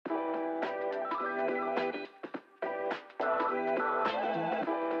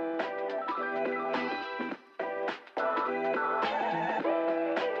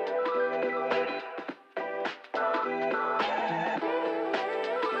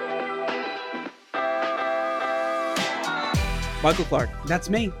Michael Clark, That's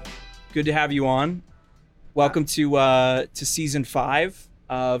me. good to have you on. Welcome to season 5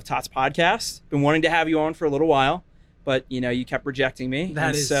 of Tots Podcast. Been wanting to have you on for a little while, but you kept rejecting me.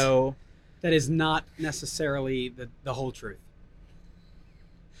 That is not necessarily the whole truth.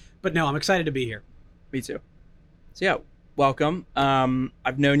 But no, I'm excited to be here. Me too. So yeah, welcome.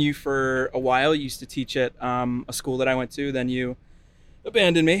 I've known you for a while. You used to teach at a school that I went to. Then you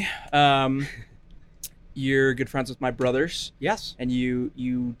abandoned me. You're good friends with my brothers. Yes. And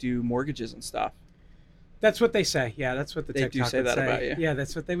you do mortgages and stuff. That's what they say. Yeah, that's what They do TikTok say would that about you. Yeah,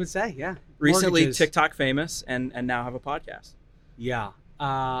 that's what they would say. Yeah. Recently Mortgages. TikTok famous and now have a podcast. Yeah.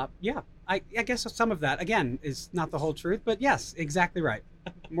 Yeah. I guess some of that, again, is not the whole truth, but yes, exactly right.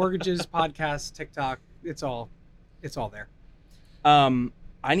 Mortgages, podcasts, TikTok, it's all there.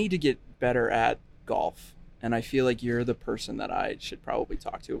 I need to get better at golf, and I feel like you're the person that I should probably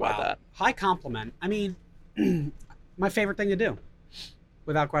talk to about that. High compliment. I mean, my favorite thing to do,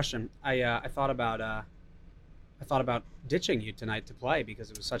 without question. I thought about ditching you tonight to play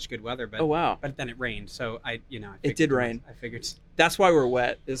because it was such good weather, but Oh wow, but then it rained, so I It did rain. I figured. that's why we're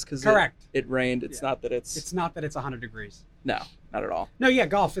wet. Is because Correct. It rained. It's Yeah. not that it's It's not that it's 100 degrees. no, not at all. No, yeah,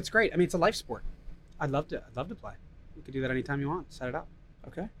 golf. It's great. I mean, it's a life sport. I'd love to play. You could do that anytime you want. Set it up.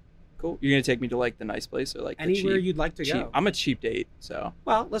 Okay, cool. You're gonna take me to like the nice place or like the Anywhere cheap, you'd like to cheap. go. I'm a cheap date, so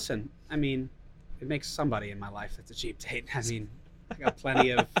Well, listen. I mean, it makes somebody in my life that's a cheap date. I mean, I got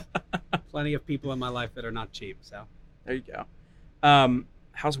plenty of people in my life that are not cheap. So there you go.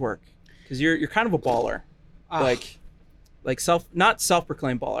 How's work? Because you're kind of a baller, like not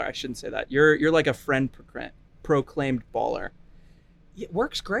self-proclaimed baller. I shouldn't say that. You're like a friend proclaimed baller. Yeah,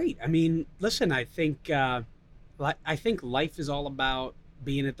 work's great. I mean, listen, I think life is all about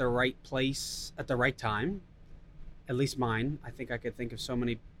being at the right place at the right time. At least mine. I think I could think of so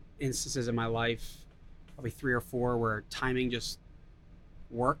many instances in my life, probably 3 or 4, where timing just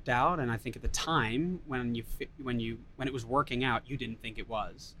worked out. And I think at the time when it was working out, you didn't think it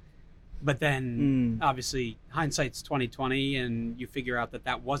was. But then obviously hindsight's 20/20, and you figure out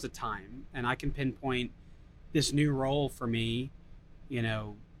that was a time. And I can pinpoint this new role for me,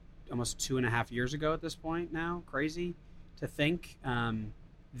 almost 2.5 years ago at this point now. Crazy to think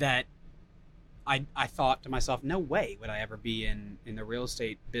that I thought to myself, no way would I ever be in the real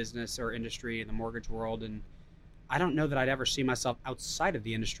estate business or industry in the mortgage world. And I don't know that I'd ever see myself outside of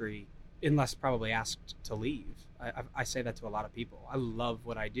the industry unless probably asked to leave. I say that to a lot of people. I love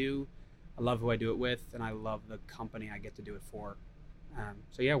what I do. I love who I do it with, and I love the company I get to do it for.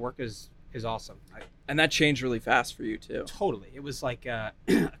 So yeah, work is awesome. And that changed really fast for you too. Totally. It was like a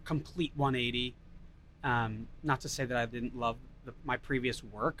complete 180. Not to say that I didn't love my previous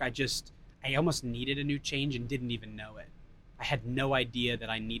work. I almost needed a new change and didn't even know it. I had no idea that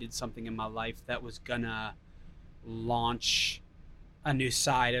I needed something in my life that was gonna launch a new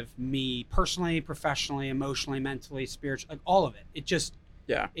side of me personally, professionally, emotionally, mentally, spiritually, like all of it.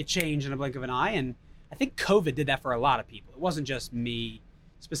 It changed in a blink of an eye. And I think COVID did that for a lot of people. It wasn't just me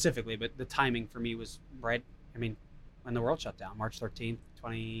specifically, but the timing for me was right. I mean, when the world shut down, March 13th,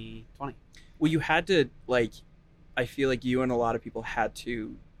 2020. Well, you had to I feel like you and a lot of people had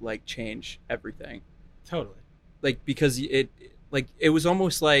to change everything. Totally. Because it was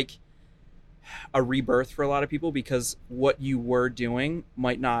almost like a rebirth for a lot of people, because what you were doing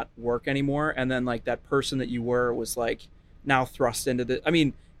might not work anymore. And then that person that you were was now thrust into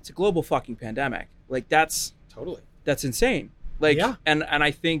it's a global fucking pandemic. That's insane. Yeah. And I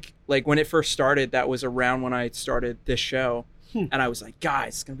think when it first started, that was around when I started this show. And I was like,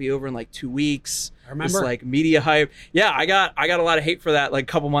 guys, it's gonna be over in 2 weeks. I remember. This media hype. Yeah, I got a lot of hate for that a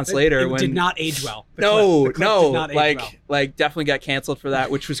couple months later. It did not age well. The clip No, did not age well. Definitely got canceled for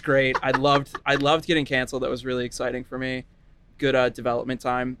that, which was great. I loved getting canceled. That was really exciting for me. Good development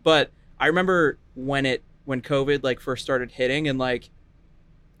time. But I remember when COVID first started hitting, and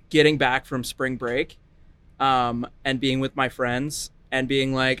getting back from spring break, and being with my friends and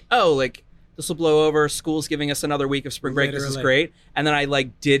being this will blow over. School's giving us another week of spring break. This is great. And then I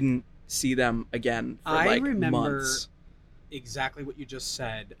didn't see them again for I remember months. Exactly what you just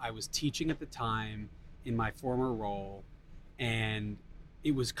said. I was teaching at the time in my former role, and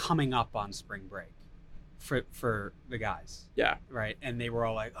it was coming up on spring break for the guys. Yeah. Right. And they were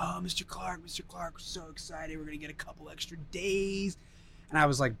all like, oh, Mr. Clark, we're so excited. We're going to get a couple extra days. And I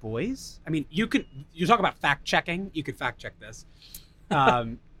was like, boys, I mean, you talk about fact checking. You could fact check this.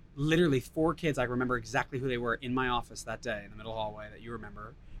 Literally 4 kids, I remember exactly who they were, in my office that day in the middle hallway that you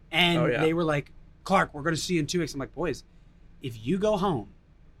remember. And they were like, Clark, we're going to see you in 2 weeks. I'm like, boys, if you go home,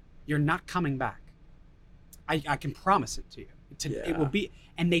 you're not coming back. I can promise it to you. It will be,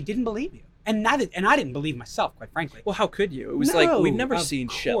 and they didn't believe you, and I didn't believe myself, quite frankly. Well, how could you? It was like, we've never of seen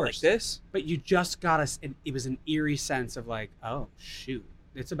shit like course. this. But you just got us. It was an eerie sense of like, oh shoot,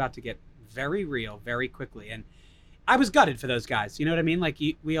 it's about to get very real very quickly, and I was gutted for those guys. You know what I mean? Like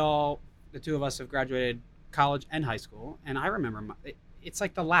the two of us have graduated college and high school, and I remember it's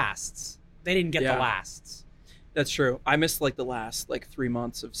like the lasts. They didn't get the lasts. That's true. I missed like the last like 3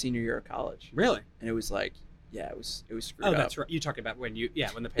 months of senior year of college. Really? And it was like, it was screwed Oh, up. that's right. You talking about when the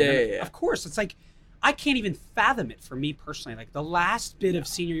pandemic? Yeah. Of course, it's like I can't even fathom it for me personally. Like the last bit of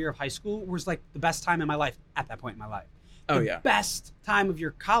senior year of high school was like the best time in my life at that point in my life. The best time of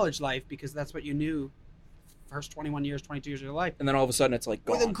your college life, because that's what you knew. First 21 years, 22 years of your life. And then all of a sudden it's like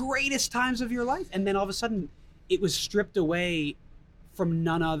gone. Were the greatest times of your life. And then all of a sudden it was stripped away from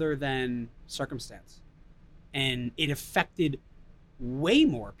none other than circumstance. And it affected way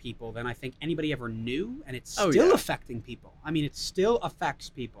more people than I think anybody ever knew. And it's still affecting people. I mean, it still affects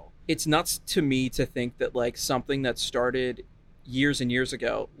people. It's nuts to me to think that like something that started years and years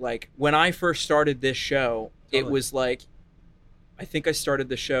ago, like when I first started this show, It was like, I think I started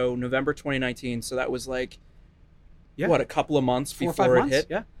the show November 2019. So that was like, a couple of months before it hit.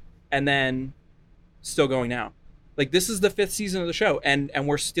 Yeah. And then still going now. Like this is the 5th season of the show, and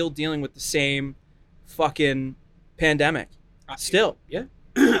we're still dealing with the same fucking pandemic. Still. Yeah.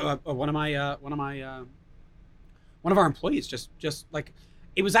 One of our employees just like,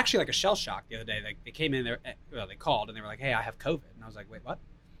 it was actually like a shell shock the other day. Like they came in there, they called and they were like, "Hey, I have COVID," and I was like, "Wait, what?"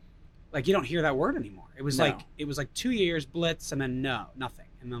 Like you don't hear that word anymore. It was like 2 years blitz and then nothing,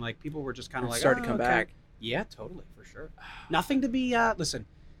 and then like people were just kind of like started to come back. Yeah, totally, for sure. Nothing to be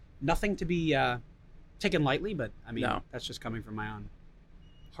nothing to be taken lightly, but I mean that's just coming from my own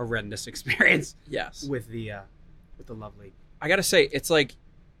horrendous experience. Yes. With the lovely. I gotta say, it's like,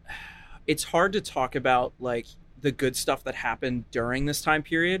 it's hard to talk about like the good stuff that happened during this time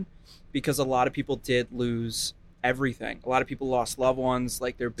period, because a lot of people did lose everything. A lot of people lost loved ones,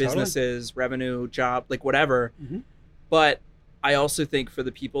 like their businesses, revenue, job, like whatever. Mm-hmm. But I also think for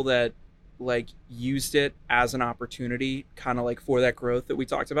the people that like used it as an opportunity, kind of like for that growth that we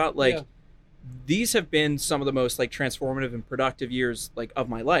talked about, like these have been some of the most like transformative and productive years like of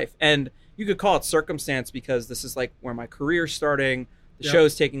my life. And you could call it circumstance because this is like where my career's starting, the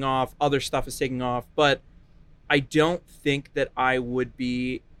show's taking off, other stuff is taking off, but I don't think that I would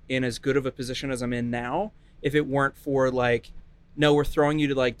be in as good of a position as I'm in now if it weren't for like, no, we're throwing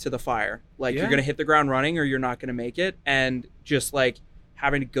you to the fire. Like you're going to hit the ground running or you're not going to make it. And just like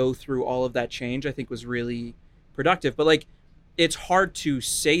having to go through all of that change, I think was really productive. But like, it's hard to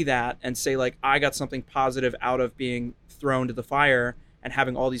say that and say like, I got something positive out of being thrown to the fire and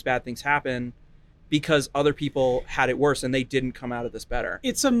having all these bad things happen, because other people had it worse and they didn't come out of this better.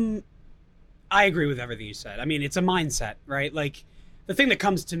 I agree with everything you said. I mean, it's a mindset, right? Like the thing that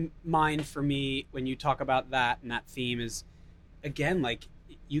comes to mind for me when you talk about that and that theme is, again, like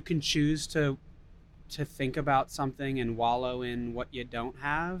you can choose to think about something and wallow in what you don't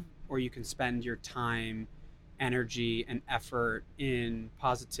have, or you can spend your time, energy, and effort in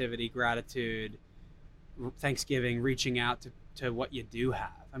positivity, gratitude, Thanksgiving, reaching out to what you do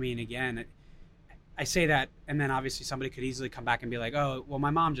have. I mean, again, I say that, and then obviously somebody could easily come back and be like, "Oh, well,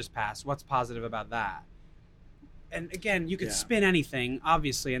 my mom just passed. What's positive about that?" And again, you could spin anything,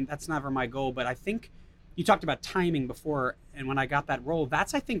 obviously, and that's never my goal. But I think you talked about timing before, and when I got that role,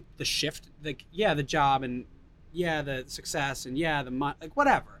 that's, I think, the shift. Like, the job, and the success, and the money, like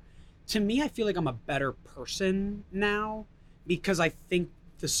whatever. To me, I feel like I'm a better person now because I think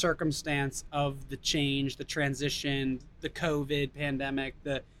the circumstance of the change, the transition, the COVID pandemic,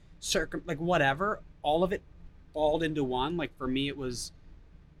 like whatever, all of it balled into one. Like for me, it was,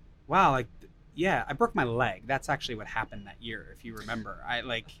 wow, like, I broke my leg. That's actually what happened that year, if you remember.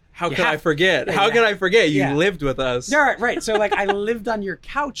 How could I forget? How could I forget? You lived with us. Yeah, right. So like I lived on your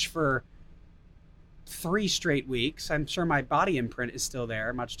couch for 3 straight weeks. I'm sure my body imprint is still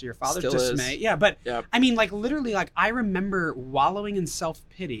there, much to your father's dismay. Yeah, but I mean, like literally, like I remember wallowing in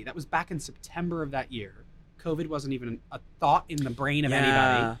self-pity. That was back in September of that year. COVID wasn't even a thought in the brain of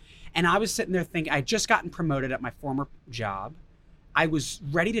anybody. And I was sitting there thinking, I'd just gotten promoted at my former job. I was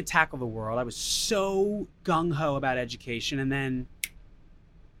ready to tackle the world. I was so gung-ho about education, and then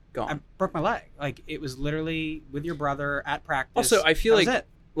gone. I broke my leg. Like it was literally with your brother at practice. Also, I feel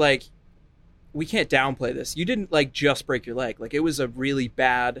like we can't downplay this. You didn't like just break your leg. Like it was a really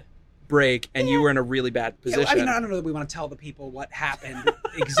bad break, and you were in a really bad position. I mean, I don't know that we want to tell the people what happened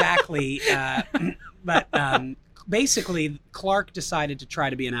exactly, but basically, Clark decided to try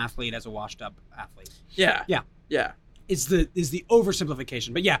to be an athlete as a washed-up athlete. Yeah. Is the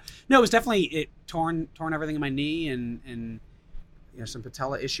oversimplification, but it was definitely torn everything in my knee, and some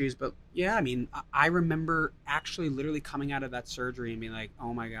patella issues. But yeah, I mean, I remember actually literally coming out of that surgery and being like,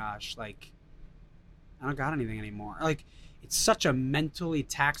 oh my gosh, like I don't got anything anymore. Like it's such a mentally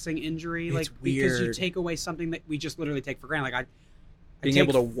taxing injury. It's like because you weird. take away something that we just literally take for granted. Like I Being take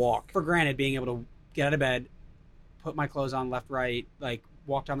able to walk. for granted being able to get out of bed, put my clothes on left, right, like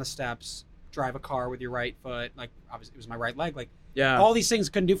walk down the steps, drive a car with your right foot. Like obviously it was my right leg. Like Yeah. all these things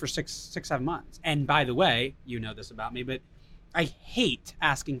couldn't do for 7 months. And by the way, you know this about me, but I hate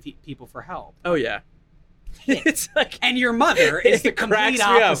asking people for help. Oh yeah. It's like And your mother is the it cracks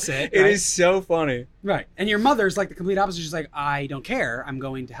complete me up. opposite. It right? is so funny. Right. And your mother's like the complete opposite. She's like, I don't care. I'm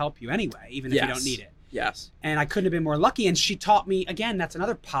going to help you anyway, even if you Yes. don't need it. Yes. And I couldn't have been more lucky. And she taught me, again, that's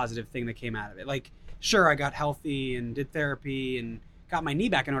another positive thing that came out of it. Like, sure, I got healthy and did therapy and got my knee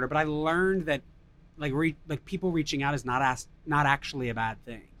back in order, but I learned that like people reaching out is not actually a bad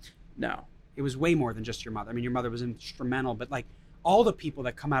thing. No. It was way more than just your mother. I mean, your mother was instrumental, but like all the people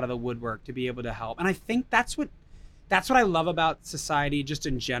that come out of the woodwork to be able to help. And I think that's what I love about society just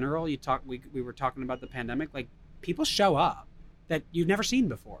in general. We were talking about the pandemic, like people show up that you've never seen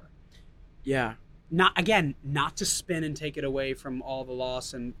before. Yeah. Not to spin and take it away from all the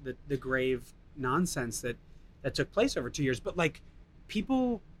loss and the grave nonsense that took place over 2 years, but like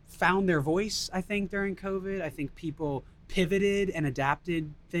people found their voice, I think, during COVID. I think people pivoted and adapted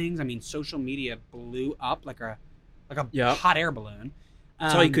things. I mean, social media blew up like a Yep. hot air balloon.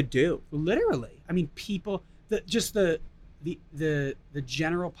 That's all you could do. Literally. I mean, people, the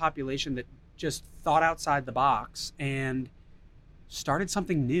general population that just thought outside the box and started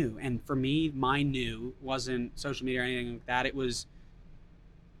something new. And for me, my new wasn't social media or anything like that. It was,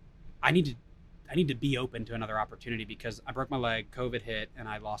 I need to be open to another opportunity because I broke my leg, COVID hit, and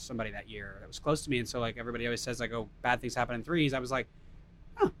I lost somebody that year that was close to me. And so like everybody always says like, oh, bad things happen in threes. I was like,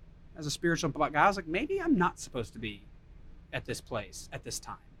 huh, as a spiritual guy, I was like, maybe I'm not supposed to be at this place at this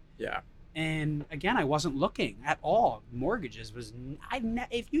time. Yeah. And again, I wasn't looking at all. Mortgages was,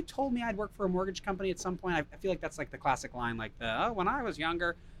 if you told me I'd work for a mortgage company at some point, I feel like that's like the classic line, like when I was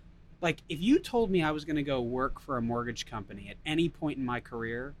younger, like if you told me I was going to go work for a mortgage company at any point in my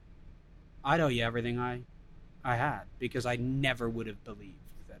career, I'd owe you everything I had, because I never would have believed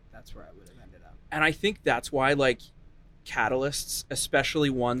that that's where I would have ended up. And I think that's why like catalysts, especially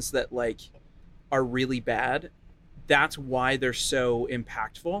ones that like are really bad, that's why they're so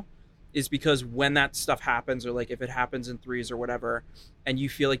impactful, is because when that stuff happens, or like if it happens in threes or whatever, and you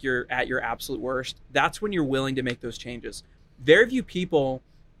feel like you're at your absolute worst, that's when you're willing to make those changes. Very few people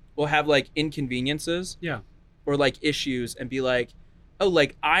will have like inconveniences or like issues and be like, oh,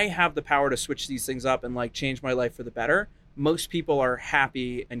 like I have the power to switch these things up and like change my life for the better. Most people are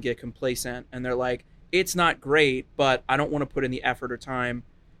happy and get complacent and they're like, it's not great, but I don't want to put in the effort or time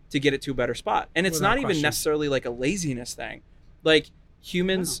to get it to a better spot. And it's Without not even question. necessarily like a laziness thing. Like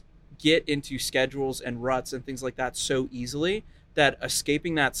humans get into schedules and ruts and things like that so easily that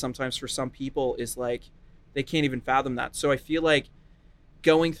escaping that sometimes for some people is like, they can't even fathom that. So I feel like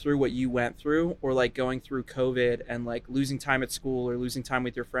going through what you went through, or like going through COVID and like losing time at school or losing time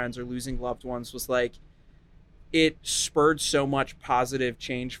with your friends or losing loved ones, was like, it spurred so much positive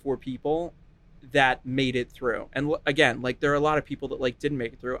change for people that made it through. And again, like there are a lot of people that like didn't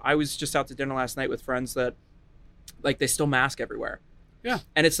make it through. I was just out to dinner last night with friends that like they still mask everywhere. Yeah.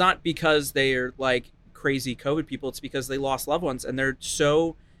 And it's not because they're like crazy COVID people, it's because they lost loved ones and they're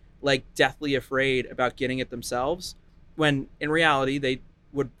so like deathly afraid about getting it themselves, when in reality they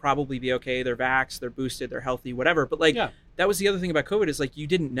would probably be okay. They're vaxxed, they're boosted, they're healthy, whatever. But like that was the other thing about COVID, is like you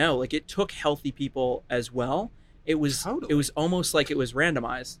didn't know. Like it took healthy people as well. It was Totally. It was almost like it was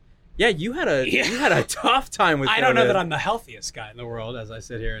randomized. Yeah, you had a tough time with COVID. I don't know that I'm the healthiest guy in the world as I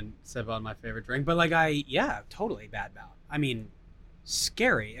sit here and sip on my favorite drink, but like totally bad bout. I mean,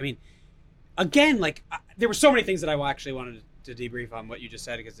 scary. I mean, again, like there were so many things that I actually wanted to debrief on what you just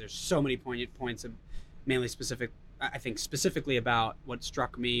said, because there's so many poignant points of mainly specific. I think specifically about what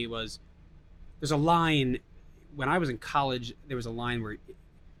struck me was there's a line when I was in college. There was a line where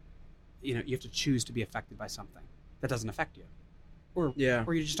you know you have to choose to be affected by something that doesn't affect you, or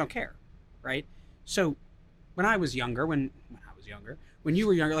you just don't care, right? So when I was younger, when you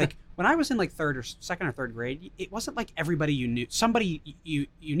were younger, like when I was in like second or third grade, it wasn't like everybody you knew. You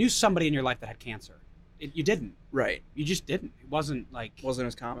knew somebody in your life that had cancer. You didn't. Right. You just didn't. It wasn't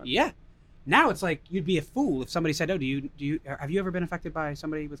as common. Yeah. Now it's like you'd be a fool if somebody said, "Oh, have you ever been affected by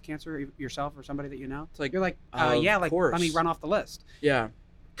somebody with cancer yourself or somebody that you know?" It's like, you're like, yeah, like course. let me run off the list. Yeah.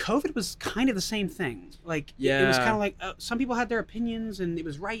 COVID was kind of the same thing. Like yeah. It was kind of like some people had their opinions, and it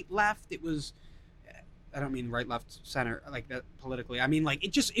was right, left. It was, I don't mean right, left, center like that politically. I mean like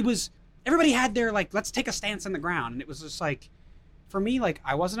it was everybody had their like let's take a stance on the ground, and it was just like for me, like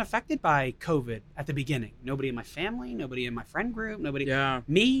I wasn't affected by COVID at the beginning. Nobody in my family, nobody in my friend group, nobody. Yeah.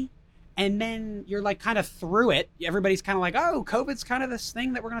 Me. And then you're like kind of through it. Everybody's kind of like, oh, COVID's kind of this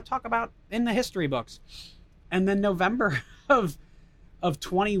thing that we're going to talk about in the history books. And then November of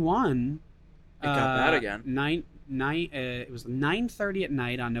 21, It got bad again. It was 9:30 at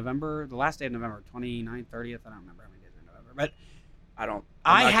night on November, the last day of November, 29th, 30th. I don't remember how many days in November, but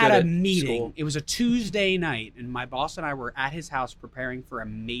I had a meeting. School. It was a Tuesday night, and my boss and I were at his house preparing for a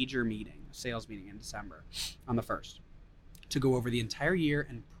major meeting, a sales meeting in December on the 1st, to go over the entire year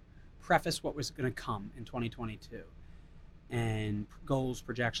and preface what was going to come in 2022 and goals,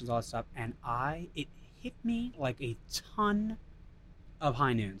 projections, all that stuff. And it hit me like a ton of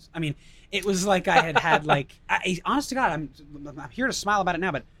high noons. I mean, it was like I had like, honest to God, I'm here to smile about it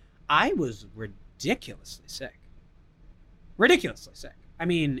now, but I was ridiculously sick. Ridiculously sick. I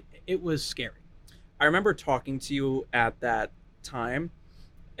mean, it was scary. I remember talking to you at that time,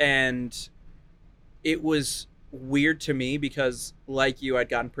 and it was weird to me because, like you, I'd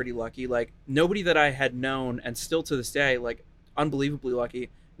gotten pretty lucky. Like, nobody that I had known, and still to this day, like, unbelievably lucky,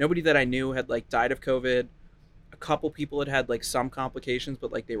 nobody that I knew had, like, died of COVID. A couple people had like, some complications,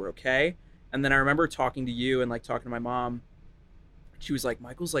 but, like, they were okay. And then I remember talking to you and, like, talking to my mom. She was like,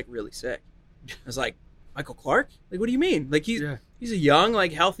 Michael's, like, really sick. I was like, Michael Clark? Like, what do you mean? Like, he's a young,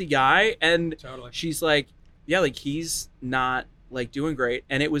 like, healthy guy. And Totally. she's like, yeah, like, he's not, like, doing great.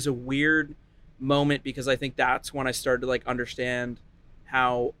 And it was a weird moment because I think that's when I started to, like, understand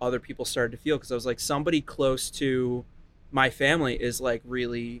how other people started to feel, because I was like, somebody close to my family is, like,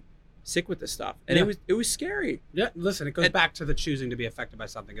 really sick with this stuff, and it was scary. Yeah, listen, it goes back to the choosing to be affected by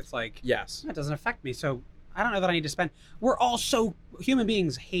something. It's like, yes, it doesn't affect me, so I don't know that I need to spend. We're all so, human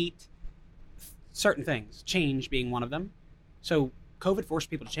beings hate certain things, change being one of them. So COVID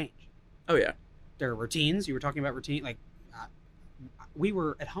forced people to change. Oh yeah, there are routines. You were talking about routine, like we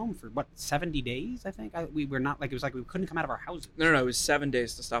were at home for what, 70 days, I think. We were not, like, it was like we couldn't come out of our houses. No, it was 7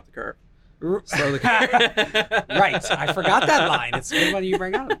 days to stop the curve. Slow the curve. Right, I forgot that line. It's good when you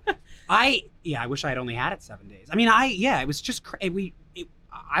bring up. I wish I had only had it 7 days. I mean, it was just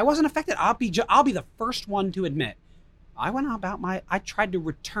I wasn't affected. I'll be the first one to admit, I went about I tried to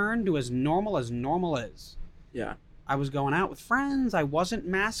return to as normal is. Yeah. I was going out with friends. I wasn't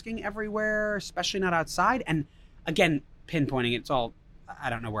masking everywhere, especially not outside. And again, pinpointing, it's all,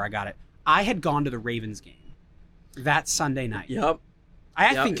 I don't know where I got it. I had gone to the Ravens game that Sunday night. Yep.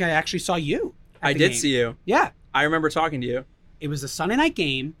 I think I actually saw you. I did see you. Yeah. I remember talking to you. It was a Sunday night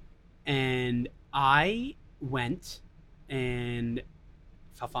game, and I went and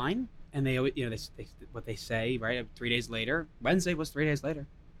felt fine. And they what they say, right? 3 days later, Wednesday was 3 days later,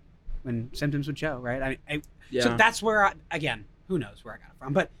 when symptoms would show, right? So that's where again, who knows where I got it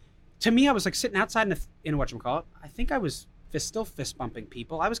from? But to me, I was like sitting outside in whatchamacallit. I think I was still fist bumping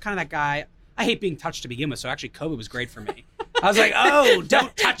people. I was kind of that guy. I hate being touched to begin with, so actually COVID was great for me. I was like, oh,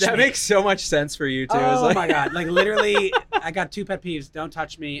 don't touch me. That makes so much sense for you too. Oh my God. Like, literally, I got two pet peeves. Don't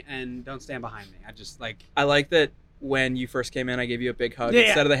touch me and don't stand behind me. I like that when you first came in, I gave you a big hug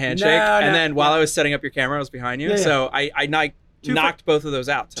instead of the handshake. And then while I was setting up your camera, I was behind you. Yeah. So I knocked both of those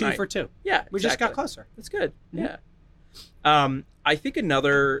out tonight. 2 for 2. Yeah, we just got closer. That's good. Mm-hmm. Yeah. I think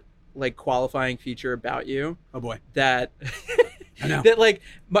another, like, qualifying feature about you. Oh boy. That I know. that, like,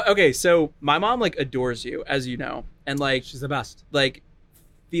 okay, so my mom, like, adores you, as you know, and, like, she's the best. Like,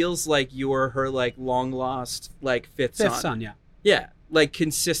 feels like you're her, like, long lost, like, fifth son. Yeah, like,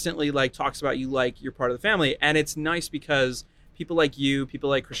 consistently, like, talks about you like you're part of the family. And it's nice because people like you, people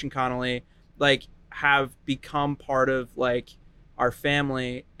like Christian Connolly, like, have become part of, like, our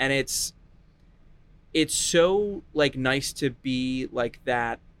family. And it's so, like, nice to be, like,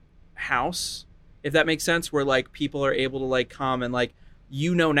 that house, if that makes sense, where, like, people are able to, like, come and, like,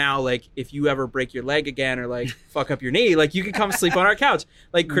 you know, now, like, if you ever break your leg again or, like, fuck up your knee, like, you can come sleep on our couch.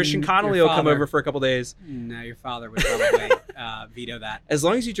 Like, Christian Connolly will come over for a couple days. No, your father would probably veto that. As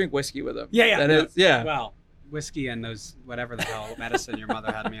long as you drink whiskey with him. Yeah. Well, whiskey and those whatever the hell medicine your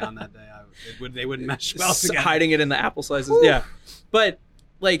mother had me on that day, they wouldn't mesh well together. Hiding it in the apple slices. Woo. Yeah. But,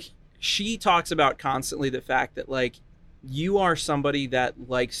 like, she talks about constantly the fact that, like, you are somebody that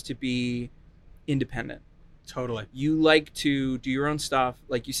likes to be independent. Totally. You like to do your own stuff.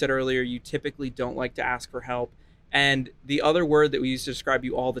 Like you said earlier, you typically don't like to ask for help. And the other word that we use to describe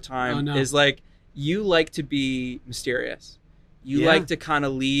you all the time is, like, you like to be mysterious. You like to kind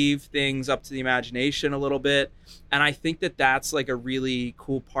of leave things up to the imagination a little bit. And I think that that's, like, a really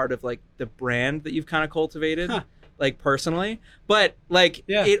cool part of, like, the brand that you've kind of cultivated, like, personally. But, like,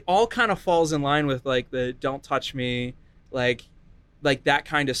 it all kind of falls in line with, like, the don't touch me, like that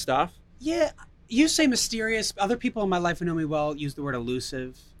kind of stuff. Yeah. You say mysterious. Other people in my life who know me well use the word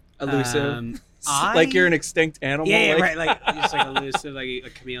elusive. Elusive. Like you're an extinct animal. Yeah, like, right. Like just like elusive, like a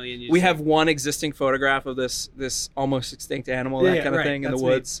chameleon. We have one existing photograph of this almost extinct animal, that kind of thing in the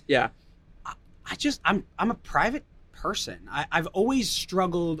woods. Me. Yeah. I'm a private person. I've always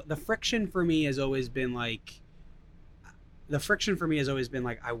struggled. The friction for me has always been like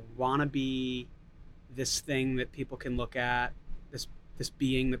I want to be this thing that people can look at, this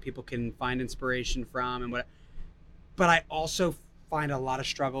being that people can find inspiration from, and what. But I also find a lot of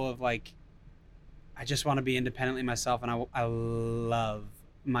struggle of like, I just want to be independently myself, and I love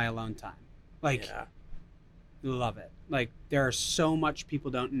my alone time. Like, love it. Like, there are so much people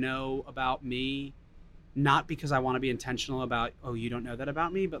don't know about me, not because I want to be intentional about, oh, you don't know that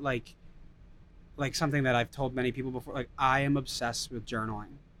about me, but like something that I've told many people before. Like, I am obsessed with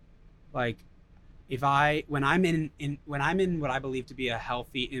journaling. Like, when I'm in what I believe to be a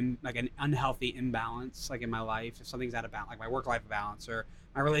healthy, like an unhealthy imbalance, like in my life, if something's out of balance, like my work-life balance or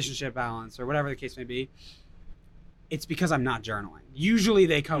my relationship balance or whatever the case may be, it's because I'm not journaling. Usually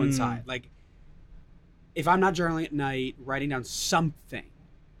they coincide. Like, if I'm not journaling at night, writing down something,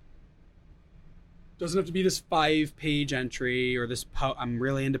 doesn't have to be this 5-page entry or this I'm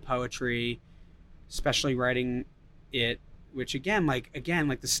really into poetry, especially writing it. Which again, like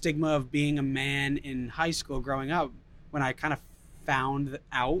the stigma of being a man in high school growing up, when I kind of found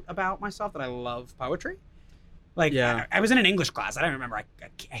out about myself that I love poetry. Like, I was in an English class. I don't remember.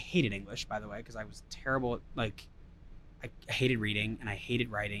 I hated English, by the way, because I was terrible at, like, I hated reading and I hated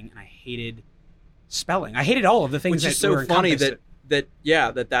writing and I hated spelling. I hated all of the things. Which is so funny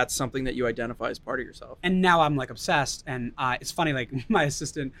that's something that you identify as part of yourself. And now I'm like obsessed. And it's funny, like my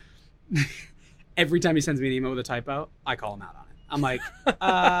assistant. Every time he sends me an email with a typo, I call him out on it. I'm like,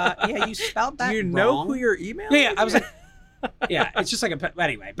 yeah, you spelled that wrong. You know who you're emailing? Yeah, I was like, yeah, it's just like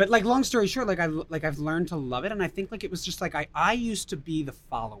anyway. But like, long story short, like I've learned to love it, and I think like it was just like I used to be the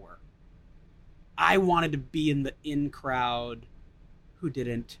follower. I wanted to be in the in crowd who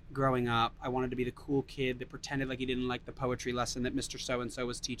didn't growing up. I wanted to be the cool kid that pretended like he didn't like the poetry lesson that Mr. So-and-so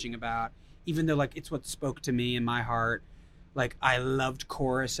was teaching about, even though like it's what spoke to me in my heart. Like, I loved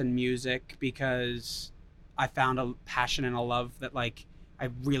chorus and music because I found a passion and a love that, like, I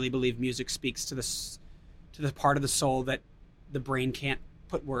really believe music speaks to the part of the soul that the brain can't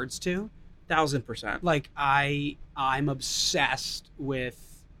put words to. 1000%. Like, I'm obsessed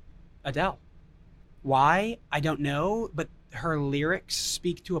with Adele. Why? I don't know, but her lyrics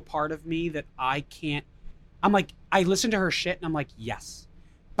speak to a part of me that I can't. I'm like, I listen to her shit and I'm like, yes.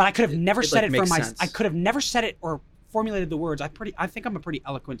 But I could have never said it for my. I could have never said it or formulated the words. I think I'm a pretty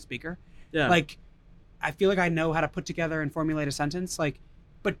eloquent speaker. Yeah. Like, I feel like I know how to put together and formulate a sentence. Like,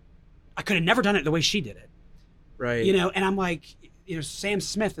 but I could have never done it the way she did it. Right. You know, and I'm like, you know, Sam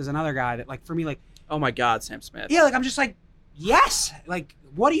Smith is another guy that, like, for me, like, oh my God, Sam Smith. Yeah, like, I'm just like, yes. Like,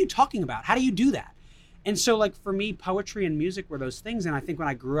 what are you talking about? How do you do that? And so, like, for me, poetry and music were those things. And I think when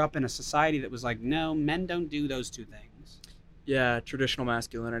I grew up in a society that was like, no, men don't do those two things. Yeah, traditional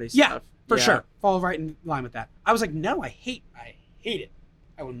masculinity stuff. Yeah, for sure. Fall right in line with that. I was like, no, I hate it.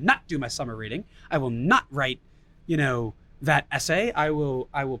 I will not do my summer reading. I will not write, you know, that essay. I will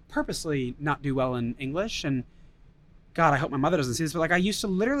purposely not do well in English. And God, I hope my mother doesn't see this, but like, I used to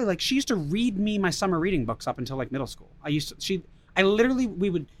literally, like, she used to read me my summer reading books up until like middle school. I'd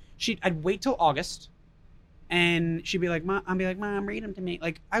wait till August and she'd be like, Mom, I'd be like, Mom, read them to me.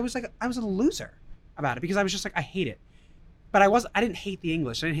 Like, I was a loser about it because I was just like, I hate it. But I didn't hate the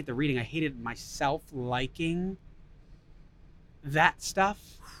English. I didn't hate the reading. I hated myself liking that stuff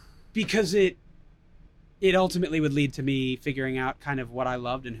because it ultimately would lead to me figuring out kind of what I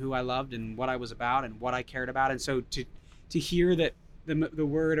loved and who I loved and what I was about and what I cared about. And so to hear that the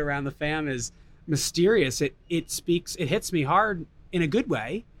word around the fam is mysterious, it hits me hard in a good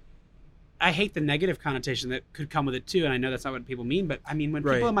way. I hate the negative connotation that could come with it too. And I know that's not what people mean, but I mean, when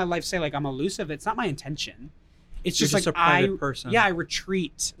people in my life say like I'm elusive, it's not my intention. It's just like a private person. Yeah, I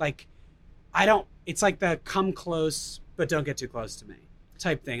retreat. Like, it's like the come close, but don't get too close to me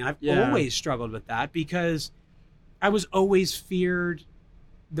type thing. And I've always struggled with that because I was always feared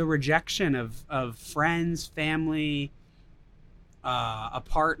the rejection of friends, family, a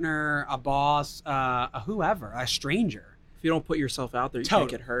partner, a boss, a whoever, a stranger. If you don't put yourself out there, you can't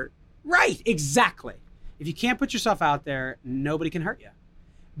get hurt. Right, exactly. If you can't put yourself out there, nobody can hurt you.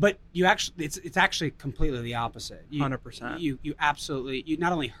 But you actually, it's actually completely the opposite. 100%. You absolutely, you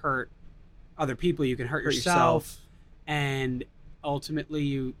not only hurt other people, you can hurt yourself, and ultimately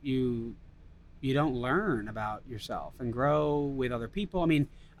you don't learn about yourself and grow with other people. I mean,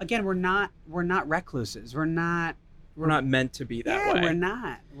 again, we're not recluses. We're not we're not meant to be that way.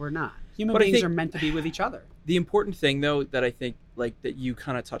 We're not. Human But I beings think are meant to be with each other. The important thing, though, that I think like that you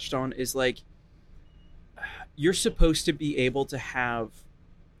kind of touched on is like you're supposed to be able to have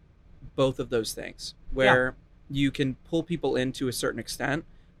both of those things where you can pull people in to a certain extent,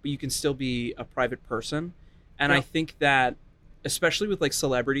 but you can still be a private person. And I think that especially with like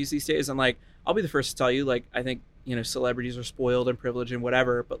celebrities these days, and like I'll be the first to tell you, like I think, you know, celebrities are spoiled and privileged and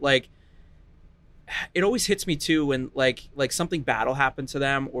whatever, but like it always hits me too when like something bad will happen to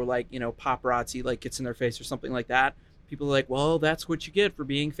them, or like, you know, paparazzi like gets in their face or something like that. People are like, well, that's what you get for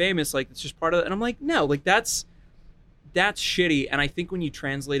being famous, like it's just part of it. And I'm like, no, like that's shitty. And I think when you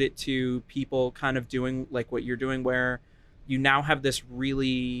translate it to people kind of doing like what you're doing, where you now have this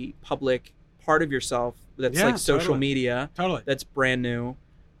really public part of yourself that's like social media, that's brand new,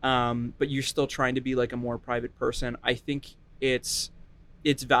 but you're still trying to be like a more private person. I think it's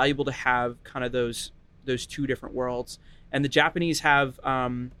valuable to have kind of those two different worlds. And the Japanese have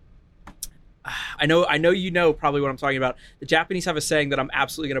I know you know probably what I'm talking about. The Japanese have a saying that I'm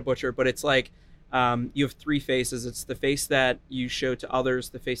absolutely going to butcher, but it's like you have three faces. It's the face that you show to others,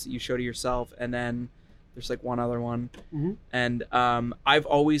 the face that you show to yourself, and then there's like one other one. Mm-hmm. And I've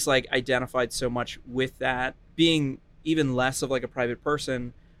always like identified so much with that, being even less of like a private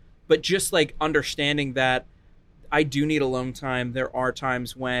person, but just like understanding that I do need alone time. There are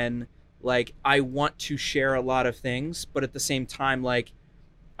times when like I want to share a lot of things, but at the same time, like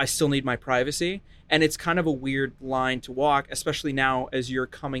I still need my privacy. And it's kind of a weird line to walk, especially now as you're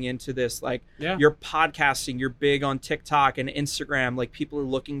coming into this, like you're podcasting, you're big on TikTok and Instagram, like people are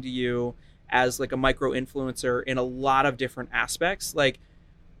looking to you as like a micro influencer in a lot of different aspects. Like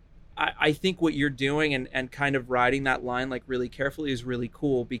I think what you're doing and kind of riding that line like really carefully is really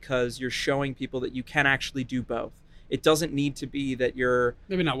cool, because you're showing people that you can actually do both. It doesn't need to be that you're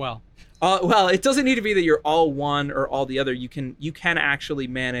maybe not well. Well, it doesn't need to be that you're all one or all the other. You can actually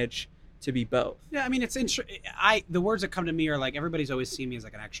manage to be both. Yeah, I mean, it's the words that come to me are like, everybody's always seen me as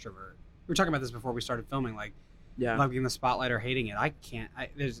like an extrovert. We were talking about this before we started filming, like loving the spotlight or hating it. I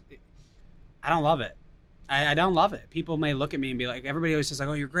don't love it. I don't love it. People may look at me and be like, everybody always says like,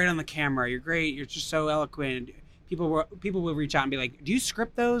 oh, you're great on the camera. You're great. You're just so eloquent. People will reach out and be like, do you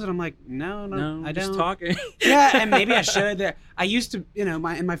script those? And I'm like, no, I don't. Just talking. Yeah, and maybe I should. I used to, you know,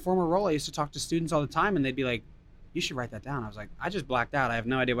 in my former role, I used to talk to students all the time, and they'd be like, you should write that down. I was like, I just blacked out. I have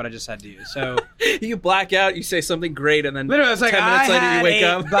no idea what I just said to you. So you black out, you say something great, and then literally, it's like 10 minutes later you wake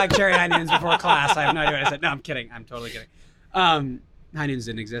up. Black cherry high noons before class. I have no idea what I said. No, I'm kidding. I'm totally kidding. High noons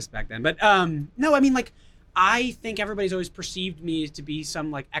didn't exist back then. But no, I mean, like, I think everybody's always perceived me to be some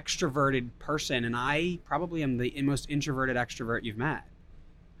like extroverted person, and I probably am the most introverted extrovert you've met.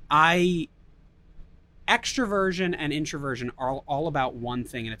 Extroversion and introversion are all about one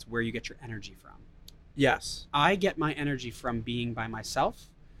thing, and it's where you get your energy from. Yes. I get my energy from being by myself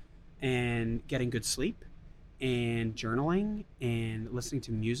and getting good sleep and journaling and listening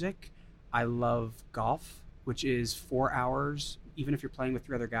to music. I love golf, which is 4 hours, even if you're playing with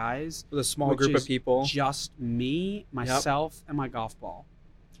 3 other guys. With a small group of people. Just me, myself, and my golf ball.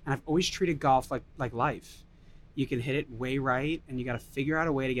 And I've always treated golf like life. You can hit it way right, and you got to figure out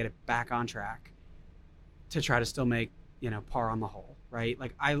a way to get it back on track to try to still make, you know, par on the hole, right?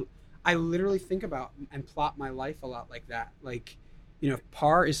 Like I literally think about and plot my life a lot like that. Like, you know, if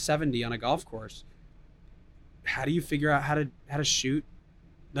par is 70 on a golf course, how do you figure out how to shoot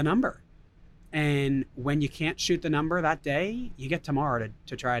the number? And when you can't shoot the number that day, you get tomorrow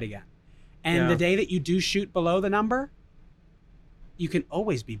to try it again. And the day that you do shoot below the number, you can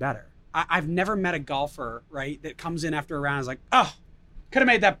always be better. I've never met a golfer, right, that comes in after a round and is like, oh, could have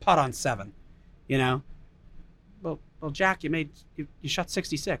made that putt on 7, you know? Well, Jack, you shot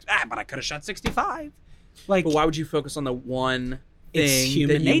 66. But I could have shot 65. Like, but why would you focus on the one thing it's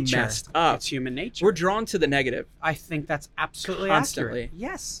human that you nature. messed up? It's human nature. We're drawn to the negative. I think that's absolutely Constantly. accurate.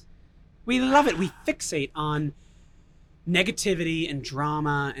 Yes. We love it. We fixate on negativity and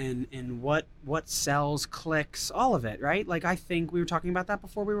drama and what sells, clicks, all of it, right? Like, I think we were talking about that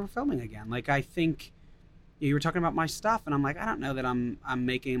before we were filming again. Like, I think you were talking about my stuff, and I'm like, I don't know that I'm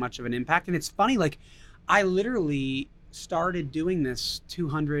making much of an impact. And it's funny, like, I literally started doing this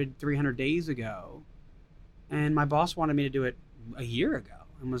 200, 300 days ago, and my boss wanted me to do it a year ago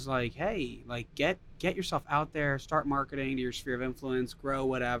and was like, hey, like, get yourself out there, start marketing to your sphere of influence, grow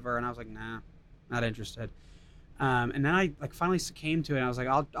whatever. And I was like, nah, not interested. And then I like finally came to it, and I was like,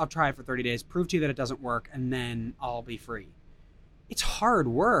 I'll try it for 30 days, prove to you that it doesn't work, and then I'll be free. It's hard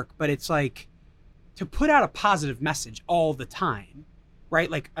work, but it's like to put out a positive message all the time, right?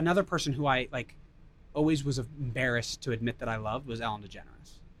 Like, another person who I like always was embarrassed to admit that I loved was Ellen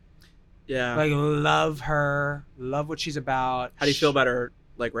DeGeneres. Yeah. Like, love her, love what she's about. How do you feel about her,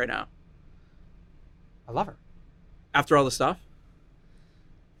 like, right now? I love her. After all the stuff?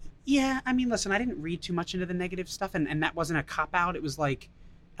 Yeah, I mean, listen, I didn't read too much into the negative stuff, and that wasn't a cop-out. It was like,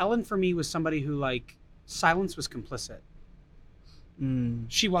 Ellen for me was somebody who, like, silence was complicit.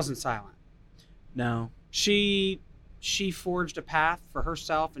 She wasn't silent. No. She forged a path for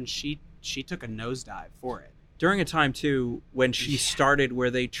herself, and she took a nosedive for it. During a time, too, when she started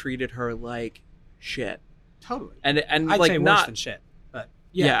where they treated her like shit. Totally. And I'd like, say not worse than shit, but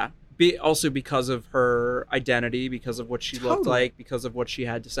also because of her identity, because of what she looked like, because of what she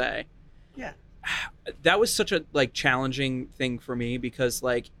had to say. Yeah. That was such a, like, challenging thing for me, because,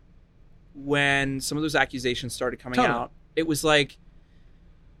 like, when some of those accusations started coming out, it was like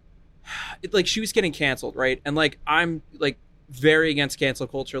she was getting canceled, right? And, like, I'm, like, very against cancel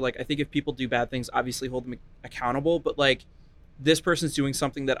culture. Like, I think if people do bad things, obviously hold them accountable, but, like, this person's doing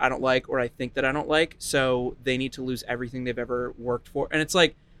something that I don't like, or I think that I don't like, so they need to lose everything they've ever worked for. And it's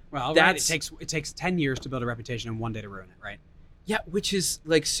like, well, right, it takes 10 years to build a reputation and one day to ruin it, right? Yeah, which is,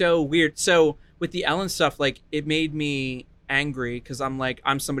 like, so weird. So with the Ellen stuff, like, it made me angry, because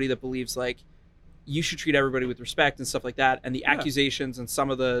I'm somebody that believes, like, you should treat everybody with respect and stuff like that. And the accusations and some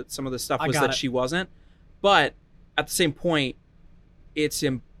of the stuff was that she wasn't. But at the same point, it's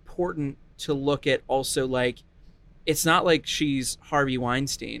important to look at also, like, it's not like she's Harvey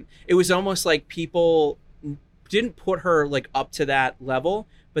Weinstein. It was almost like people didn't put her, like, up to that level,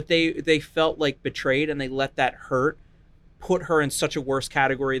 but they felt, like, betrayed, and they let that hurt put her in such a worse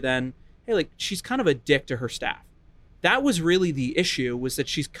category than, hey, like, she's kind of a dick to her staff. That was really the issue, was that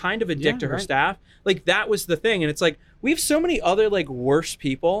she's kind of a dick to her staff. Like, that was the thing. And it's like, we have so many other, like, worse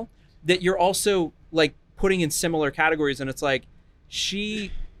people that you're also, like, putting in similar categories. And it's like,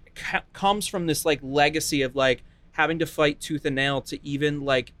 she comes from this, like, legacy of, like, having to fight tooth and nail to even,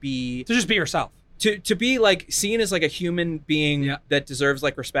 like, to just be herself, to be, like, seen as, like, a human being that deserves,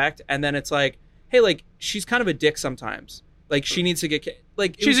 like, respect. And then it's like, hey, like, she's kind of a dick sometimes. Like, she needs to get,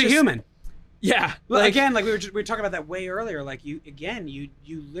 like, she's a human. Yeah. Like, again, like, we were talking about that way earlier. Like, you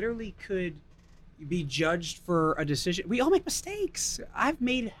literally could be judged for a decision. We all make mistakes. I've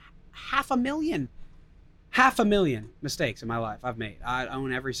made 500,000 mistakes in my life. I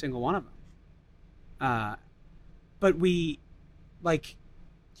own every single one of them. But we, like,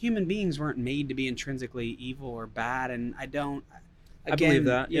 human beings weren't made to be intrinsically evil or bad. And I believe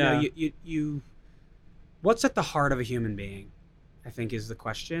that. Yeah. You know, you what's at the heart of a human being, I think, is the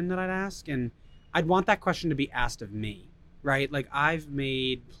question that I'd ask. And I'd want that question to be asked of me, right? Like, I've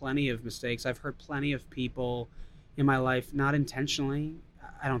made plenty of mistakes. I've hurt plenty of people in my life, not intentionally,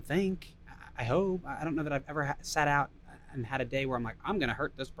 I don't think. I hope. I don't know that I've ever sat out and had a day where I'm like, I'm going to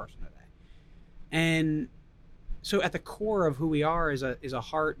hurt this person today. And so at the core of who we are is a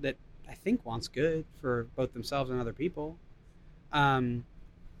heart that I think wants good for both themselves and other people.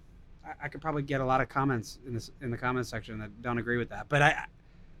 I could probably get a lot of comments in the comments section that don't agree with that, but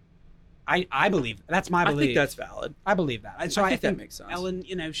I believe that's my belief. I think that's valid. I believe that. And so I think that makes sense. Ellen,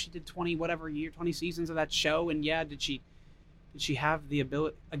 you know, she did 20 seasons of that show, and did she have the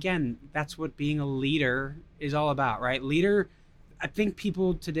ability? Again, that's what being a leader is all about, right? Leader. I think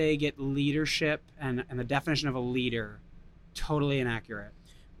people today get leadership and the definition of a leader totally inaccurate.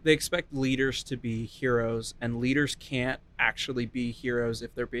 They expect leaders to be heroes, and leaders can't actually be heroes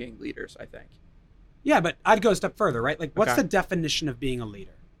if they're being leaders, I think. Yeah, but I'd go a step further, right? Like, what's the definition of being a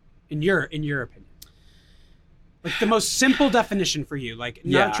leader in your opinion? Like, the most simple definition for you, like,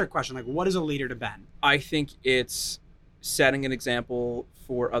 not a trick question. Like, what is a leader to Ben? I think it's setting an example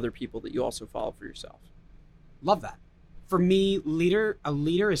for other people that you also follow for yourself. Love that. For me, a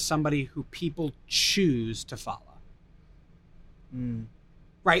leader is somebody who people choose to follow.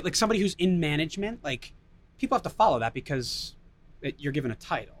 Right? Like, somebody who's in management, like, people have to follow that because you're given a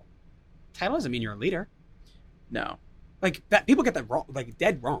title. Title doesn't mean you're a leader. No. Like, that, people get that wrong, like,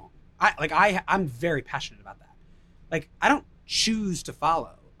 dead wrong. I'm very passionate about that. Like, I don't choose to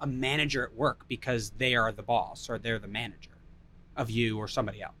follow a manager at work because they are the boss or they're the manager of you or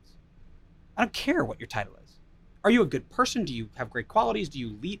somebody else. I don't care what your title is. Are you a good person? Do you have great qualities? Do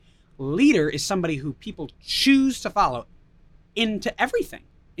you lead? Leader is somebody who people choose to follow into everything,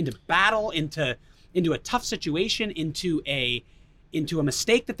 into battle, into a tough situation, into a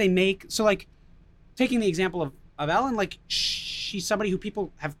mistake that they make. So, like, taking the example of Ellen, like, she's somebody who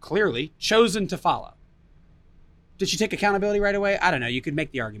people have clearly chosen to follow. Did she take accountability right away? I don't know. You could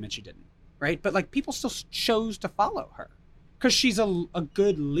make the argument she didn't, right? But, like, people still chose to follow her because she's a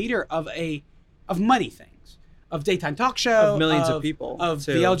good leader of many things, of daytime talk show, of millions of people, of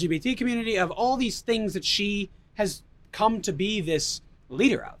the LGBT community, of all these things that she has come to be this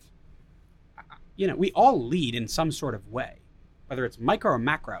leader of. we all lead in some sort of way, whether it's micro or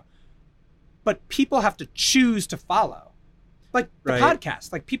macro. But people have to choose to follow. Like the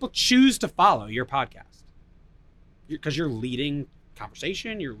podcast. Like people choose to follow your podcast. Because you're leading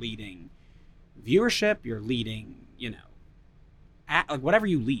conversation, you're leading viewership, you're leading, like whatever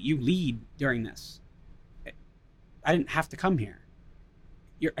you lead during this. I didn't have to come here.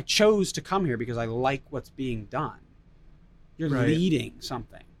 I chose to come here because I like what's being done. You're leading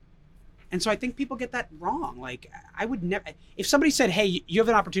something. And so I think people get that wrong. Like, I would never, if somebody said, hey, you have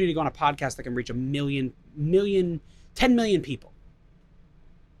an opportunity to go on a podcast that can reach 10 million people,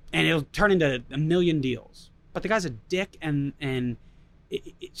 and it'll turn into 1 million deals. But the guy's a dick and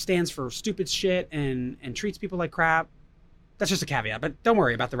it stands for stupid shit and treats people like crap. That's just a caveat, but don't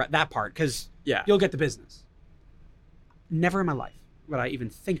worry about that part because you'll get the business. Never in my life would I even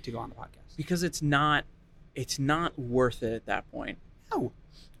think to go on the podcast. Because it's not worth it at that point. No.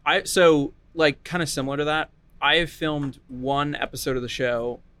 So like kind of similar to that, I have filmed one episode of the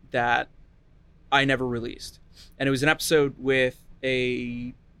show that I never released. And it was an episode with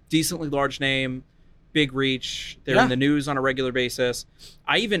a decently large name, big reach. They're in the news on a regular basis.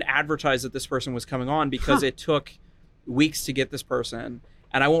 I even advertised that this person was coming on because it took weeks to get this person.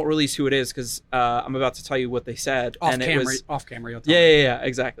 And I won't release who it is because I'm about to tell you what they said. Off camera, you'll tell me. Yeah,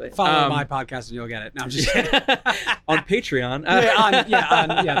 exactly. Follow my podcast and you'll get it. No, I'm just kidding. On Patreon.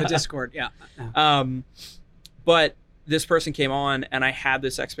 The Discord. Yeah. But this person came on and I had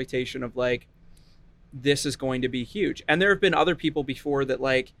this expectation of like, this is going to be huge. And there have been other people before that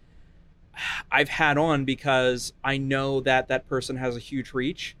like I've had on because I know that that person has a huge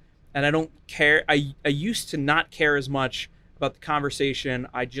reach and I don't care. I used to not care as much about the conversation.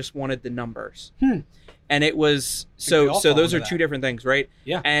 I just wanted the numbers. And it was so those are two different things, right?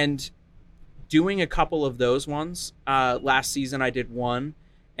 Yeah. And doing a couple of those ones, last season I did one,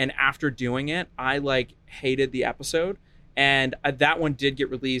 and after doing it, I like hated the episode, and that one did get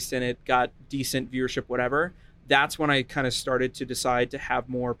released and it got decent viewership, whatever. That's when I kind of started to decide to have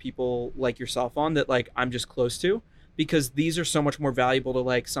more people like yourself on that like I'm just close to, because these are so much more valuable to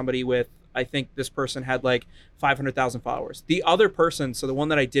like somebody with, I think this person had like 500,000 followers. The other person, so the one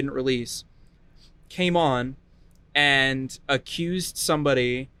that I didn't release, came on and accused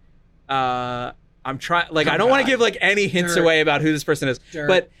somebody. I'm trying, like, I don't want to give like any hints away about who this person is,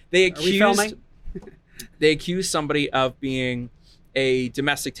 but they accused somebody of being a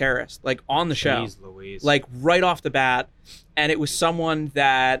domestic terrorist, like on the show, Louise. Like right off the bat. And it was someone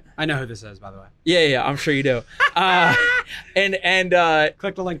that I know who this is, by the way. Yeah, I'm sure you do. And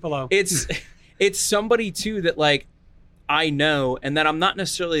click the link below. It's somebody too that like I know and that I'm not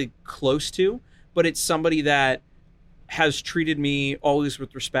necessarily close to, but it's somebody that has treated me always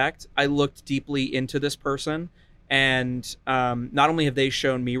with respect. I looked deeply into this person, and not only have they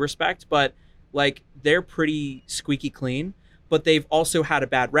shown me respect, but like they're pretty squeaky clean. But they've also had a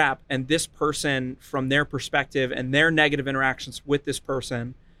bad rap. And this person, from their perspective and their negative interactions with this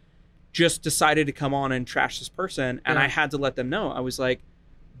person, just decided to come on and trash this person. And I had to let them know. I was like,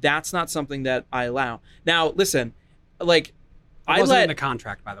 that's not something that I allow. Now, listen, like, it wasn't in the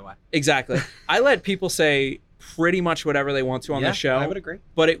contract, by the way. Exactly. I let people say pretty much whatever they want to on the show. I would agree.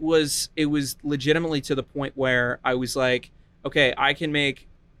 But it was legitimately to the point where I was like, okay, I can make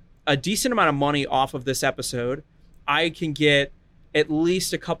a decent amount of money off of this episode. I can get at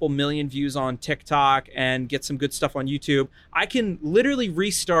least a couple million views on TikTok and get some good stuff on YouTube. I can literally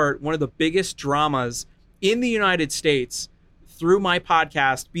restart one of the biggest dramas in the United States through my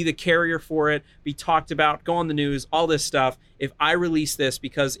podcast, be the carrier for it, be talked about, go on the news, all this stuff, if I release this,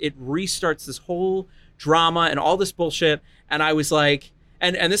 because it restarts this whole drama and all this bullshit. And I was like,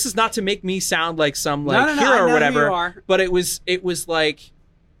 and this is not to make me sound like some like hero or whatever, but it was like,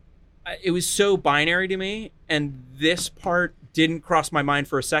 it was so binary to me, and this part didn't cross my mind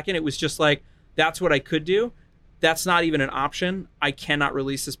for a second. It was just like, that's what I could do. That's not even an option. I cannot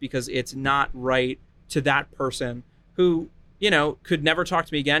release this because it's not right to that person who, could never talk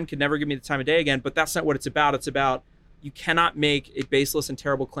to me again, could never give me the time of day again. But that's not what it's about. It's about, you cannot make a baseless and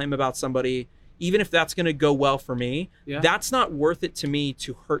terrible claim about somebody, even if that's going to go well for me. Yeah. That's not worth it to me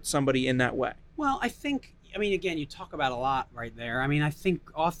to hurt somebody in that way. Well, again, you talk about a lot right there. I think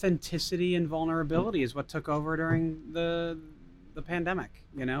authenticity and vulnerability is what took over during the pandemic.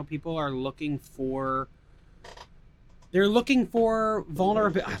 People are looking for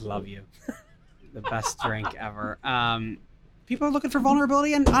vulnerability. I love you. The best drink ever. People are looking for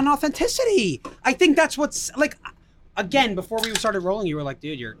vulnerability and authenticity. I think that's what's like. Again, before we started rolling, you were like,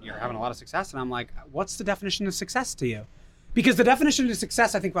 dude, you're having a lot of success. And I'm like, what's the definition of success to you? Because the definition of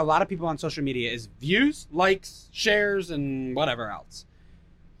success, I think, for a lot of people on social media is views, likes, shares, and whatever else.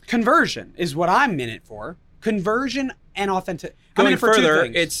 Conversion is what I'm in it for. Conversion and authentic. Going further,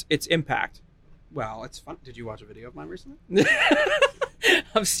 it's impact. Well, it's fun. Did you watch a video of mine recently?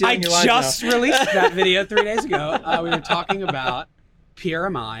 I'm stealing your line I just released that video 3 days ago. We were talking about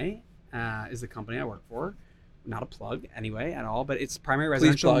PRMI is the company I work for. Not a plug anyway at all, but it's Primary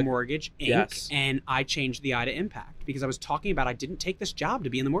Residential Mortgage Inc. Yes. And I changed the I to impact because I was talking about I didn't take this job to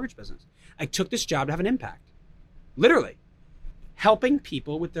be in the mortgage business. I took this job to have an impact. Literally. Helping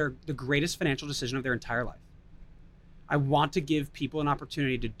people with the greatest financial decision of their entire life. I want to give people an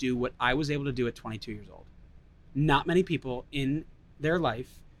opportunity to do what I was able to do at 22 years old. Not many people in their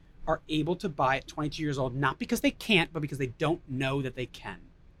life are able to buy at 22 years old, not because they can't, but because they don't know that they can.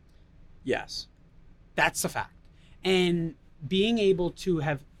 Yes. That's the fact. And being able to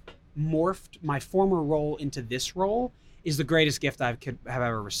have morphed my former role into this role is the greatest gift I could have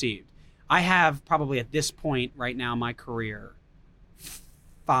ever received. I have probably at this point right now in my career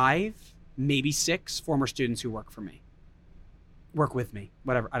 5, maybe 6 former students who work with me,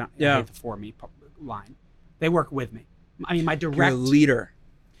 whatever. I hate the for me line. They work with me. I mean, my direct You're a leader.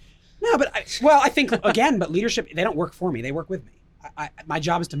 No, but I think again, but leadership, they don't work for me. They work with me. My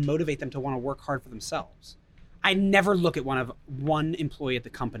job is to motivate them to want to work hard for themselves. I never look at one employee at the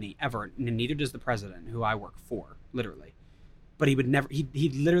company ever, and neither does the president, who I work for, literally. But he would never.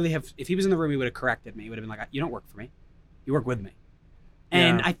 He'd literally have. If he was in the room, he would have corrected me. He would have been like, "You don't work for me. You work with me."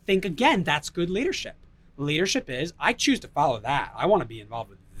 And Yeah. I think again, that's good leadership. Leadership is I choose to follow that. I want to be involved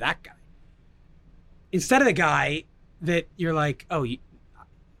with that guy instead of the guy that you're like, "Oh,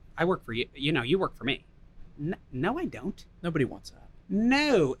 I work for you. You know, you work for me." No, I don't. Nobody wants that.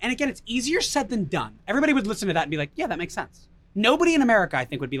 No. And again, it's easier said than done. Everybody would listen to that and be like, yeah, that makes sense. Nobody in America, I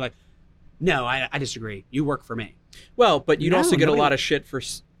think, would be like, no, I disagree. You work for me. Well, but you'd also get a nobody- lot of shit for,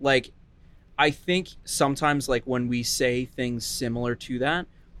 like, I think sometimes, like, when we say things similar to that,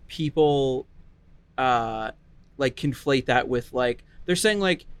 people, like, conflate that with, like, they're saying,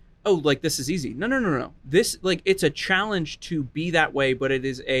 like, oh, like, this is easy. No. This, like, it's a challenge to be that way, but it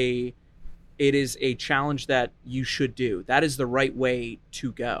is a challenge that you should do. That is the right way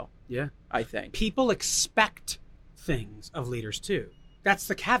to go. Yeah. I think. People expect things of leaders too. That's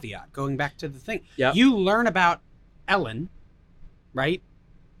the caveat, going back to the thing. Yep. You learn about Ellen, right?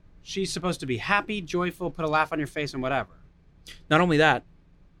 She's supposed to be happy, joyful, put a laugh on your face and whatever. Not only that,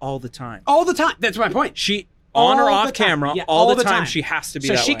 all the time. All the time. That's my point. She, on or All off the time. camera, Yeah, all the time, she has to be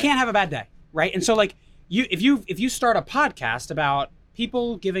so that she way. can't have a bad day, right? And so like if you start a podcast about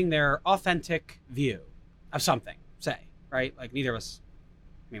people giving their authentic view of something, say, right? Like neither of us,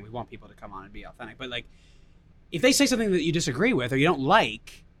 I mean, we want people to come on and be authentic, but like if they say something that you disagree with or you don't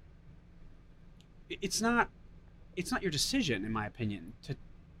like, it's not your decision, in my opinion,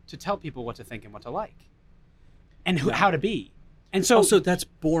 to tell people what to think and what to like and how to be. And so Also, that's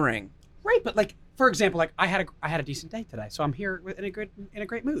boring. right, but like for example, like I had a decent day today, so I'm here in a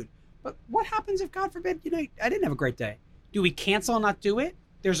great mood. But what happens if, God forbid, I didn't have a great day? Do we cancel and not do it?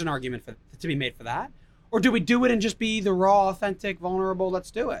 There's an argument to be made for that. Or do we do it and just be the raw, authentic, vulnerable?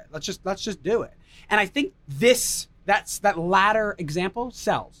 Let's do it. Let's just do it. And I think that latter example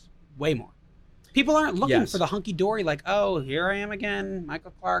sells way more. People aren't looking Yes. for the hunky dory, like, oh, here I am again,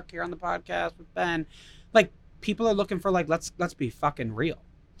 Michael Clark here on the podcast with Ben. Like people are looking for like, let's be fucking real.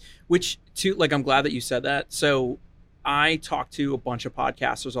 Which, too, like, I'm glad that you said that. So I talk to a bunch of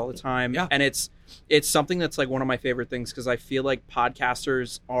podcasters all the time. Yeah. And it's something that's, like, one of my favorite things because I feel like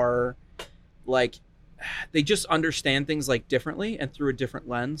podcasters are, like, they just understand things, like, differently and through a different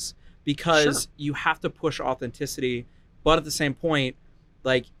lens because you have to push authenticity. But at the same point,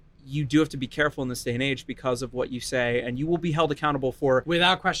 like, you do have to be careful in this day and age because of what you say. And you will be held accountable for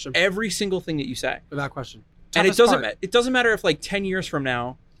Without question. every single thing that you say. Without question. And it Toughest part. doesn't matter if, like, 10 years from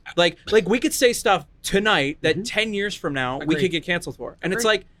now, like we could say stuff tonight that 10 years from now we Agreed. could get canceled for. And it's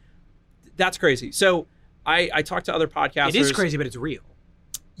Agreed. like, that's crazy. So I talk to other podcasters. It is crazy, but it's real.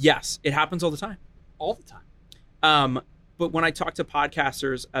 Yes, it happens all the time. All the time. But when I talk to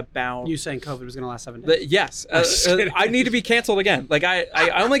podcasters about You saying COVID was going to last 7 days? yes, just kidding. I need to be canceled again. Like I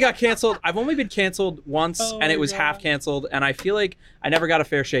only got canceled. I've only been canceled once, Oh and it my was God. half canceled, and I feel like I never got a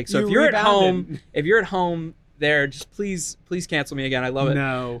fair shake. So You if you're rebounded. at home, there, just please cancel me again. I love it.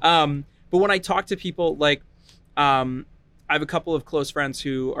 No. But when I talk to people, like, I have a couple of close friends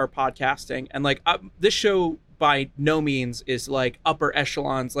who are podcasting, and like this show by no means is like upper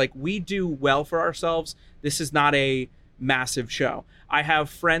echelons. Like we do well for ourselves. This is not a massive show. I have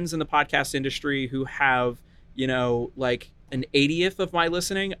friends in the podcast industry who have, like an 80th of my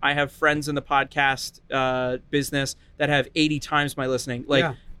listening. I have friends in the podcast business that have 80 times my listening, like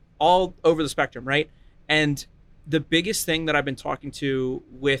Yeah. all over the spectrum, right? And the biggest thing that I've been talking to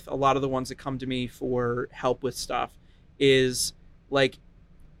with a lot of the ones that come to me for help with stuff is like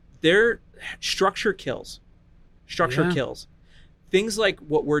their structure kills. Structure kills. Things like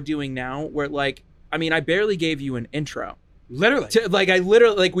what we're doing now, where like, I mean, I barely gave you an intro. Literally.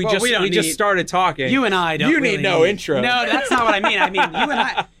 We just started talking. You and I don't You really need no intro. No, that's not what I mean. I mean, you and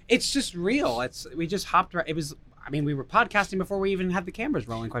I, it's just real. We just hopped right. It was, I mean, we were podcasting before we even had the cameras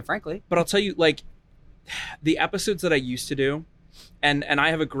rolling, quite frankly. But I'll tell you, like, the episodes that I used to do, and I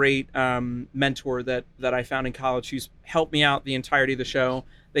have a great mentor that I found in college who's helped me out the entirety of the show.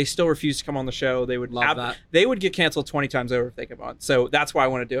 They still refuse to come on the show. They would love that. They would get canceled 20 times over if they come on. So that's why I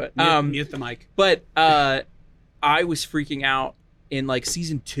want to do it. Mute the mic. But I was freaking out in like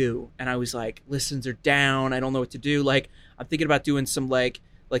season 2, and I was like, listens are down. I don't know what to do. Like, I'm thinking about doing some like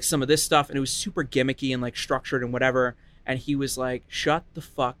some of this stuff, and it was super gimmicky and like structured and whatever. And he was like, shut the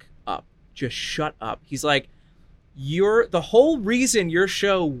fuck up. Just shut up. He's like, the whole reason your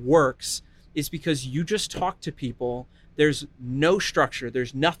show works is because you just talk to people. There's no structure.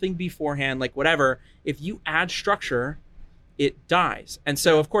 There's nothing beforehand, like whatever. If you add structure, it dies. And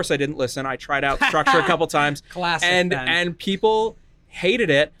so, of course, I didn't listen. I tried out structure a couple times. Classic. And people hated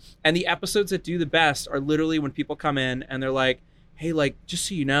it. And the episodes that do the best are literally when people come in and they're like, hey, like, just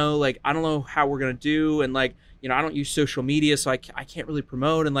so you know, like, I don't know how we're going to do. And like, you know, I don't use social media, so I can't really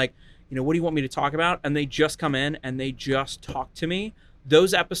promote. And like, you know, what do you want me to talk about? And they just come in and they just talk to me.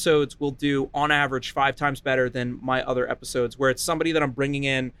 Those episodes will do on average 5 times better than my other episodes, where it's somebody that I'm bringing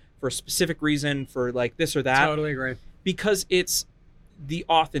in for a specific reason, for like this or that. Totally agree. Because it's the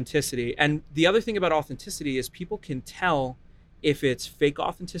authenticity. And the other thing about authenticity is people can tell if it's fake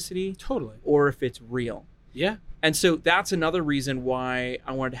authenticity totally or if it's real. Yeah. And so that's another reason why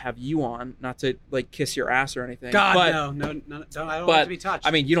I wanted to have you on, not to like kiss your ass or anything. God, but, no, I don't want to be touched.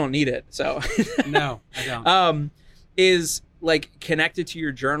 I mean, you don't need it, so. No, I don't. Is like connected to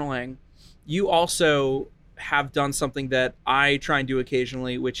your journaling. You also have done something that I try and do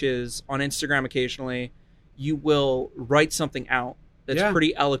occasionally, which is on Instagram occasionally, you will write something out that's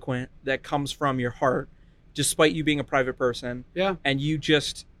pretty eloquent, that comes from your heart, despite you being a private person. Yeah. And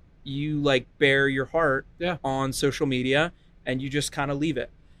you like bare your heart on social media, and you just kind of leave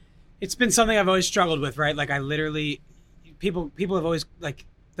it. It's been something I've always struggled with, right? Like I literally, people have always, like,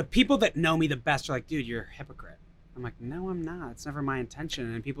 the people that know me the best are like, dude, you're a hypocrite. I'm like, no, I'm not. It's never my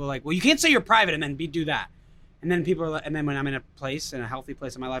intention. And people are like, well, you can't say you're private and then do that. And then people are like, and then when I'm in a healthy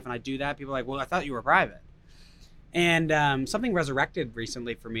place in my life and I do that, people are like, well, I thought you were private. And something resurrected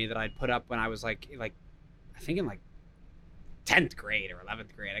recently for me that I'd put up when I was like I think in like 10th grade or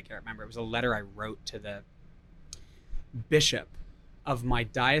 11th grade, I can't remember. It was a letter I wrote to the bishop of my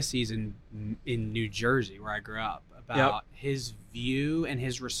diocese in New Jersey, where I grew up, about his view and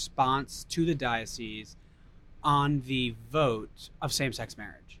his response to the diocese on the vote of same-sex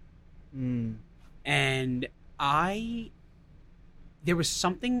marriage. And there was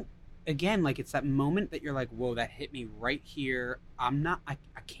something, again, like it's that moment that you're like, whoa, that hit me right here. I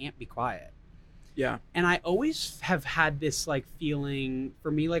can't be quiet. Yeah. And I always have had this like feeling, for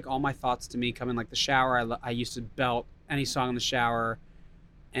me, like all my thoughts to me come in like the shower. I used to belt any song in the shower,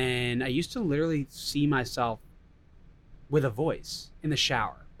 and I used to literally see myself with a voice in the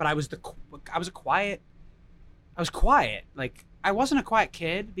shower. But I was quiet. Like I wasn't a quiet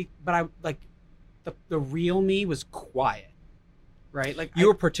kid, but I like the real me was quiet, right? Like you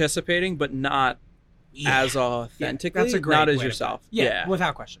were participating, but not as authentically. That's a great not as way yourself. Yeah,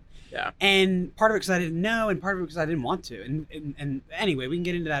 without question. Yeah. And part of it because I didn't know, and part of it because I didn't want to. And anyway, we can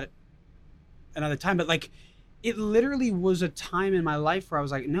get into that another time. But like, it literally was a time in my life where I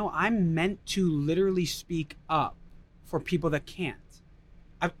was like, no, I'm meant to literally speak up for people that can't.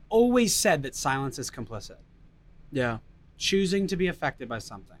 I've always said that silence is complicit. Yeah. Choosing to be affected by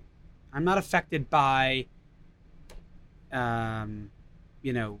something. I'm not affected by, God, I'm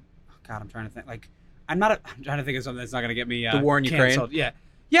trying to think. Like, I'm trying to think of something that's not going to get me the war in canceled. Ukraine.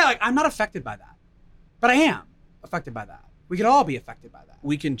 Yeah, like I'm not affected by that, but I am affected by that. We could all be affected by that.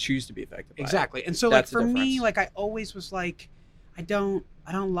 We can choose to be affected by exactly. it. And so, that's like for me, like I always was like, I don't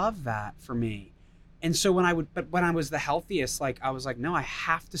love that for me. And so when I was the healthiest, like I was like, no, I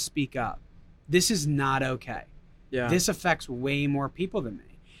have to speak up. This is not okay. Yeah. This affects way more people than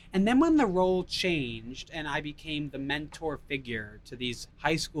me. And then when the role changed and I became the mentor figure to these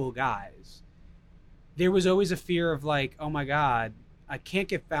high school guys, there was always a fear of like, oh my God, I can't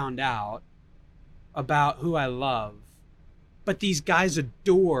get found out about who I love. But these guys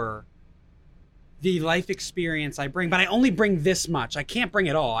adore the life experience I bring. But I only bring this much. I can't bring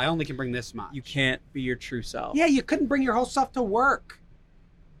it all. I only can bring this much. You can't be your true self. Yeah, you couldn't bring your whole self to work.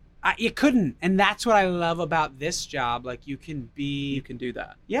 You couldn't, and that's what I love about this job. Like you can do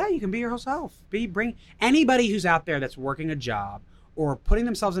that. Yeah, you can be your whole self. Bring anybody who's out there that's working a job or putting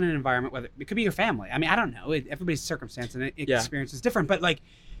themselves in an environment, whether it could be your family. I mean, I don't know. Everybody's circumstance and experience is different, but like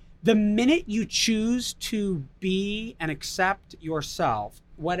the minute you choose to be and accept yourself,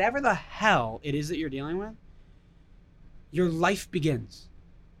 whatever the hell it is that you're dealing with, your life begins.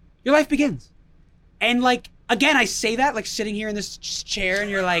 Your life begins. And like, again, I say that like sitting here in this chair and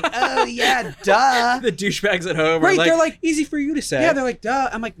you're like, oh yeah, duh. The douchebags at home Right, are they're like, easy for you to say. Yeah, they're like, duh.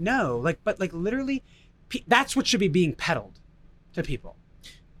 I'm like, no. Like, but like literally, that's what should be being peddled to people.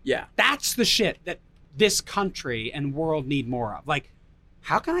 Yeah. That's the shit that this country and world need more of. Like,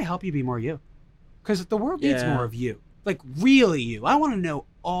 how can I help you be more you? Because the world needs more of you. Like, really you. I want to know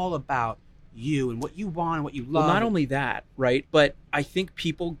all about you and what you want and what you love. Well, not only that, right? But I think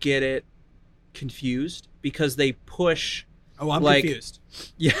people get it confused because they push. Oh, I'm confused.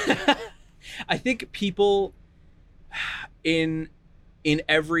 Yeah. I think people in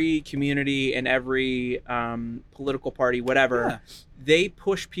every community, in every political party, whatever, they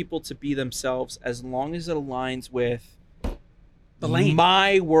push people to be themselves as long as it aligns with the lane.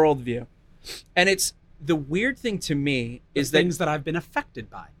 My worldview. And it's the weird thing to me is that things that I've been affected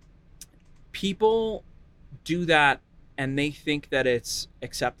by. People do that and they think that it's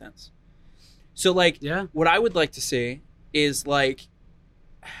acceptance. So like what I would like to see is like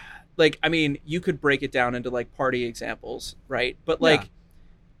I mean, you could break it down into like party examples, right? But like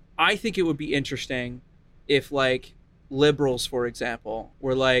I think it would be interesting if like liberals, for example,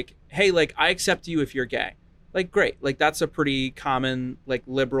 were like, hey, like I accept you if you're gay. Like, great. Like, that's a pretty common, like,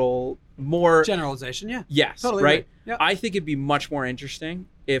 liberal, more... generalization, yeah. Yes, totally right? Yep. I think it'd be much more interesting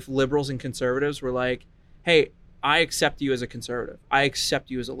if liberals and conservatives were like, hey, I accept you as a conservative. I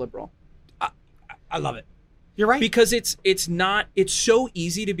accept you as a liberal. I love it. You're right. Because it's so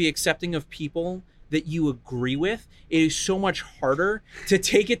easy to be accepting of people that you agree with. It is so much harder to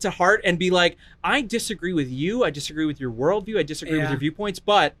take it to heart and be like, I disagree with you. I disagree with your worldview. I disagree with your viewpoints,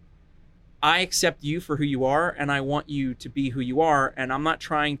 but I accept you for who you are, and I want you to be who you are, and I'm not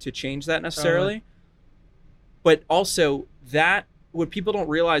trying to change that necessarily. But also, that what people don't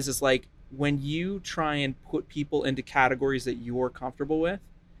realize is like when you try and put people into categories that you're comfortable with,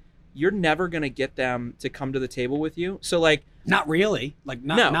 you're never going to get them to come to the table with you. So like, not really, like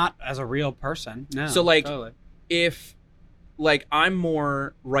not as a real person. No. So like, if like I'm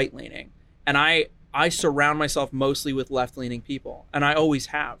more right leaning, and I surround myself mostly with left-leaning people, and I always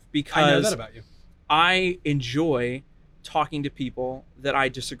have, because I know that about you. I enjoy talking to people that I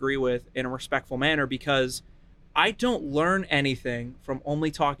disagree with in a respectful manner, because I don't learn anything from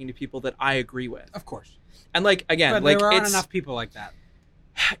only talking to people that I agree with. Of course. And like, again, but like there aren't enough people like that.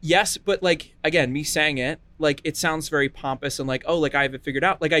 Yes, but like, again, me saying it, like, it sounds very pompous and like, oh, like I have it figured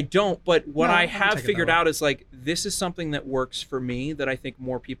out. Like, I don't, but what I have figured out is like, this is something that works for me that I think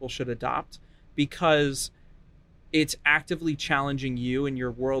more people should adopt, because it's actively challenging you and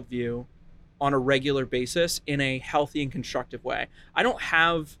your worldview on a regular basis in a healthy and constructive way. I don't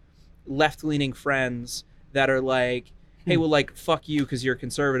have left-leaning friends that are like, hey, well, like, fuck you because you're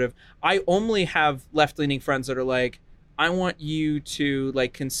conservative. I only have left-leaning friends that are like, I want you to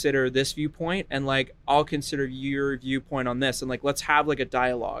like consider this viewpoint, and like I'll consider your viewpoint on this, and like let's have like a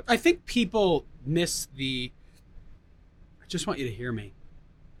dialogue. I think people miss I just want you to hear me.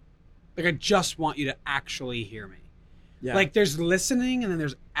 Like, I just want you to actually hear me. Yeah. Like, there's listening and then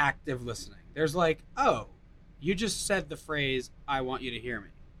there's active listening. There's like, oh, you just said the phrase, I want you to hear me.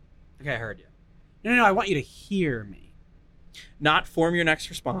 Okay, I heard you. No, I want you to hear me. Not form your next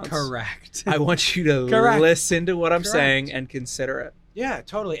response. Correct. I want you to listen to what I'm saying and consider it. Yeah,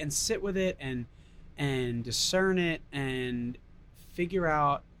 totally. And sit with it and discern it and figure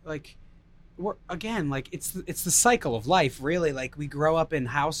out, like, again, like it's the cycle of life, really. Like, we grow up in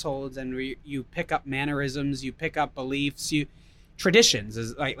households and you pick up mannerisms, you pick up beliefs, traditions.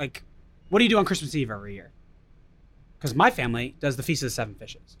 Is like what do you do on Christmas Eve every year? Because my family does the Feast of the Seven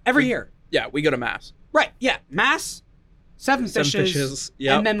Fishes every year. Yeah, we go to mass. Right. Yeah, mass. Seven fishes,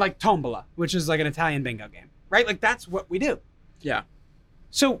 yep. And then like tombola, which is like an Italian bingo game, right? Like, that's what we do. Yeah.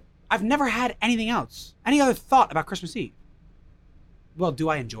 So I've never had anything else, any other thought about Christmas Eve. Well, do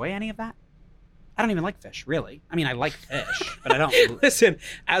I enjoy any of that? I don't even like fish, really. I mean, I like fish, but I don't. Listen,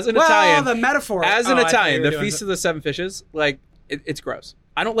 as an Italian, the metaphor. As an Italian, the Feast of the Seven Fishes, like it's gross.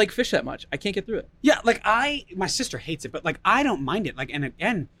 I don't like fish that much. I can't get through it. Yeah, like my sister hates it, but like I don't mind it. Like, and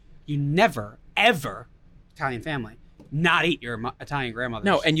again, you never ever Italian family not eat your Italian grandmother's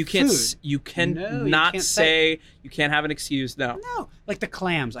No, and you can't. food. You can No, not you can't say. You can't have an excuse. No. like the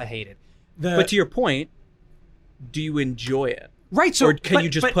clams, I hated. But to your point, do you enjoy it? Right. So, or can you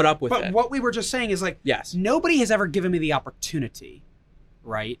just put up with but it? what we were just saying is like, Yes. nobody has ever given me the opportunity,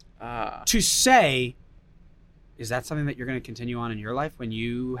 right, Ah. to say, is that something that you're going to continue on in your life when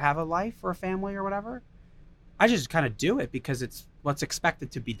you have a life or a family or whatever? I just kind of do it because it's what's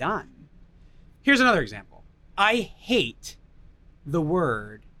expected to be done. Here's another example. I hate the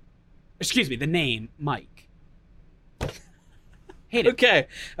name Mike. Hate it.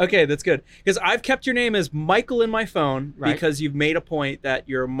 Okay, that's good. Because I've kept your name as Michael in my phone Right. because you've made a point that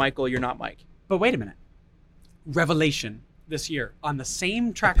you're Michael, you're not Mike. But wait a minute. Revelation this year on the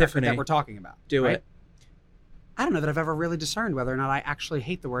same track record Epiphany. that we're talking about. Do right? it. I don't know that I've ever really discerned whether or not I actually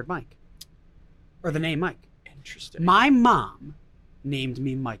hate the word Mike or the name Mike. Interesting. My mom named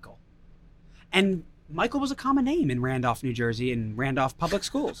me Michael. And Michael was a common name in Randolph, New Jersey, in Randolph Public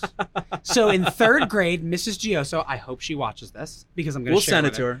Schools. So in 3rd grade, Mrs. Gioso, I hope she watches this because I'm going to We'll share send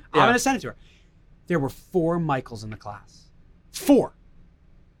with it to her. I'm Yeah. going to send it to her. There were 4 Michaels in the class. 4.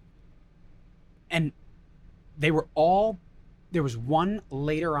 And they were all, there was one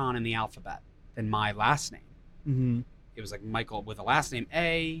later on in the alphabet than my last name. Mm-hmm. It was like Michael with a last name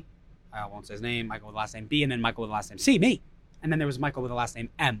A, I won't say his name, Michael with a last name B, and then Michael with a last name C, me. And then there was Michael with a last name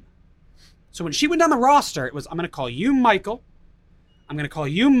M. So when she went down the roster, it was, I'm going to call you Michael. I'm going to call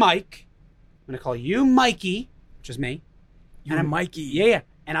you Mike. I'm going to call you Mikey, which is me. You're And I'm- Mikey. Yeah.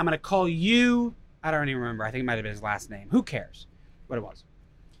 And I'm going to call you, I don't even remember. I think it might have been his last name. Who cares what it was?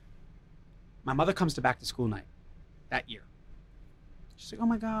 My mother comes to back to school night that year. She's like, oh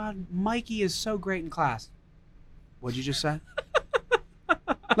my God, Mikey is so great in class. What'd you just say?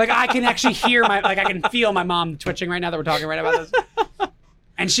 Like I can actually hear I can feel my mom twitching right now that we're talking right about this.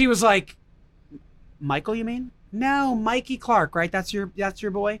 And she was like, Michael, you mean? No, Mikey Clark, right? That's your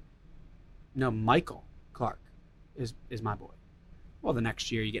boy? No, Michael Clark is my boy. Well, the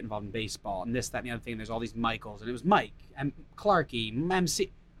next year you get involved in baseball and this, that, and the other thing. There's all these Michaels, and it was Mike and Clarky,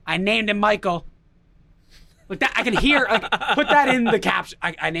 MC. I named him Michael. Like that, I can hear. Like, put that in the caption.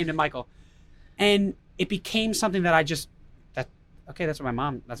 I named him Michael, and it became something that I just okay. That's what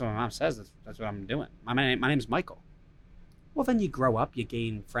my mom says. That's what I'm doing. My name is Michael. Well, then you grow up, you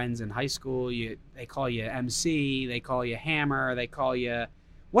gain friends in high school. They call you MC, they call you Hammer, they call you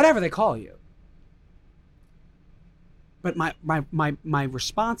whatever they call you. But my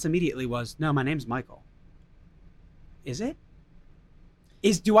response immediately was, no, my name's Michael. Is it?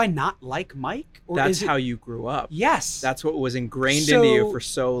 Do I not like Mike? Or That's is it, how you grew up. yes. That's what was ingrained So, into you for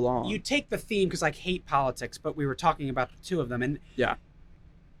so long. You take the theme because I hate politics, but we were talking about the two of them, and Yeah.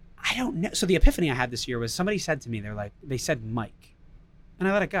 I don't know. So the epiphany I had this year was somebody said to me, they said Mike, and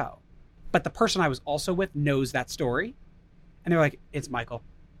I let it go. But the person I was also with knows that story, and they're like, it's Michael.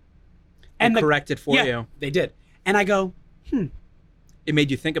 And the- corrected for yeah, you. They did, and I go, It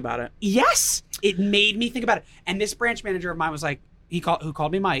made you think about it. yes, it made me think about it. And this branch manager of mine was like, who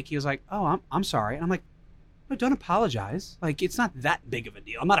called me Mike. He was like, oh, I'm sorry, and I'm like, no, don't apologize. Like it's not that big of a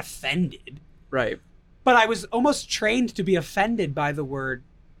deal. I'm not offended. Right. But I was almost trained to be offended by the word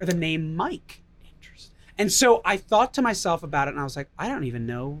or the name Mike. Interesting. And so I thought to myself about it, and I was like, I don't even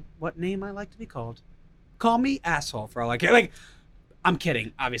know what name I like to be called. Call me asshole for all I care. Like, I'm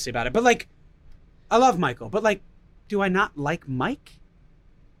kidding, obviously, about it. But, like, I love Michael. But, like, do I not like Mike?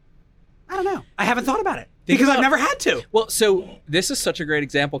 I don't know. I haven't thought about it because I've never had to. Well, so this is such a great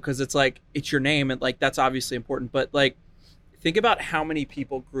example because it's like, it's your name and like, that's obviously important. But like, think about how many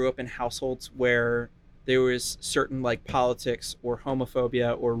people grew up in households where there was certain like politics or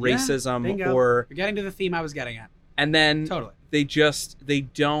homophobia or Yeah, racism bingo. or, You're getting to the theme I was getting at. and then Totally. they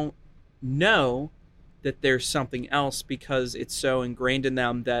don't know that there's something else because it's so ingrained in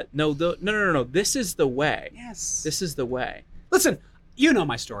them that no, this is the way. Yes. This is the way. Listen, you know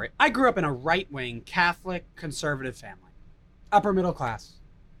my story. I grew up in a right-wing Catholic conservative family, upper middle class.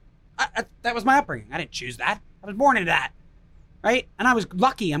 That was my upbringing. I didn't choose that. I was born into that, right? And I was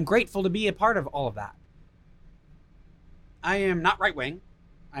lucky. I'm grateful to be a part of all of that. I am not right-wing.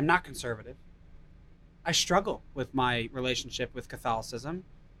 I'm not conservative. I struggle with my relationship with Catholicism.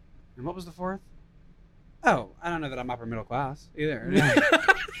 And what was the fourth? Oh, I don't know that I'm upper middle class either.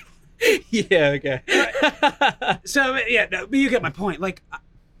 Yeah, okay. So yeah, no, but you get my point. Like,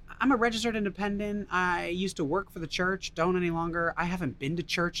 I'm a registered independent. I used to work for the church. Don't any longer. I haven't been to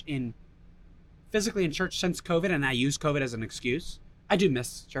church physically in church since COVID, and I use COVID as an excuse. I do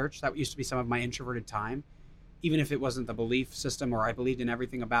miss church. That used to be some of my introverted time. Even if it wasn't the belief system or I believed in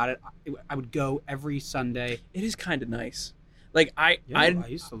everything about it, I would go every Sunday. It is kind of nice. Like I I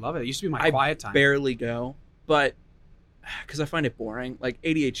used to love it. It used to be my quiet time. barely go, but because I find it boring. Like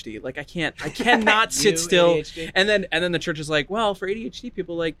ADHD, like I cannot sit still. ADHD. And then the church is like, well, for ADHD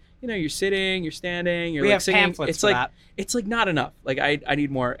people, like, you know, you're sitting, you're standing, you're We like have singing. pamphlets It's for like that. it's like not enough. Like I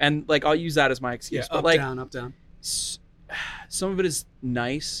need more, and like I'll use that as my excuse. Yeah, but like up, down. some of it is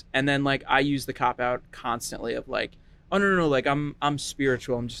nice, and then like I use the cop out constantly of like, oh no, like I'm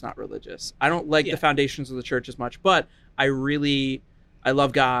spiritual, I'm just not religious. I don't like Yeah. the foundations of the church as much, but I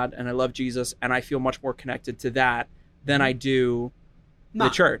love God and I love Jesus, and I feel much more connected to that than I do the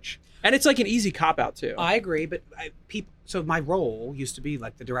church. And it's like an easy cop out too. I agree, but people. So my role used to be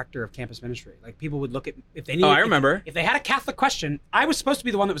like the director of campus ministry. Like people would look at if they needed. I remember. If they had a Catholic question, I was supposed to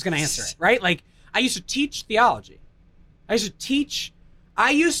be the one that was going to answer it, right? Like I used to teach theology. I used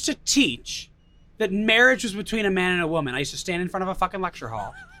to teach that marriage was between a man and a woman. I used to stand in front of a fucking lecture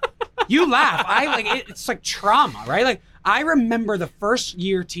hall. You laugh. I like it, it's like trauma, right? Like I remember the first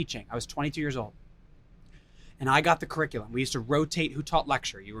year teaching. I was 22 years old. And I got the curriculum. We used to rotate who taught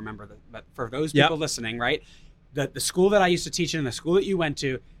lecture. You remember that. But for those people listening, right? The school that I used to teach in and the school that you went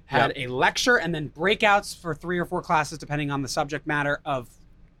to had a lecture and then breakouts for 3 or 4 classes, depending on the subject matter, of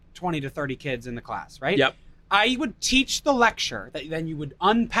 20 to 30 kids in the class, right? Yep. I would teach the lecture that then you would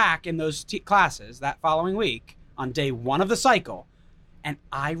unpack in those classes that following week on day 1 of the cycle. And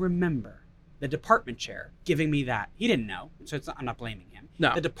I remember the department chair giving me that. He didn't know, so I'm not blaming him.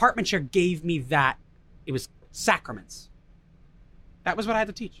 No. The department chair gave me that. It was sacraments. That was what I had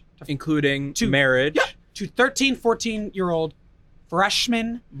to teach. Including To- marriage. Yeah, to 13, 14-year-old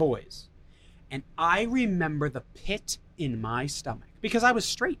freshman boys. And I remember the pit in my stomach because I was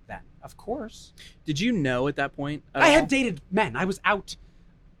straight then, of course. Did you know at that point? I had dated men. I was out.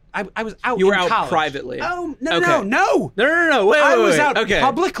 I was out. You were in out college. privately. Oh no, Okay. no! No. Wait, I was wait. out Okay.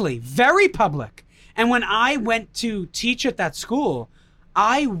 publicly, very public. And when I went to teach at that school,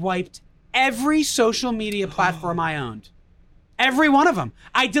 I wiped every social media platform I owned. Every one of them.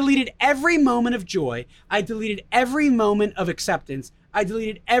 I deleted every moment of joy. I deleted every moment of acceptance. I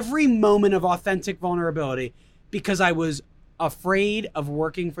deleted every moment of authentic vulnerability because I was afraid of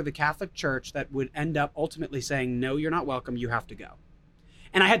working for the Catholic Church that would end up ultimately saying, no, you're not welcome. You have to go.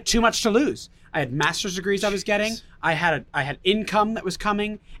 And I had too much to lose. I had master's degrees I was getting. I had income that was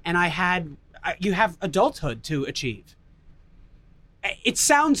coming, and you have adulthood to achieve. It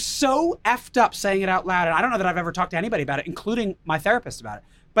sounds so effed up saying it out loud, and I don't know that I've ever talked to anybody about it, including my therapist about it.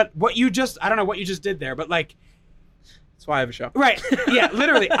 But I don't know what you just did there, but like, That's why I have a show. right? Yeah,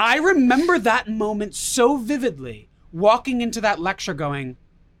 literally. I remember that moment so vividly. Walking into that lecture, going,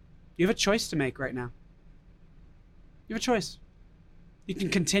 "You have a choice to make right now. You have a choice. You can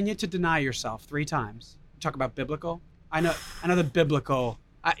continue to deny yourself 3 times. Talk about biblical. I know the biblical.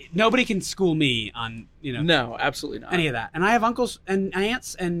 Nobody can school me on No, absolutely not. any of that. And I have uncles and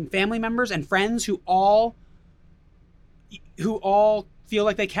aunts and family members and friends who all feel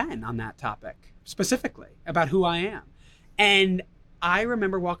like they can on that topic, specifically about who I am. And I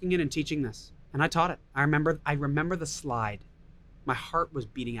remember walking in and teaching this, and I taught it. I remember the slide. My heart was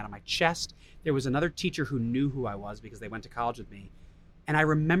beating out of my chest. There was another teacher who knew who I was because they went to college with me. And I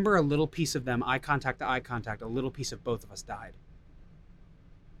remember a little piece of them, eye contact to eye contact, a little piece of both of us died.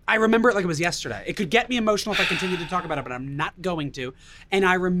 I remember it like it was yesterday. It could get me emotional if I continued to talk about it, but I'm not going to. And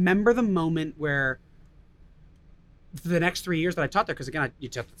I remember the moment where for the next 3 years that I taught there, because again, you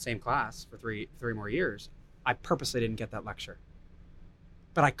taught the same class for three more years, I purposely didn't get that lecture.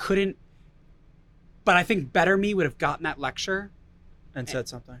 But I couldn't. But I think better me would have gotten that lecture and said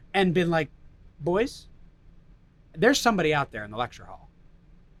something. and been like, boys, there's somebody out there in the lecture hall.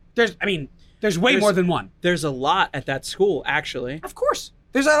 There's way more than one. There's a lot at that school, actually. Of course.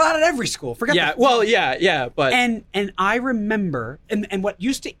 There's a lot at every school. Forget Yeah, that. well, yeah, but And I remember, and what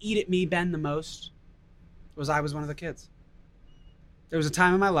used to eat at me, Ben, the most, was I was one of the kids. There was a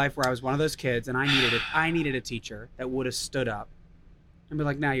time in my life where I was one of those kids, and I needed a teacher that would have stood up and be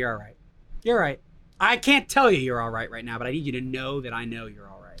like, "No, you're all right. You're all right. I can't tell you you're all right now, but I need you to know that I know you're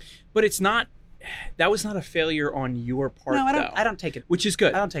all right." But it's not. That was not a failure on your part. No, though, I don't take it. which is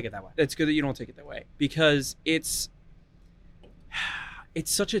good. I don't take it that way. It's good that you don't take it that way, because it's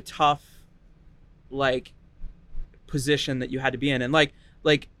such a tough position that you had to be in, and like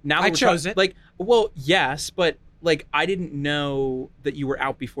now I we're chose it. Well, yes, but I didn't know that you were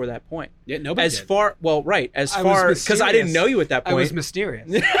out before that point. Yeah, nobody As did. far because I was I didn't mysterious. know you at that I point. was mysterious.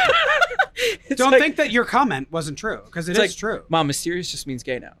 It's Don't like- think that your comment wasn't true, because it it's is true. Mom, mysterious just means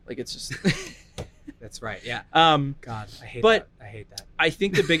gay now. It's just. That's right. Yeah. God, I hate but- that. I hate that. I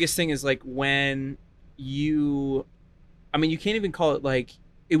think the biggest thing is when you can't even call it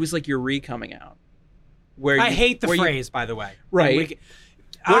it was your re-coming out. I hate the where you- phrase, by the way. Right.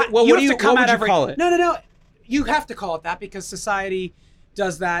 And What you do have you- to come what out would you call it? No. you have to call it that because society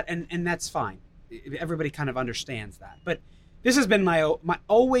does that, and that's fine. Everybody kind of understands that. But this has been my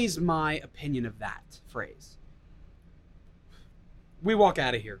always my opinion of that phrase. We walk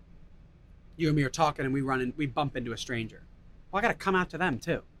out of here. You and me are talking, and we bump into a stranger. Well, I got to come out to them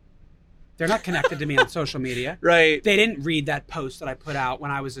too. They're not connected to me on social media. Right. They didn't read that post that I put out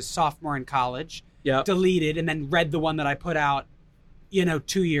when I was a sophomore in college. Yep. Deleted and then read the one that I put out,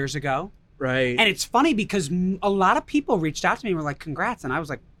 2 years ago. Right. And it's funny because a lot of people reached out to me and were like, congrats. And I was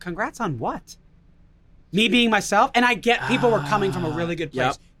like, congrats on what? Me being myself. And I get people were coming from a really good place.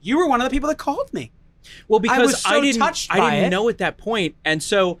 Yep. You were one of the people that called me. Well, because I was so didn't touched by it. know at that point. And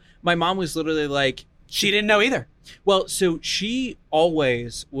so my mom was literally like, She didn't know either. well, so she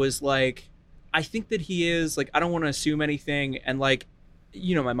always was like, I think that he is like, I don't want to assume anything. And like,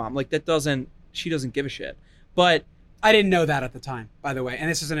 my mom, like she doesn't give a shit. But I didn't know that at the time, by the way. And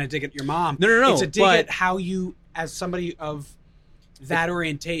this isn't a dig at your mom. No. It's a dig at how you, as somebody of that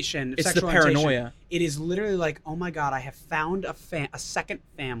orientation, it's sexual the paranoia. orientation, it is literally like, oh my God, I have found a second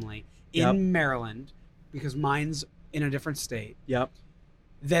family in Yep. Maryland, because mine's in a different state, Yep.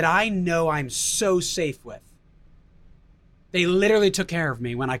 that I know I'm so safe with. They literally took care of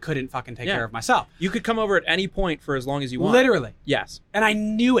me when I couldn't fucking take Yeah. care of myself. You could come over at any point for as long as you want. Literally. Yes. And I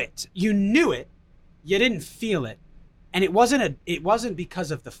knew it. You knew it. You didn't feel it. And it wasn't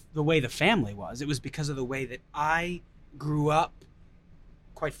because of the way the family was. It was because of the way that I grew up,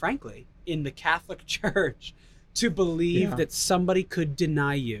 quite frankly, in the Catholic Church, to believe Yeah. that somebody could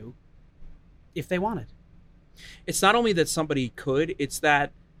deny you if they wanted. It's not only that somebody could, it's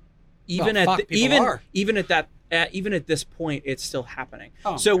that even Well, fuck, at people are. even at this point, it's still happening.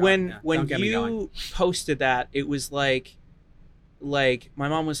 Oh, So God, when yeah. Don't get me going. you posted that, it was like my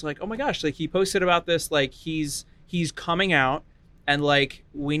mom was like, oh my gosh, like he posted about this, like he's coming out, and like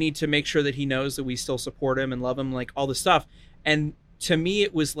we need to make sure that he knows that we still support him and love him, like all this stuff. And to me,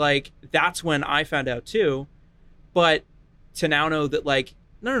 it was like, that's when I found out too. But to now know that like,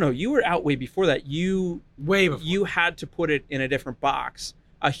 no, you were out way before that. Way before. You had to put it in a different box.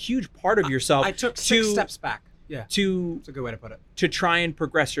 A huge part of yourself. I took 6 steps back. Yeah. to That's a good way to put it. to try and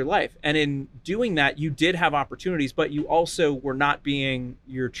progress your life. And in doing that, you did have opportunities, but you also were not being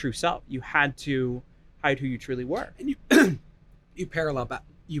your true self. You had to hide who you truly were. And you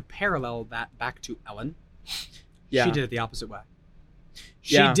parallel that back to Ellen. Yeah. She did it the opposite way.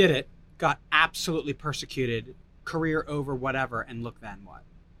 She Yeah. did it, got absolutely persecuted, career over, whatever, and look then what.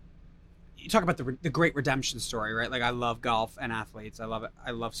 You talk about the great redemption story, right? Like, I love golf and athletes. I love it.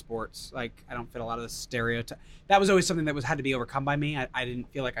 I love sports. Like, I don't fit a lot of the stereotype. That was always something that had to be overcome by me. I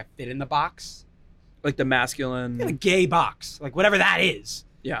didn't feel like I fit in the box. Like the masculine. In a gay box, like whatever that is.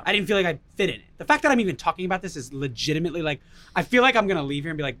 Yeah. I didn't feel like I fit in it. The fact that I'm even talking about this is legitimately like, I feel like I'm going to leave here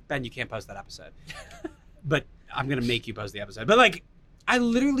and be like, Ben, you can't post that episode. But I'm going to make you post the episode. But like, I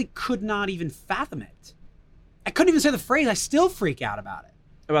literally could not even fathom it. I couldn't even say the phrase. I still freak out about it.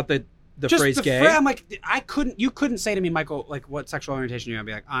 About the Just phrase the gay. I'm like, you couldn't say to me, Michael, like what sexual orientation you're. I'd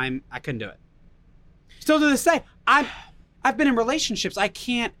be like, I couldn't do it. Still to this day, I've been in relationships. I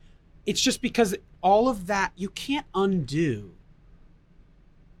can't, it's just because all of that, you can't undo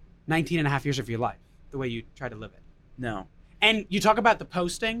 19 and a half years of your life, the way you try to live it. No. And you talk about the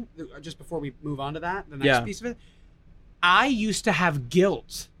posting, just before we move on to that, the next Yeah. piece of it. I used to have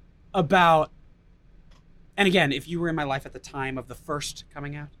guilt about, and again, if you were in my life at the time of the first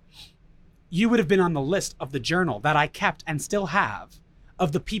coming out, you would have been on the list of the journal that I kept and still have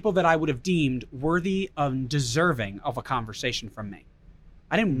of the people that I would have deemed worthy and deserving of a conversation from me.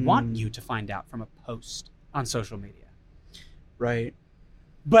 I didn't want you to find out from a post on social media. Right.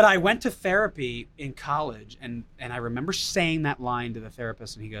 But I went to therapy in college, and I remember saying that line to the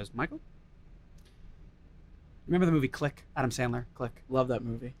therapist, and he goes, Michael, remember the movie Click? Adam Sandler, Click? Love that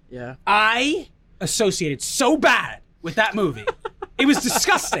movie. Yeah. I associated so bad with that movie. It was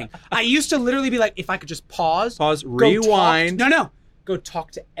disgusting. I used to literally be like, if I could just pause, Rewind. Go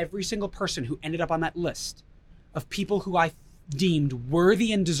talk to every single person who ended up on that list of people who I deemed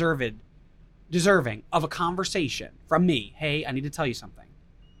worthy and deserving of a conversation from me. Hey, I need to tell you something.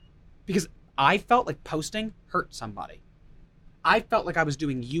 Because I felt like posting hurt somebody. I felt like I was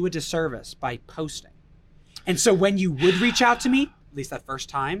doing you a disservice by posting. And so when you would reach out to me, at least that first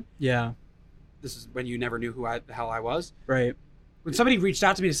time, Yeah. this is when you never knew who the hell I was. Right. When somebody reached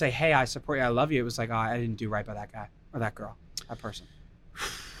out to me to say, hey, I support you, I love you, it was like, oh, I didn't do right by that guy or that girl, that person.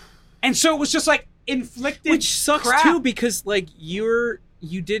 And so it was just like inflicted Which sucks crap. too, because like you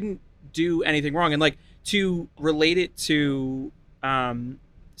didn't do anything wrong. And like to relate it to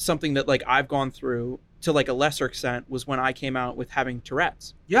something that like I've gone through to like a lesser extent was when I came out with having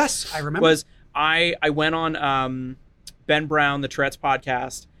Tourette's. Yes, I remember. Was I went on Ben Brown, the Tourette's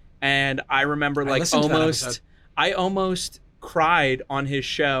podcast, and I remember like I almost cried on his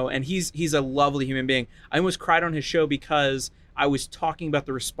show, and he's a lovely human being. I almost cried on his show because I was talking about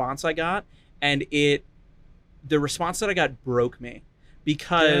the response I got, and the response that I got broke me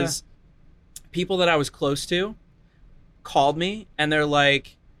because people that I was close to called me and they're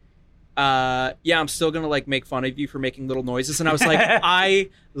like, yeah, I'm still gonna like make fun of you for making little noises. And I was like, I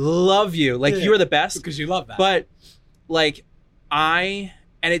love you. Like, you're the best. Because you love that. But like and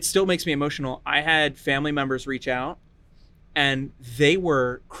it still makes me emotional. I had family members reach out and they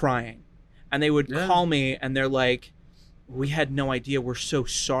were crying and they would call me and they're like, we had no idea. We're so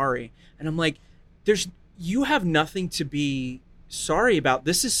sorry. And I'm like, you have nothing to be sorry about.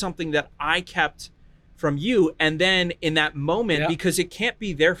 This is something that I kept from you. And then in that moment, because it can't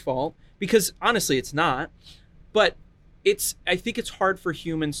be their fault, because honestly, it's not, but I think it's hard for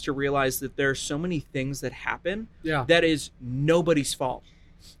humans to realize that there are so many things that happen that is nobody's fault.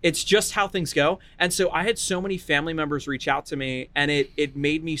 It's just how things go. And so I had so many family members reach out to me, and it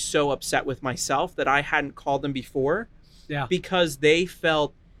made me so upset with myself that I hadn't called them before because they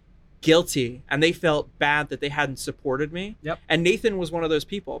felt guilty and they felt bad that they hadn't supported me. And Nathan was one of those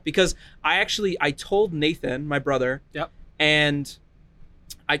people, because I told Nathan, my brother, and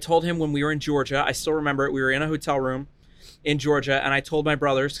I told him when we were in Georgia, I still remember it, we were in a hotel room in Georgia, and I told my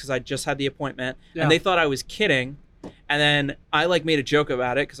brothers because I just had the appointment, and they thought I was kidding. And then I like made a joke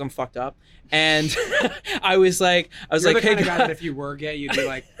about it because I'm fucked up. And I was like, You're the kind of guy that if you were gay, you'd be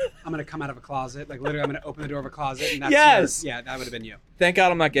like, I'm going to come out of a closet. Like, literally, I'm going to open the door of a closet. And that's that would have been you. Thank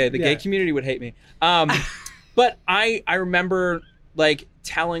God I'm not gay. The gay community would hate me. But I remember like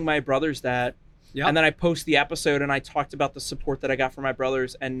telling my brothers that. And then I post the episode and I talked about the support that I got from my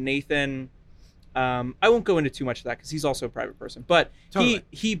brothers. And Nathan, I won't go into too much of that because he's also a private person. But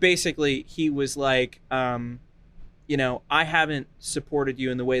he basically, he was like, you know, I haven't supported you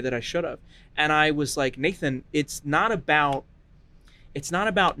in the way that I should have. And I was like, Nathan, it's not about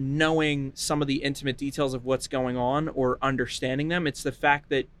knowing some of the intimate details of what's going on or understanding them. It's the fact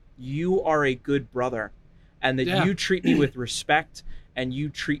that you are a good brother and that you treat me with respect and you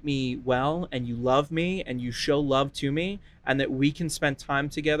treat me well and you love me and you show love to me and that we can spend time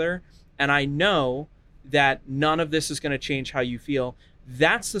together. And I know that none of this is going to change how you feel.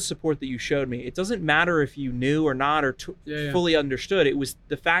 That's the support that you showed me. It doesn't matter if you knew or not or fully understood. It was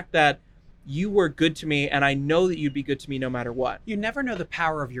the fact that you were good to me, and I know that you'd be good to me no matter what. You never know the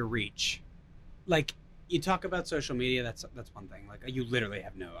power of your reach. Like, you talk about social media, that's one thing. Like, you literally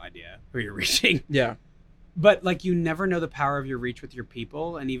have no idea who you're reaching. Yeah. But, like, you never know the power of your reach with your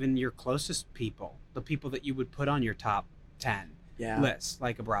people and even your closest people, the people that you would put on your top 10 list,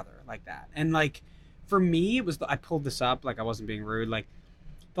 like a brother, like that. And, like, for me, it was I pulled this up, like I wasn't being rude. Like,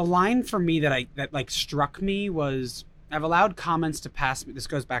 the line for me that like struck me was, I've allowed comments to pass me. This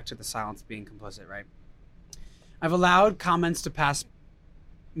goes back to the silence being complicit, right? I've allowed comments to pass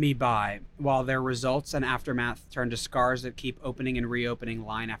me by while their results and aftermath turn to scars that keep opening and reopening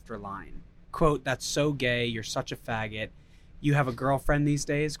line after line. Quote, that's so gay. You're such a faggot. You have a girlfriend these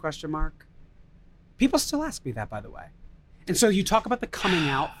days? ? People still ask me that, by the way. And so you talk about the coming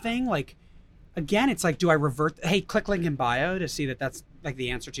out thing, like, again, it's like, do I revert? Hey, click link in bio to see that that's like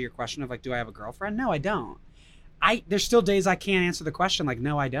the answer to your question of like, do I have a girlfriend? No, I don't. There's still days I can't answer the question. Like,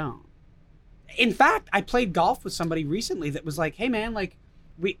 no, I don't. In fact, I played golf with somebody recently that was like, hey man, like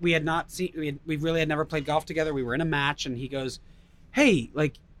we had not seen, we really had never played golf together. We were in a match and he goes, hey,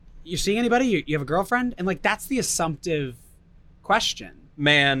 like, you seeing anybody? You have a girlfriend? And like, that's the assumptive question.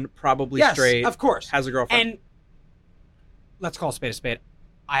 Man, probably straight. Of course. Has a girlfriend. And let's call a spade a spade.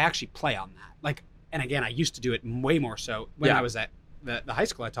 I actually play on that. Like, and again, I used to do it way more so when I was at the high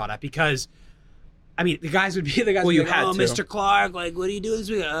school I taught at, because I mean, the guys would be like, oh, Mr. Clark, like, what are you doing this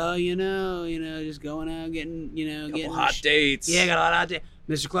week? Oh, you know, just going out, getting, getting hot dates. Yeah, got a lot of hot dates.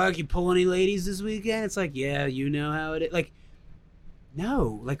 Mr. Clark, you pull any ladies this weekend? It's like, yeah, you know how it is. Like,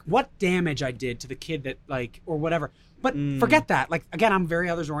 no, like, what damage I did to the kid that, like, or whatever. But forget that. Like, again, I'm very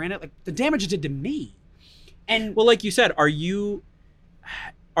others oriented. Like, the damage it did to me. And well, like you said, are you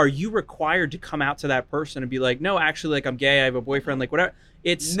required to come out to that person and be like, no, actually, like, I'm gay, I have a boyfriend, like, whatever?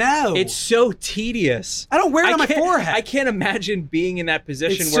 It's so tedious. I don't wear it on my forehead. I can't imagine being in that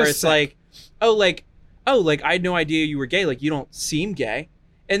position where it's like, oh, like, I had no idea you were gay. Like, you don't seem gay.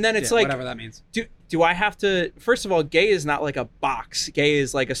 And then it's like, whatever that means. Do I have to, first of all, gay is not like a box. Gay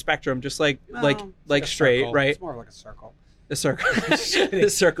is like a spectrum, just like straight, circle. right? It's more like a circle. The circle. The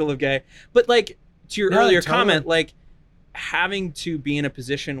circle of gay. But like, to your earlier comment, like, having to be in a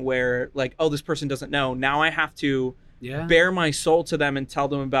position where like, oh, this person doesn't know. Now I have to bare my soul to them and tell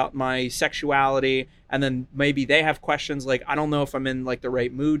them about my sexuality, and then maybe they have questions like, I don't know if I'm in like the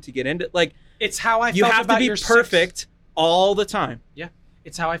right mood to get into, like, it's how I you felt have to about be your perfect all the time. Yeah,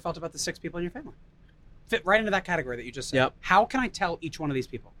 it's how I felt about the 6 people in your family. Fit right into that category that you just said. Yep. How can I tell each one of these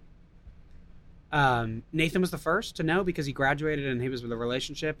people? Nathan was the first to know because he graduated and he was with a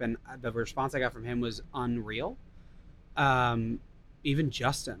relationship, and the response I got from him was unreal. Even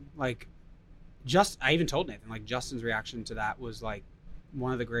Justin, like, I even told Nathan, like, Justin's reaction to that was like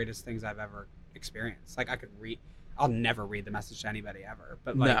one of the greatest things I've ever experienced. Like, I'll never read the message to anybody ever,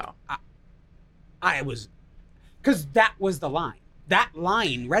 but like, No. I was, because that was the line. That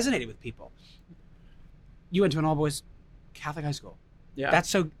line resonated with people. You went to an all-boys Catholic high school. Yeah.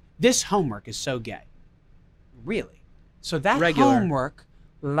 This homework is so gay. Really? So that Regular. homework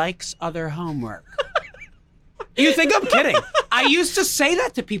likes other homework. You think I'm kidding? I used to say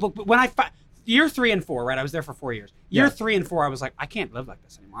that to people, but when year 3 and 4, right? I was there for 4 years. Year 3 and 4, I was like, I can't live like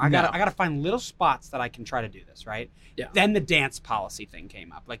this anymore. I gotta find little spots that I can try to do this, right? Yeah. Then the dance policy thing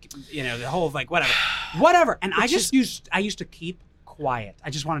came up, like, you know, the whole like whatever. And I used to keep quiet. I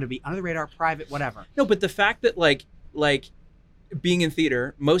just wanted to be under the radar, private, whatever. No, but the fact that like being in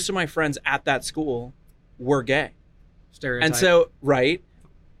theater, most of my friends at that school were gay, Stereotype. and so right.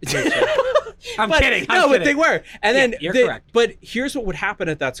 I'm kidding. But they were. And then you're correct. But here's what would happen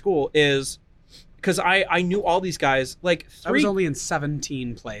at that school is, because I knew all these guys, like I was only in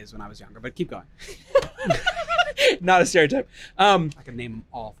 17 plays when I was younger, but keep going. Not a stereotype. I could name them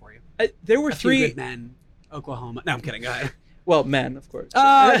all for you. There were A Few 3 Good Men, Oklahoma. No, I'm kidding. Go ahead. Well, men, of course.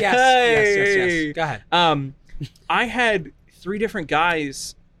 Oh, yes. Go ahead. I had 3 different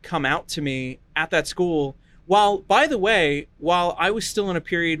guys come out to me at that school. By the way, while I was still in a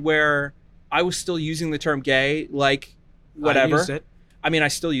period where I was still using the term gay, like, whatever. I used it. I mean, I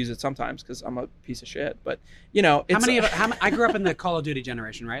still use it sometimes because I'm a piece of shit. But, you know, it's... I grew up in the Call of Duty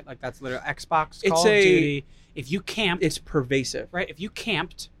generation, right? Like, that's literally Xbox, Call of Duty. If you camped... It's pervasive. Right? If you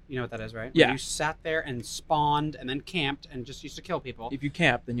camped, you know what that is, right? Yeah. When you sat there and spawned and then camped and just used to kill people. If you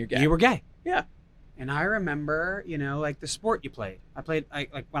camp, then you're gay. You were gay. Yeah. And I remember, you know, like the sport you played. After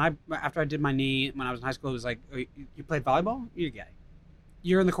I did my knee when I was in high school, it was like, oh, you played volleyball? You're gay.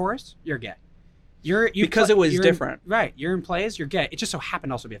 You're in the chorus? You're gay. Because it was different. Right. You're in plays, you're gay. It just so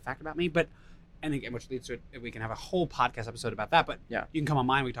happened to also be a fact about me, but, and again, which leads to it, we can have a whole podcast episode about that, but yeah, you can come on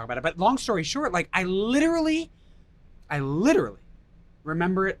mine, we can talk about it. But long story short, like, I literally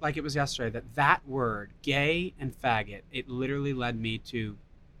remember it like it was yesterday, that word, gay and faggot, it literally led me to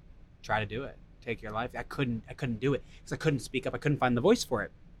try to do it. Take your life. I couldn't do it because I couldn't speak up. I couldn't find the voice for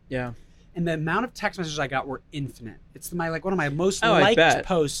it. Yeah. And the amount of text messages I got were infinite. It's one of my most liked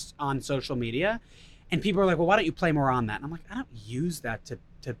posts on social media. And people are like, well, why don't you play more on that? And I'm like, I don't use that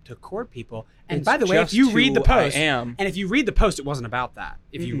to court people. And It's by the way, if just you read the who post, I am. and if you read the post, it wasn't about that.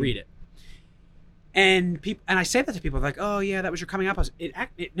 If you read it. And I say that to people, like, oh yeah, that was your coming out post.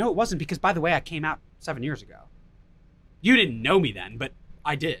 No, it wasn't, because by the way, I came out 7 years ago. You didn't know me then, but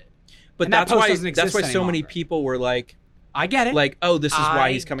I did. But And that's that post why doesn't exist so many any longer. people were like, I get it. like, oh, this is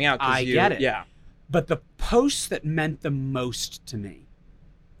why he's coming out. I get it. Yeah. But the posts that meant the most to me,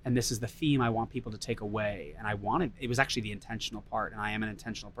 and this is the theme I want people to take away, and it was actually the intentional part, and I am an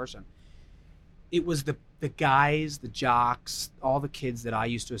intentional person. It was the guys, the jocks, all the kids that I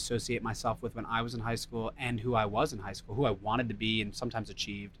used to associate myself with when I was in high school, and who I was in high school, who I wanted to be and sometimes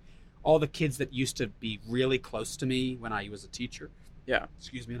achieved. All the kids that used to be really close to me when I was a teacher. Yeah.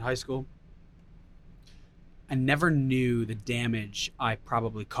 In high school. I never knew the damage I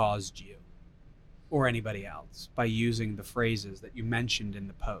probably caused you or anybody else by using the phrases that you mentioned in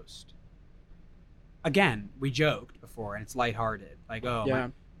the post. Again, we joked before, and it's lighthearted. Like, oh, yeah.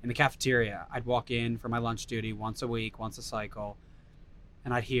 In the cafeteria, I'd walk in for my lunch duty once a week, once a cycle,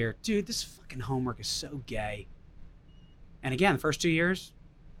 and I'd hear, dude, this fucking homework is so gay. And again, the first 2 years,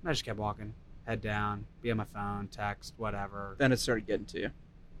 I just kept walking. Head down, be on my phone, text, whatever. Then it started getting to you.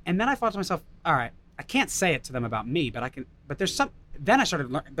 And then I thought to myself, all right, I can't say it to them about me, but I can. But there's some. Then I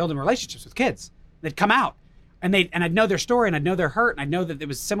started building relationships with kids. They'd come out, and I'd know their story, and I'd know their hurt, and I'd know that it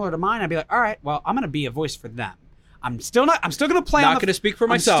was similar to mine. I'd be like, all right, well, I'm going to be a voice for them. I'm still going to play. Not going to speak for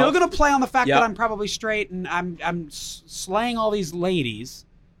myself. I'm still going to play on the fact that I'm probably straight, and I'm slaying all these ladies,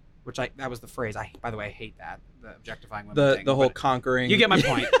 which that was the phrase. By the way, I hate that, the objectifying women thing. The whole conquering. You get my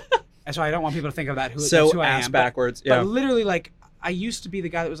point. That's why I don't want people to think of that. That's who I am. Ass backwards. But literally, like, I used to be the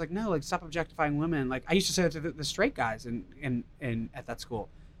guy that was like, no, like, stop objectifying women. Like, I used to say that to the straight guys in at that school.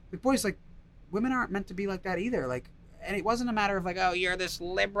 Like, boys, like, women aren't meant to be like that either. Like, and it wasn't a matter of like, oh, you're this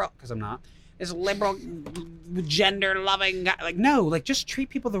liberal, because I'm not. this liberal, gender-loving guy. Like, no, like, just treat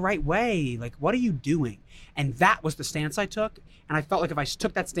people the right way. Like, what are you doing? And that was the stance I took. And I felt like if I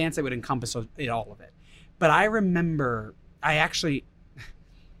took that stance, it would encompass all of it. But I remember I actually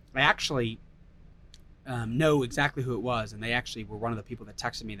know exactly who it was. And they actually were one of the people that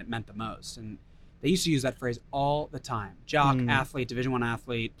texted me that meant the most. And they used to use that phrase all the time. Jock, athlete, Division I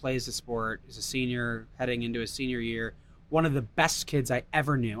athlete, plays the sport, is a senior, heading into his senior year. One of the best kids I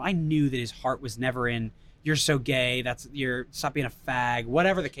ever knew. I knew that his heart was never in, you're so gay, stop being a fag,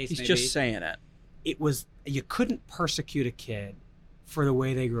 whatever the case may be. He's just saying it. It was, you couldn't persecute a kid for the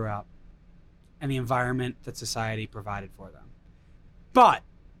way they grew up and the environment that society provided for them. But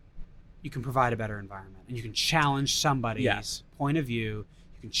you can provide a better environment, and you can challenge somebody's point of view.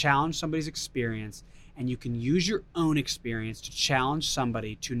 You can challenge somebody's experience, and you can use your own experience to challenge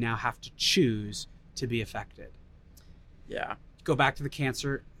somebody to now have to choose to be affected. Yeah. Go back to the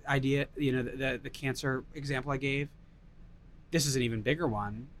cancer idea, the cancer example I gave. This is an even bigger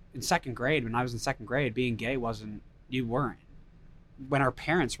one. In second grade, when I was in second grade, being gay you weren't. When our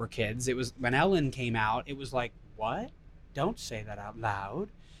parents were kids, it was, when Ellen came out, it was like, what? Don't say that out loud.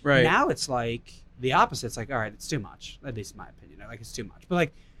 Right. Now it's like the opposite. It's like, all right, it's too much. At least in my opinion. Like, it's too much. But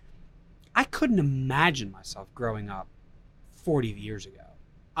like, I couldn't imagine myself growing up 40 years ago.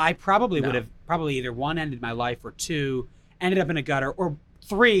 I probably would have either one, ended my life, or two, ended up in a gutter, or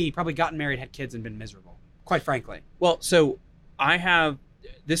three, probably gotten married, had kids, and been miserable, quite frankly. Well, so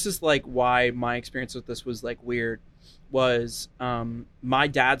this is like why my experience with this was like weird, was my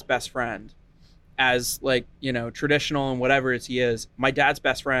dad's best friend, as like, traditional and whatever he is, my dad's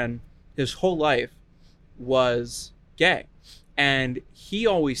best friend, his whole life was gay. And he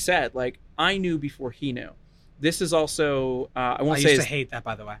always said, like, I knew before he knew. This is also, I won't say... I used to hate that,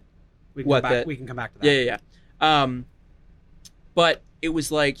 by the way. We can come back to that. Yeah. But it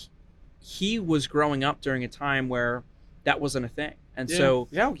was like, he was growing up during a time where that wasn't a thing. And so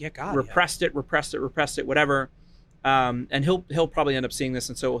repressed it, whatever. And he'll probably end up seeing this,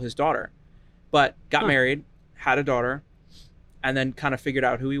 and so will his daughter. But got married, had a daughter, and then kind of figured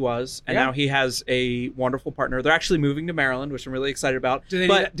out who he was. And now he has a wonderful partner. They're actually moving to Maryland, which I'm really excited about. Do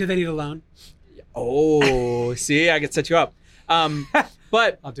they need a loan? Oh, see, I could set you up.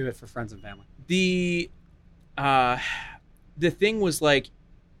 But I'll do it for friends and family. The thing was, like,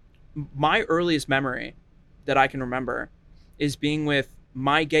 my earliest memory that I can remember is being with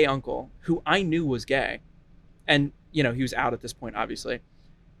my gay uncle, who I knew was gay. And, he was out at this point, obviously.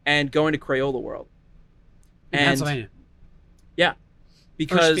 And going to Crayola World. In Pennsylvania. Yeah.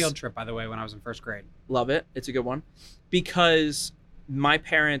 Because first field trip, by the way, when I was in first grade. Love it. It's a good one. Because my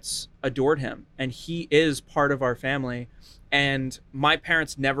parents adored him, and he is part of our family. And my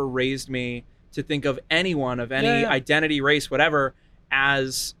parents never raised me to think of anyone of any identity, race, whatever,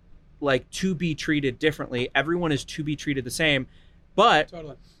 as like to be treated differently. Everyone is to be treated the same. But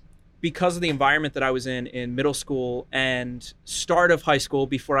because of the environment that I was in middle school and start of high school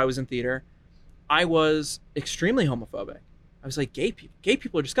before I was in theater, I was extremely homophobic. I was like, gay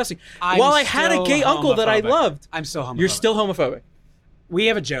people are disgusting. While I had a gay uncle that I loved. I'm still homophobic. You're still homophobic. We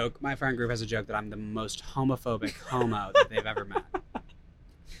have a joke. My friend group has a joke that I'm the most homophobic homo that they've ever met.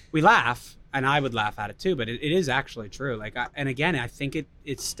 We laugh, and I would laugh at it too, but it is actually true. Like, and again, I think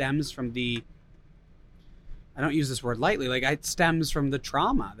it stems from the, I don't use this word lightly, like, it stems from the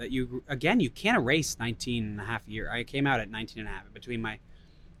trauma that you can't erase 19 and a half years. I came out at 19 and a half.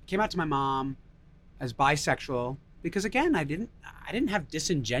 Came out to my mom as bisexual because, again, I didn't have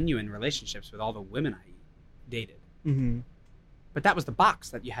disingenuine relationships with all the women I dated. Mm-hmm. But that was the box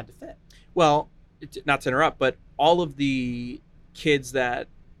that you had to fit. Well, not to interrupt, but all of the kids that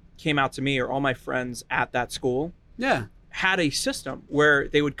came out to me, or all my friends at that school, had a system where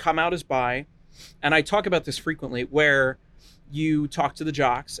they would come out as bi. And I talk about this frequently, where you talk to the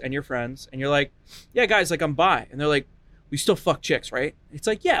jocks and your friends, and you're like, yeah, guys, like, I'm bi. And they're like, we still fuck chicks, right? It's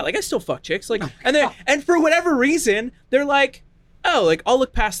like, yeah, like, I still fuck chicks. Like, and for whatever reason, they're like, oh, like, I'll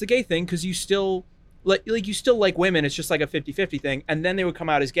look past the gay thing because you still like you still like women. It's just like a 50-50 thing. And then they would come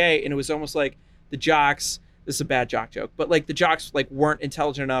out as gay, and it was almost like the jocks, this is a bad jock joke, but like the jocks like weren't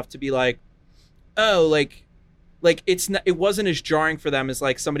intelligent enough to be like, oh, like it wasn't as jarring for them as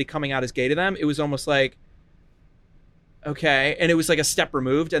like somebody coming out as gay to them. It was almost like, okay. And it was like a step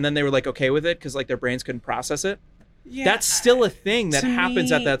removed, and then they were like okay with it because like their brains couldn't process it. Yeah, that's still a thing that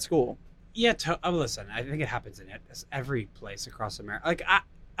happens at that school. Yeah, listen, I think it happens in every place across America.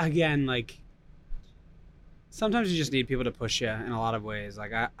 Like, sometimes you just need people to push you in a lot of ways.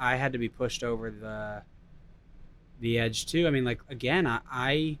 Like, I had to be pushed over the edge too. I mean, like, again,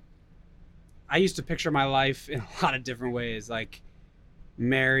 I used to picture my life in a lot of different ways, like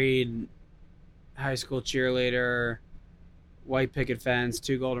married high school cheerleader, white picket fence,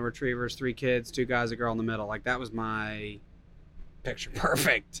 2 golden retrievers, 3 kids, 2 guys, a girl in the middle. Like that was my picture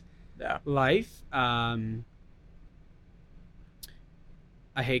perfect life. I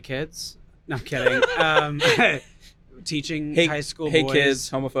hate kids. No, I'm kidding. Teaching high school boys. Hate kids,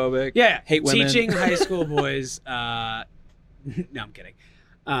 homophobic. Yeah. Hate women. Teaching high school boys. No, I'm kidding.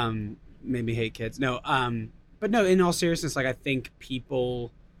 Made me hate kids. No, but no, in all seriousness, like I think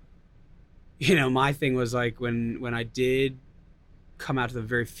people, my thing was like when I did come out to the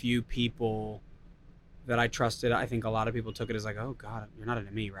very few people that I trusted, I think a lot of people took it as like, oh God, you're not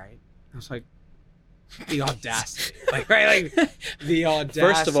into me, right? I was like, the audacity. Like, right? Like the audacity.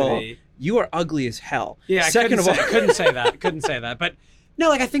 First of all, you are ugly as hell. Yeah. Second of all, couldn't say that. But no,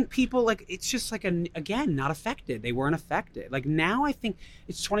 like I think people like it's just like again not affected. They weren't affected. Like now I think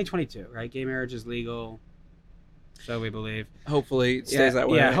it's 2022, right? Gay marriage is legal, so we believe. Hopefully it stays that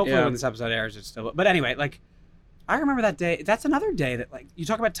way. Yeah. Hopefully when this episode airs, it's still. But anyway, like I remember that day. That's another day that like you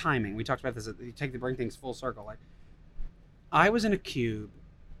talk about timing. We talked about this. You bring things full circle. Like I was in a cube.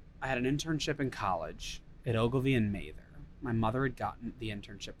 I had an internship in college at Ogilvy and Mather. My mother had gotten the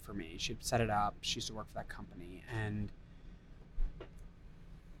internship for me. She'd set it up. She used to work for that company. And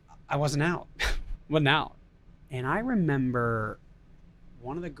I wasn't out. Wasn't out. And I remember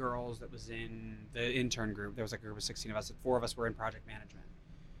one of the girls that was in the intern group, there was like a group of 16 of us, 4 of us were in project management.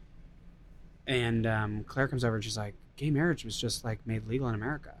 And Claire comes over and she's like, gay marriage was just like made legal in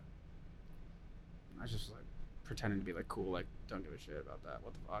America. I was just like pretending to be like cool, like don't give a shit about that.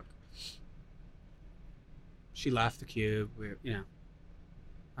 What the fuck? She left the cube.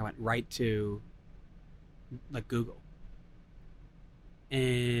 I went right to like Google.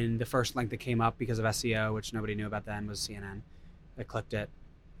 And the first link that came up because of SEO, which nobody knew about then, was CNN. I clicked it.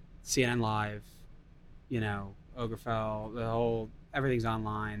 CNN Live, Obergefell, everything's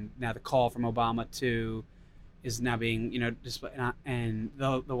online. Now the call from Obama too is now being, displayed, and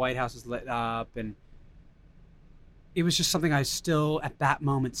the White House is lit up, and it was just something I still, at that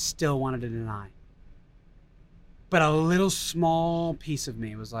moment, still wanted to deny. But a little small piece of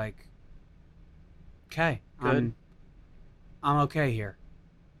me was like, okay, good. I'm okay here.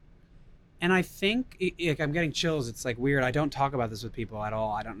 And I think, I'm getting chills. It's like weird. I don't talk about this with people at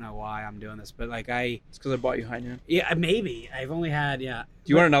all. I don't know why I'm doing this, but like It's because I bought you Heineken. Yeah, maybe. I've only had, Do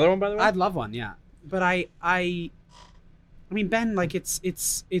you want another one, by the way? I'd love one, yeah. But I mean, Ben, like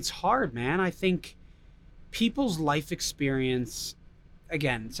it's hard, man. I think people's life experience,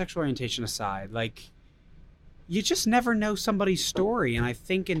 again, sexual orientation aside, like you just never know somebody's story. And I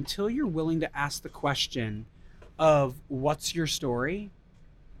think until you're willing to ask the question of what's your story,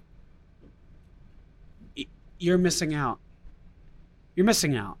 you're missing out. You're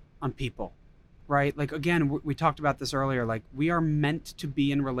missing out on people, right? Like, again, we talked about this earlier. Like, we are meant to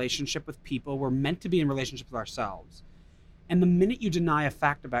be in relationship with people. We're meant to be in relationship with ourselves. And the minute you deny a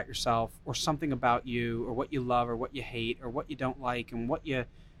fact about yourself or something about you or what you love or what you hate or what you don't like and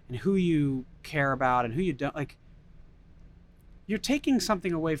who you care about and who you don't like, you're taking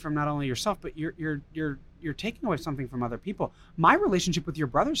something away from not only yourself, but you're taking away something from other people. My relationship with your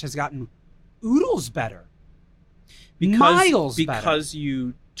brothers has gotten oodles better. Miles better. Because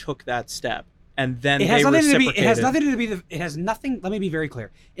you took that step and then it they reciprocated. It has nothing to do. It has nothing. Let me be very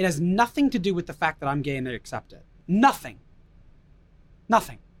clear. It has nothing to do with the fact that I'm gay and they accept it. Nothing.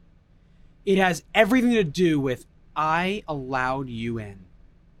 It has everything to do with I allowed you in.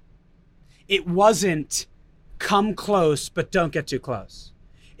 It wasn't come close, but don't get too close.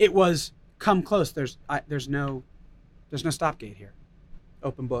 It was come close. There's no stopgate here.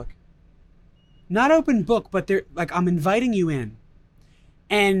 Open book. Not open book, but I'm inviting you in.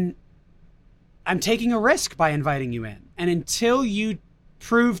 And I'm taking a risk by inviting you in. And until you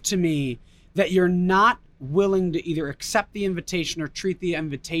prove to me that you're not willing to either accept the invitation or treat the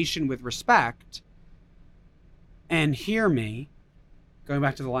invitation with respect and hear me, going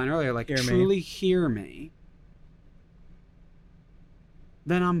back to the line earlier, like truly hear me,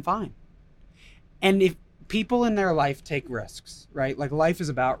 then I'm fine. And if people in their life take risks, right? Like life is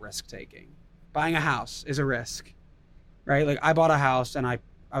about risk taking. Buying a house is a risk, right? Like I bought a house and I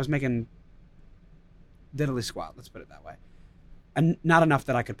was making diddly squat, let's put it that way. And not enough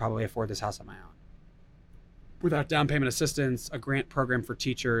that I could probably afford this house on my own. Without down payment assistance, a grant program for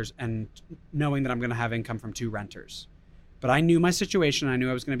teachers, and knowing that I'm going to have income from 2 renters. But I knew my situation. I knew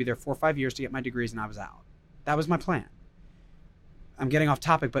I was going to be there 4 or 5 years to get my degrees, and I was out. That was my plan. I'm getting off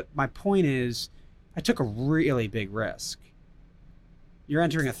topic, but my point is I took a really big risk. You're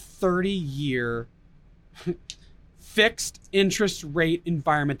entering a 30-year fixed interest rate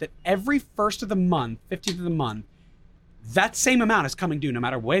environment that every 1st of the month, 15th of the month, that same amount is coming due no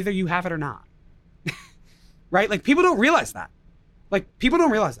matter whether you have it or not. right? Like people don't realize that. Like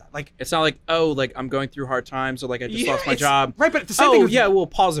It's not like, oh, like I'm going through hard times or like I just yeah, lost my it's- job. right? But the same thing. Oh yeah, we'll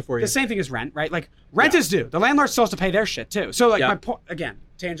pause it for you. The same thing as rent, right? Like rent Yeah. is due. The landlord still has to pay their shit too. So like Yeah. my point again,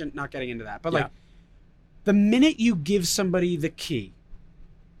 tangent, not getting into that, but like Yeah. the minute you give somebody the key,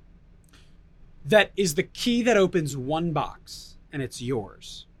 that is the key that opens one box and it's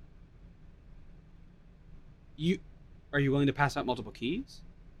yours. Are you willing to pass out multiple keys?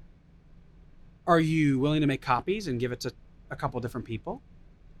 Are you willing to make copies and give it to a couple different people?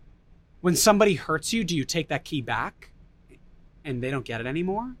 When somebody hurts you, do you take that key back and they don't get it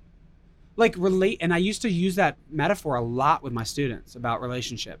anymore? Like relate, and I used to use that metaphor a lot with my students about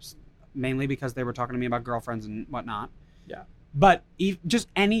relationships, mainly because they were talking to me about girlfriends and whatnot. Yeah. But just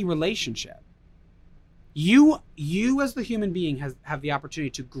any relationship, you as the human being have the opportunity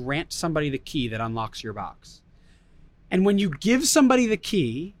to grant somebody the key that unlocks your box. And when you give somebody the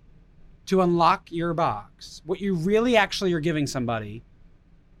key to unlock your box, what you really actually are giving somebody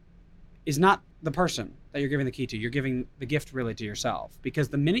is not the person that you're giving the key to. You're giving the gift really to yourself. Because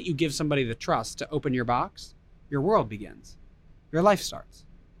the minute you give somebody the trust to open your box, your world begins. Your life starts.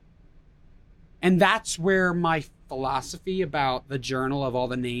 And that's where my philosophy about the journal of all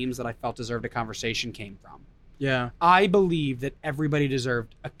the names that I felt deserved a conversation came from. Yeah. I believe that everybody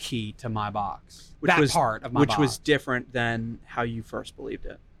deserved a key to my box. Which was part of my which box. was different than how you first believed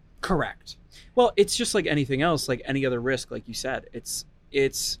it. Correct. Well, it's just like anything else, like any other risk, like you said.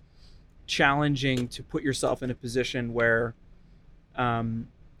 It's challenging to put yourself in a position where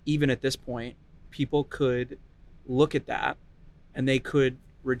even at this point, people could look at that and they could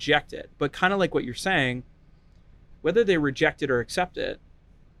reject it. But kind of like what you're saying, whether they reject it or accept it,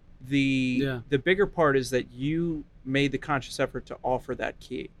 the bigger part is that you made the conscious effort to offer that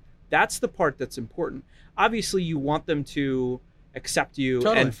key. That's the part that's important. Obviously, you want them to accept you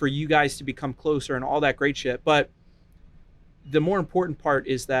and for you guys to become closer and all that great shit. But the more important part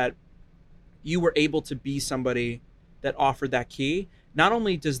is that you were able to be somebody that offered that key. Not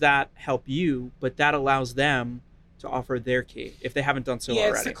only does that help you, but that allows them to offer their key if they haven't done so already.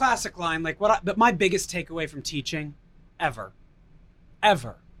 Yeah, it's the classic line. Like but my biggest takeaway from teaching, ever,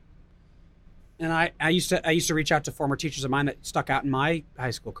 and I used to reach out to former teachers of mine that stuck out in my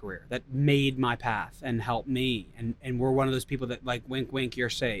high school career, that made my path and helped me, and we're one of those people that like wink wink, you're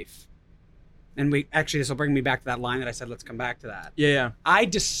safe. And this will bring me back to that line that I said, let's come back to that. Yeah. I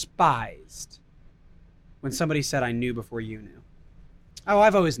despised when somebody said I knew before you knew. Oh,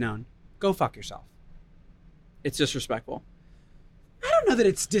 I've always known. Go fuck yourself. It's disrespectful. I don't know that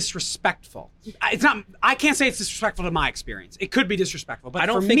it's disrespectful. It's not. I can't say it's disrespectful to my experience. It could be disrespectful, but I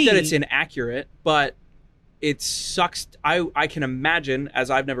don't think that it's inaccurate, but it sucks. I can imagine, as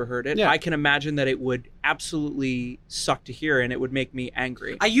I've never heard it, I can imagine that it would absolutely suck to hear and it would make me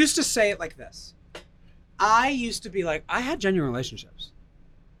angry. I used to say it like this. I used to be like, I had genuine relationships.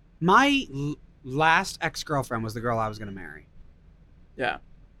 My last ex-girlfriend was the girl I was going to marry. Yeah.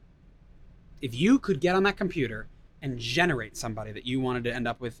 If you could get on that computer and generate somebody that you wanted to end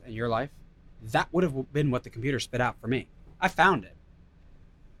up with in your life, that would have been what the computer spit out for me. I found it.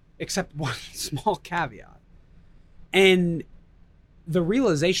 Except one small caveat. And the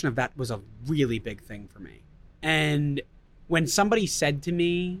realization of that was a really big thing for me. And when somebody said to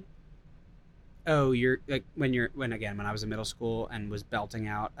me, oh, you're like, when I was in middle school and was belting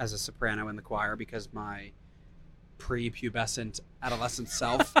out as a soprano in the choir because my prepubescent adolescent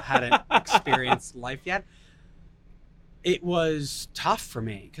self hadn't experienced life yet, it was tough for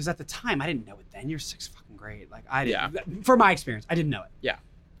me because at the time I didn't know it then. You're sixth fucking grade. Like I didn't, for my experience, I didn't know it. Yeah.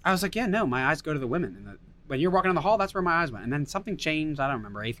 I was like, yeah, no, my eyes go to the women. And when you're walking down the hall, that's where my eyes went. And then something changed. I don't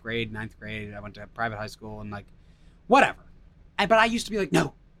remember, 8th grade, 9th grade. I went to a private high school and like, whatever. But I used to be like,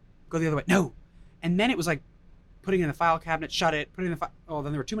 no, go the other way. No. And then it was like putting it in the file cabinet, shut it, putting it in the oh,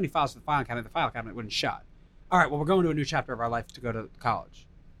 then there were too many files for the file cabinet. The file cabinet wouldn't shut. All right, well, we're going to a new chapter of our life to go to college.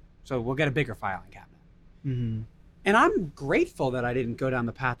 So we'll get a bigger filing cabinet. Mm-hmm. And I'm grateful that I didn't go down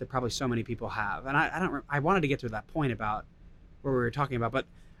the path that probably so many people have. And I wanted to get to that point about where we were talking about, but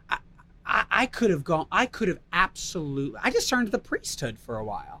I could have absolutely, I discerned the priesthood for a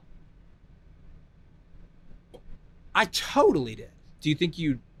while. I totally did. Do you think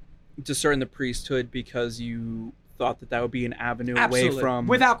you discerned the priesthood because you thought that would be an avenue Absolutely. away from...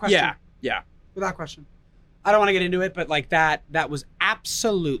 Without question. Yeah. Without question. I don't want to get into it, but like that was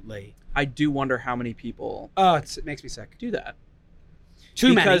absolutely... I do wonder how many people... Oh, it makes me sick. ...do that.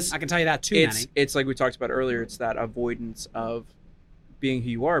 Too because many. I can tell you that, too many. It's like we talked about earlier, it's that avoidance of being who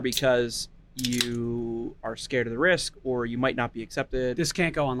you are because you are scared of the risk or you might not be accepted. This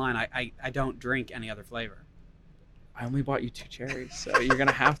can't go online. I don't drink any other flavor. I only bought you 2 cherries, so you're going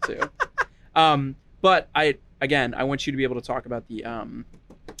to have to. But I want you to be able to talk about the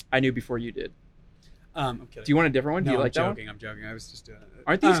I Knew Before You Did. I'm kidding. Do you want a different one? Do No, you like that one? I'm joking. I was just doing it.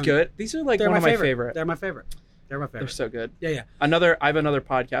 Aren't these good? These are like They're one of my favorite. favorite. They're my favorite. They're my favorite. They're so good. Yeah. I have another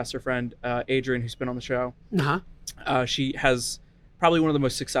podcaster friend, Adrian, who's been on the show. Uh-huh. She has probably one of the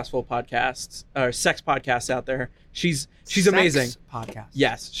most successful podcasts, sex podcasts out there. She's amazing. Podcast.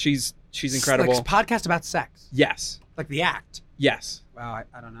 Yes, she's incredible. Like podcast about sex. Yes. Like the act. Yes. Wow,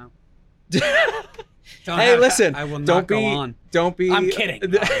 I don't know. Hey, listen. I will not don't go be. on. Don't be. I'm kidding.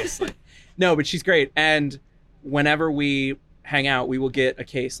 Obviously. No, but she's great. And whenever we hang out, we will get a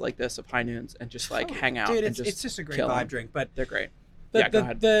case like this of High Noons and just like hang out. Dude, and it's just a great kill vibe them. drink. But They're great. go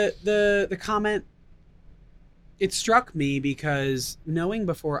ahead. The comment, it struck me because knowing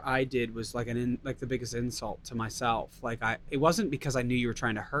before I did was like the biggest insult to myself. Like it wasn't because I knew you were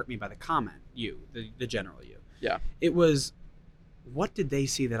trying to hurt me by the comment, the general you. Yeah. It was, what did they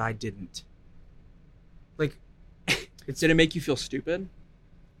see that I didn't? Like, Did it make you feel stupid?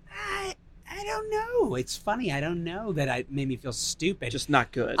 I don't know. It's funny. I don't know that it made me feel stupid. Just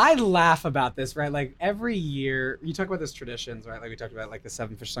not good. I laugh about this, right? Like every year, you talk about these traditions, right? Like we talked about like the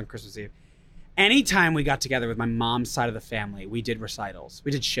Seven Fishes on Christmas Eve. Anytime we got together with my mom's side of the family, we did recitals,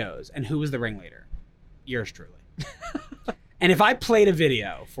 we did shows, and who was the ringleader? Yours truly. And if I played a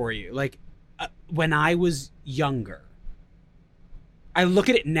video for you, like when I was younger, I look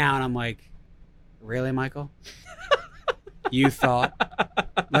at it now and I'm like, really, Michael? You thought,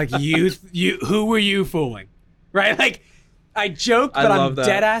 like who were you fooling? Right? Like I joke, but I'm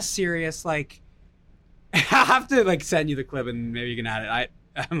dead ass serious. Like I have to like send you the clip and maybe you can add it.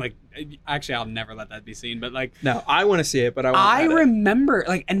 I'm like, actually, I'll never let that be seen. But like, no, I want to see it, but I remember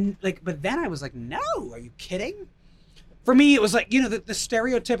but then I was like, no, are you kidding? For me, it was like, the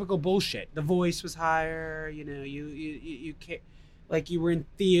stereotypical bullshit. The voice was higher, you can't, like you were in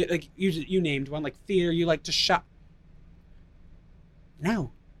theater, like you named one, like theater, you like to shop.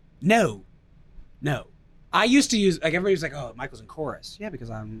 No. I used to use, like, everybody was like, oh, Michael's in chorus. Yeah, because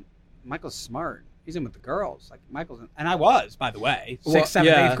Michael's smart. He's in with the girls. Like, and I was, by the way. 6th,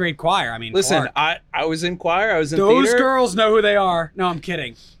 7th, 8th grade choir. I mean, listen, I was in choir. I was in those theater. girls know who they are. No, I'm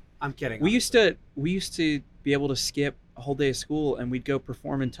kidding. We used to be able to skip a whole day of school and we'd go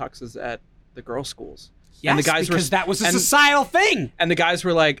perform in tuxes at the girls' schools. Yes, and the guys because that was a societal thing. And the guys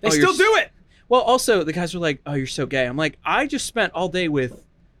were like, they still do it. Well, also, the guys were like, oh, you're so gay. I'm like, I just spent all day with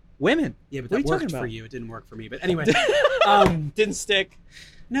women. Yeah, but what that are you worked talking for about? you. It didn't work for me. But anyway. Didn't stick.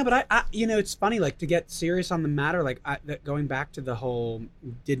 No, but I it's funny, like, to get serious on the matter, like, going back to the whole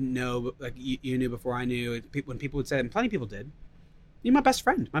didn't know, like, you knew before I knew, when people would say it, and plenty of people did. You're my best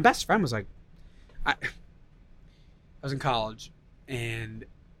friend. My best friend was like, I was in college, and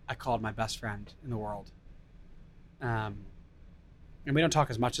I called my best friend in the world. And we don't talk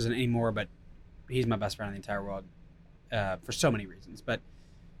as much as anymore, but he's my best friend in the entire world for so many reasons. But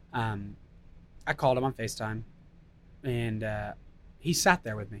I called him on FaceTime, and he sat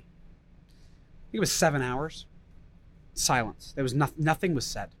there with me. I think it was 7 hours. Silence. There was nothing was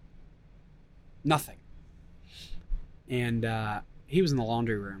said. Nothing. And he was in the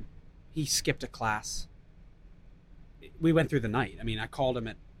laundry room. He skipped a class. We went through the night. I mean, I called him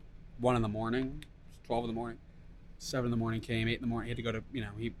at 1 in the morning, 12 in the morning, 7 in the morning, came 8 in the morning. He had to go to,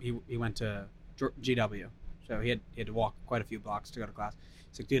 he went to GW. So he had to walk quite a few blocks to go to class.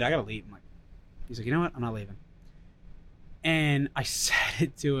 He's like, dude, I got to leave. He's like, you know what? I'm not leaving. And I said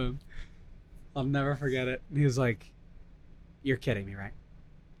it to him. I'll never forget it. And he was like, you're kidding me, right?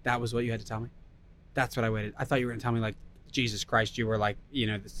 That was what you had to tell me? That's what I waited. I thought you were going to tell me, like, Jesus Christ, you were like,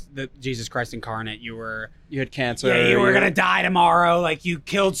 the Jesus Christ incarnate. You had cancer. Yeah, you were going to die tomorrow. Like, you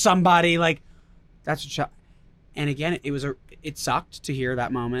killed somebody. Like, that's what and again, it sucked to hear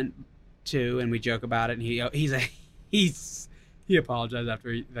that moment too. And we joke about it. And he apologized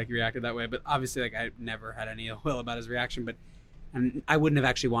after he reacted that way. But obviously, like, I never had any ill will about his reaction. And I wouldn't have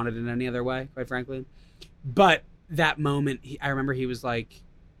actually wanted it any other way, quite frankly. But that moment, I remember he was like,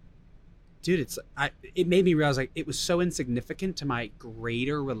 dude, it made me realize, like, it was so insignificant to my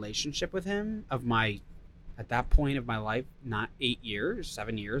greater relationship with him at that point of my life, not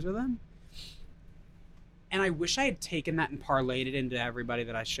 7 years with him. And I wish I had taken that and parlayed it into everybody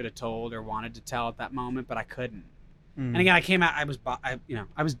that I should have told or wanted to tell at that moment, but I couldn't. And again, I came out,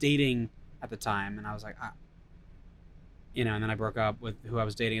 I was dating at the time, and I was like, and then I broke up with who I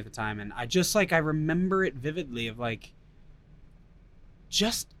was dating at the time, and I just, like, I remember it vividly of, like,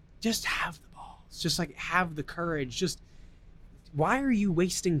 just have the balls, just, like, have the courage, just, why are you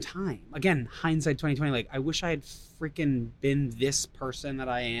wasting time? Again, hindsight 2020, like, I wish I had freaking been this person that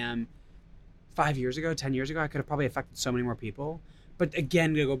I am 5 years ago, 10 years ago. I could have probably affected so many more people. But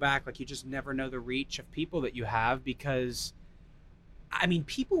again, to go back, like, you just never know the reach of people that you have, because I mean,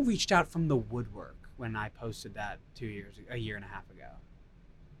 people reached out from the woodwork when I posted that a year and a half ago,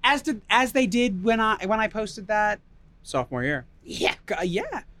 as they did when I posted that Sophomore year. Yeah. But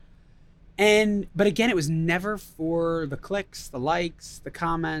again, it was never for the clicks, the likes, the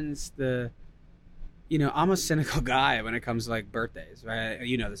comments, I'm a cynical guy when it comes to like birthdays, right?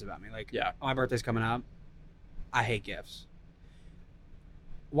 You know this about me. Like, Yeah. My birthday's coming up. I hate gifts.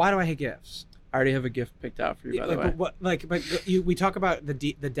 Why do I hate gifts? I already have a gift picked out for you, by the way. We talk about the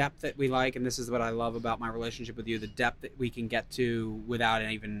depth that we like, and this is what I love about my relationship with you, the depth that we can get to without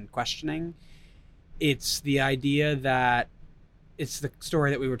even questioning. It's the idea that it's the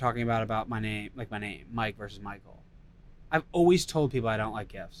story that we were talking about my name, Mike versus Michael. I've always told people I don't like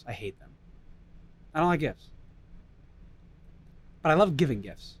gifts. I hate them. I don't like gifts. But I love giving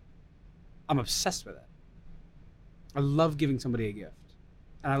gifts. I'm obsessed with it. I love giving somebody a gift.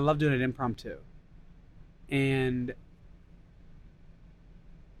 And I love doing it impromptu. And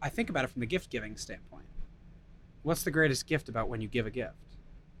I think about it from the gift giving standpoint. What's the greatest gift about when you give a gift?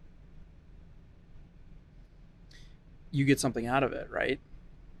 You get something out of it, right?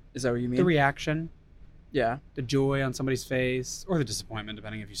 Is that what you mean? The reaction, Yeah. the joy on somebody's face, or the disappointment,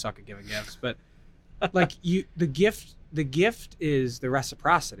 depending if you suck at giving gifts. But like the gift is the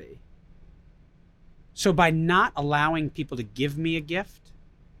reciprocity. So by not allowing people to give me a gift,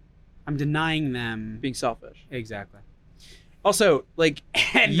 I'm denying them Being selfish. exactly. Also, like,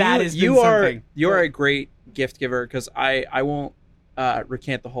 And you are a great gift giver, because I won't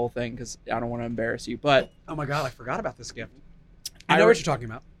recant the whole thing because I don't want to embarrass you. But Oh my God, I forgot about this gift. I I know re- what you're talking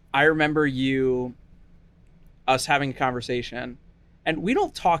about. I remember us having a conversation, and we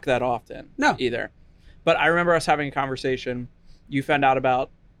don't talk that often No. either. But I remember us having a conversation. You found out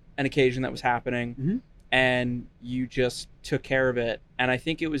about an occasion that was happening, Mhm. and you just took care of it. And I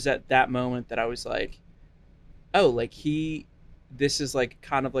think it was at that moment that I was like, oh, like this is like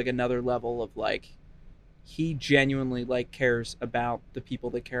kind of like another level of like, he genuinely like cares about the people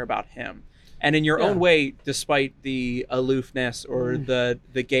that care about him. And in your Yeah. own way, despite the aloofness or the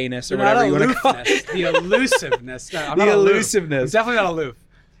gayness or Not whatever you want to call aloofness, it. the elusiveness. No, I'm The not aloof. I'm elusiveness. definitely not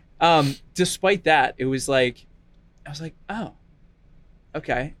aloof. Despite that, it was like, I was like, oh,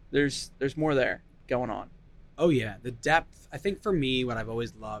 okay, there's more there going on. Oh yeah, the depth. I think for me, what I've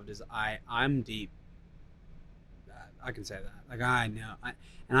always loved is I'm deep. I can say that. Like, I know,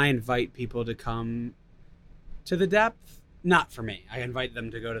 and I invite people to come to the depth. Not for me. I invite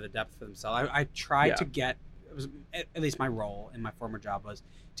them to go to the depth for themselves. I tried to get. It was at least my role in my former job was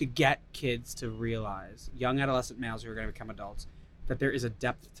to get kids to realize, young adolescent males who are going to become adults, that there is a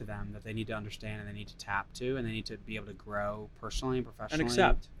depth to them that they need to understand and they need to tap to, and they need to be able to grow personally and professionally. And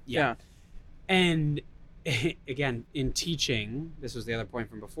accept. Yeah. And again, in teaching, this was the other point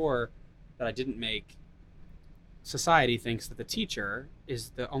from before that I didn't make. Society thinks that the teacher is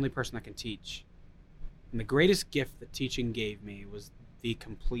the only person that can teach. And the greatest gift that teaching gave me was the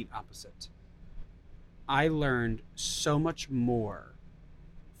complete opposite. I learned so much more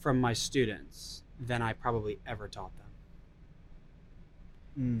from my students than I probably ever taught them.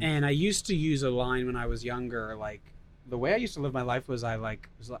 And I used to use a line when I was younger, like, the way I used to live my life was I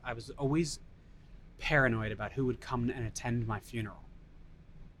was always paranoid about who would come and attend my funeral.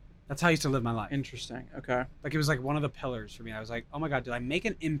 That's how I used to live my life. Interesting. Okay. Like, it was like one of the pillars for me. I was like, oh my God, did I make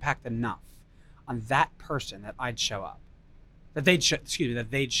an impact enough on that person that I'd show up? That they'd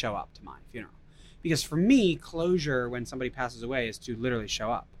show up to my funeral. Because for me, closure when somebody passes away is to literally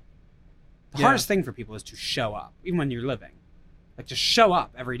show up. The hardest thing for people is to show up, even when you're living. Like, just show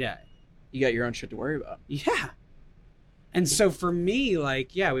up every day. You got your own shit to worry about. Yeah. And so for me,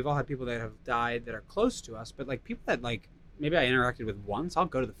 like, yeah, we've all had people that have died that are close to us, but like people that like maybe I interacted with once, I'll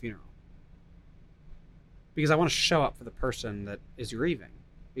go to the funeral. Because I want to show up for the person that is grieving.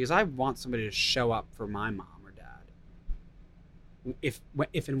 Because I want somebody to show up for my mom or dad. If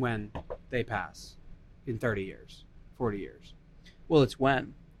and when they pass in 30 years, 40 years. Well, it's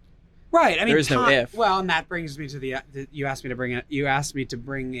when. Right. I mean, there is no if. Well, and that brings me to you asked me to bring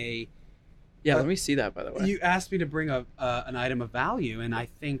a Yeah, let me see that, by the way. You asked me to bring an item of value, and I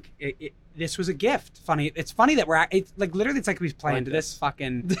think this was a gift. Funny, it's funny that it's like literally it's like we planned this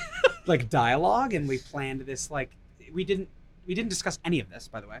fucking like dialogue, and we planned this like we didn't discuss any of this,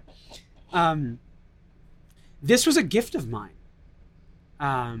 by the way. This was a gift of mine.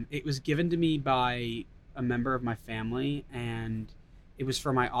 It was given to me by a member of my family, and it was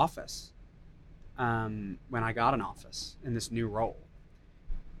for my office when I got an office in this new role.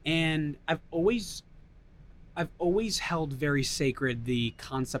 And I've always held very sacred the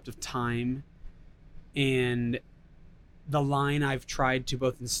concept of time and the line I've tried to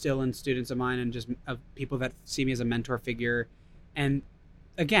both instill in students of mine and just of people that see me as a mentor figure. And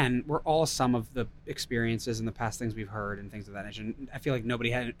again, we're all some of the experiences and the past things we've heard and things of that nature. And I feel like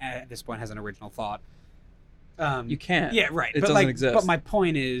nobody at this point has an original thought. You can't. Yeah, right. It but doesn't exist. But my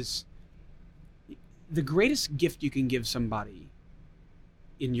point is, the greatest gift you can give somebody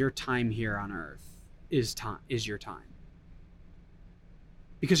in your time here on Earth is your time.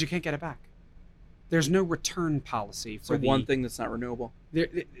 Because you can't get it back. There's no return policy for the one thing that's not renewable.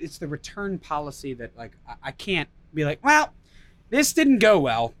 It's the return policy that, like, I can't be like, well, this didn't go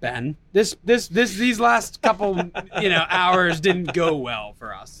well, Ben. These last couple hours didn't go well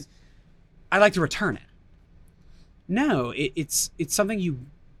for us. I'd like to return it. No, it's something you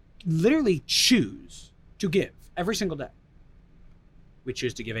literally choose to give every single day. We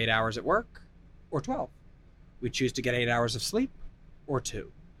choose to give 8 hours at work or 12. We choose to get 8 hours of sleep or 2.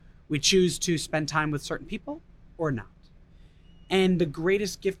 We choose to spend time with certain people or not. And the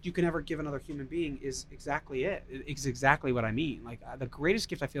greatest gift you can ever give another human being is exactly it. It's exactly what I mean. Like, the greatest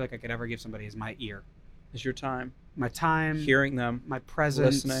gift I feel like I could ever give somebody is my ear. Is your time. My time. Hearing them. My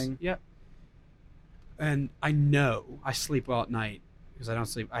presence. Listening. Yep. And I know I sleep well at night because I don't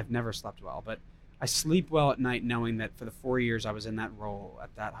sleep. I've never slept well, but I sleep well at night knowing that for the 4 years I was in that role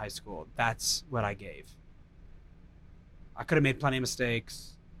at that high school, that's what I gave. I could have made plenty of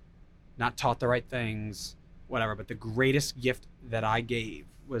mistakes, not taught the right things, whatever, but the greatest gift that I gave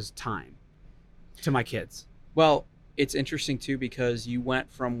was time to my kids. Well, it's interesting too because you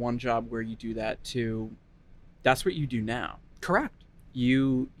went from one job where you do that to that's what you do now. Correct.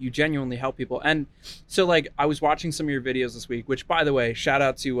 You genuinely help people. And so, like, I was watching some of your videos this week, which, by the way, shout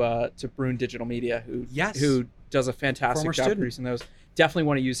out to Brune Digital Media, who does a fantastic job producing those. Definitely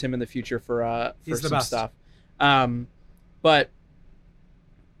want to use him in the future for some stuff. But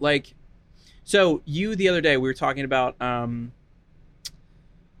like, so you the other day we were talking about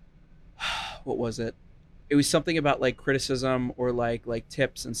what was it? It was something about like criticism or like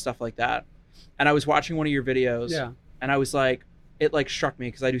tips and stuff like that. And I was watching one of your videos, and I was like, it like struck me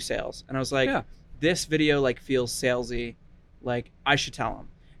because I do sales, and I was like, this video like feels salesy, like I should tell him.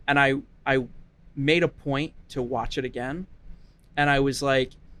 And I made a point to watch it again, and I was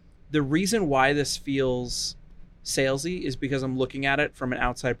like, the reason why this feels salesy is because I'm looking at it from an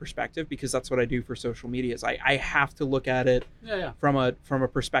outside perspective, because that's what I do for social media. Is I have to look at it from a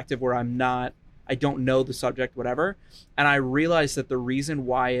perspective where I don't know the subject, whatever. And I realized that the reason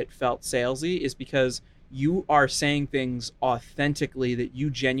why it felt salesy is because you are saying things authentically that you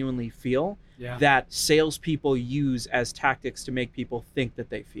genuinely feel that salespeople use as tactics to make people think that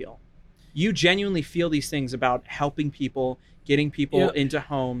they feel. You genuinely feel these things about helping people, getting people into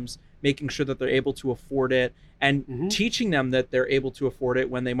homes, making sure that they're able to afford it, and teaching them that they're able to afford it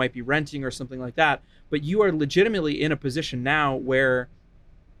when they might be renting or something like that. But you are legitimately in a position now where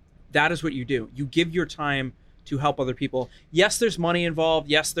that is what you do. You give your time to help other people. Yes, there's money involved.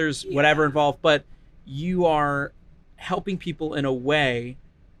 Yes, there's whatever involved, but you are helping people in a way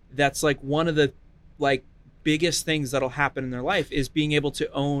that's like one of the like biggest things that'll happen in their life is being able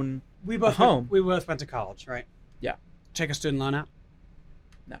to own a home. We both went to college, right? Yeah. Take a student loan out?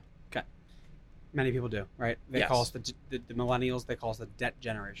 No. Okay. Many people do, right? They call us the millennials. They call us the debt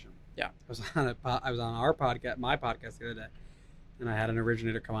generation. Yeah. I was on our podcast, my podcast the other day, and I had an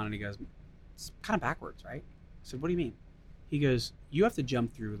originator come on, and he goes, "It's kind of backwards, right?" I said, "What do you mean?" He goes, "You have to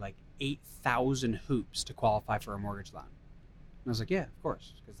jump through like 8,000 hoops to qualify for a mortgage loan." And I was like, "Yeah, of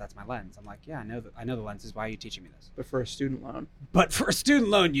course, because that's my lens." I'm like, "Yeah, I know the lenses. Why are you teaching me this?" But for a student loan. But for a student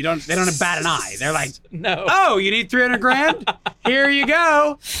loan, they don't bat an eye. They're like, "No. Oh, you need 300 grand? Here you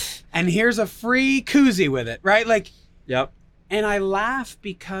go. And here's a free koozie with it," right? Like, yep. And I laugh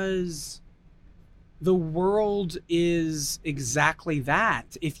because the world is exactly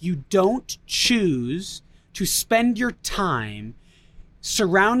that. If you don't choose to spend your time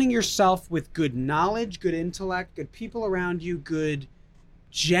surrounding yourself with good knowledge, good intellect, good people around you, good,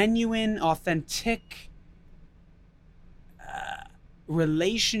 genuine, authentic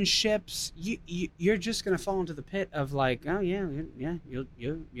relationships, you're just going to fall into the pit of like, oh yeah,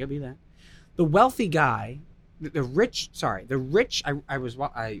 you'll be that. The wealthy guy, the rich. I was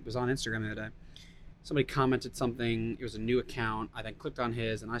on Instagram the other day. Somebody commented something. It was a new account. I then clicked on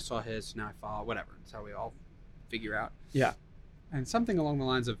his, and I saw his. So now I follow. Whatever. That's how we all figure out. Yeah. And something along the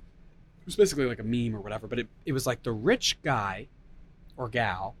lines of, it was basically like a meme or whatever, but it was like the rich guy or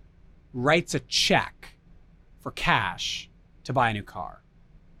gal writes a check for cash to buy a new car.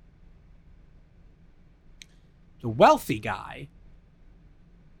 The wealthy guy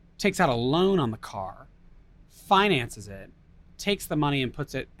takes out a loan on the car, finances it, takes the money and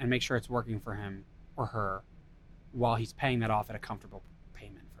puts it and makes sure it's working for him or her while he's paying that off at a comfortable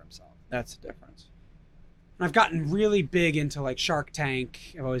payment for himself. That's the difference. And I've gotten really big into like Shark Tank.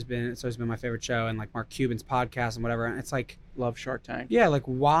 It's always been my favorite show, and like Mark Cuban's podcast and whatever. And it's like, Love Shark Tank. yeah, like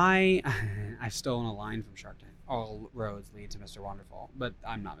why? I've stolen a line from Shark Tank. All roads lead to Mr. Wonderful, but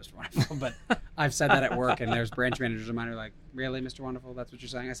I'm not Mr. Wonderful. But I've said that at work, and there's branch managers of mine who are like, really, Mr. Wonderful? That's what you're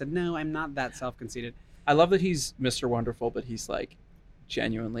saying? I said, no, I'm not that self-conceited. I love that he's Mr. Wonderful, but he's like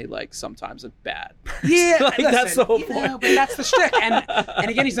genuinely like sometimes a bad person. Yeah, like, listen, that's the whole point. know, but that's the shtick. And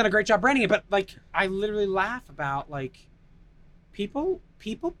again, he's done a great job branding it. But like, I literally laugh about like people.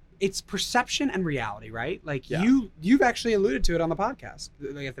 It's perception and reality, right? Like Yeah. you've actually alluded to it on the podcast,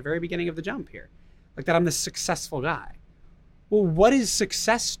 like at the very beginning of the jump here, like that I'm this successful guy. Well, what is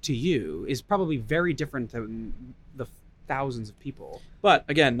success to you is probably very different than the thousands of people. But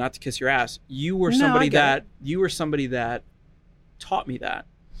again, not to kiss your ass, you were No, somebody I get that taught me that,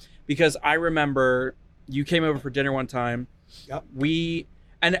 because I remember you came over for dinner one time. Yep. We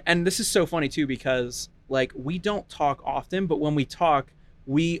and this is so funny too, because like we don't talk often, but when we talk,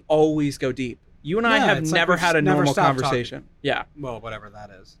 we always go deep. You and I Yeah, have it's like never we've had a never normal stopped conversation. Yeah. Well, whatever that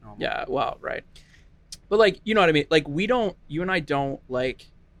is. Normal. Yeah. Well, right. But like, you know what I mean? Like you and I don't like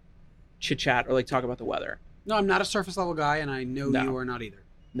chit chat or like talk about the weather. No, I'm not a surface level guy, and I know No. you are not either.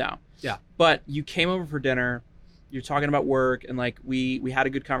 No. Yeah. But you came over for dinner, you're talking about work, and like we had a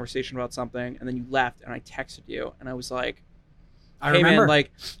good conversation about something, and then you left, and I texted you, and I was like, I hey remember. man,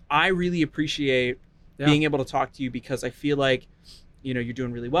 like I really appreciate Yeah. being able to talk to you, because I feel like, you know, you're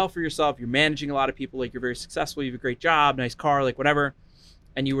doing really well for yourself, you're managing a lot of people, like you're very successful, you have a great job, nice car, like whatever.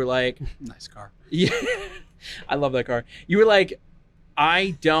 And you were like, Nice car. yeah, I love that car. You were like,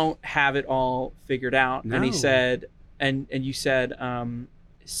 I don't have it all figured out. And he No. said, and you said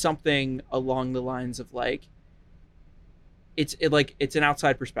something along the lines of like, it's an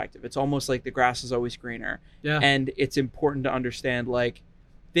outside perspective. It's almost like the grass is always greener. Yeah. And it's important to understand like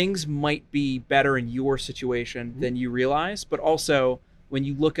things might be better in your situation than you realize, but also when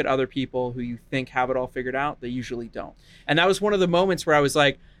you look at other people who you think have it all figured out, they usually don't. And that was one of the moments where I was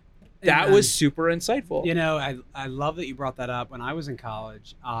like, that And, was super insightful. You know, I love that you brought that up. When I was in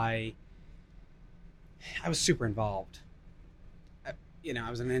college, I was super involved. I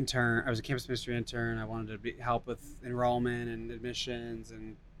was an intern. I was a campus ministry intern. I wanted to help with enrollment and admissions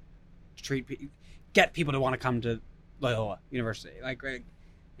and get people to want to come to Loyola University. Like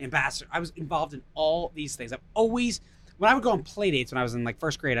ambassador. I was involved in all these things. When I would go on play dates when I was in like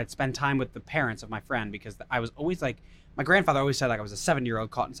first grade, I'd spend time with the parents of my friend, because I was always like, my grandfather always said like I was a 7-year-old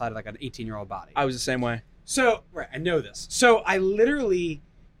caught inside of like an 18-year-old body. I was the same way. So, right, I know this. So I literally,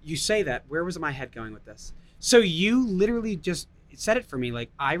 you say that, where was my head going with this? So you literally just said it for me. Like,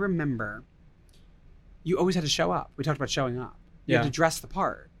 I remember you always had to show up. We talked about showing up. You had Yeah. to dress the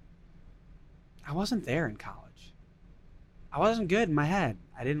part. I wasn't there in college. I wasn't good in my head.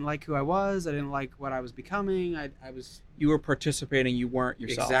 I didn't like who I was. I didn't like what I was becoming. I was You were participating, you weren't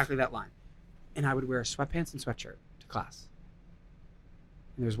yourself. exactly that line. And I would wear sweatpants and sweatshirt to class.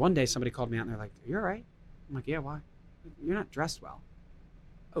 And there was one day somebody called me out and they're like, "Are you all right?" I'm like, "Yeah, why?" "You're not dressed well."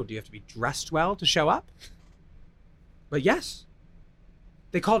 "Oh, do you have to be dressed well to show up?" But yes.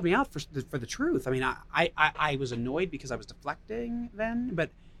 They called me out for the truth. I mean, I was annoyed because I was deflecting then, but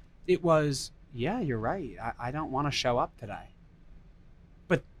it was, yeah, you're right. I don't want to show up today.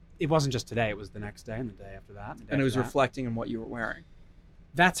 But it wasn't just today. It was the next day and the day after that. And it was reflecting on what you were wearing.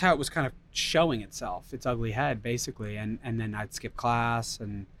 That's how it was kind of showing itself, its ugly head, basically. And then I'd skip class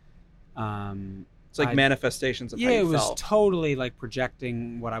and It's like manifestations of how yeah, you it was felt. totally like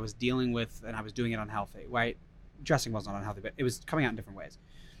projecting what I was dealing with, and I was doing it unhealthy, right? Dressing wasn't unhealthy, but it was coming out in different ways.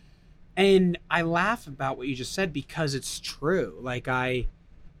 And I laugh about what you just said because it's true. Like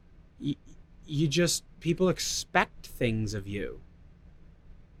you just, people expect things of you.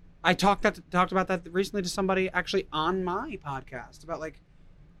 I talked about that recently to somebody actually on my podcast about like,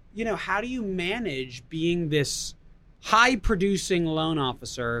 how do you manage being this high producing loan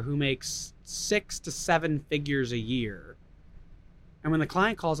officer who makes 6 to 7 figures a year, and when the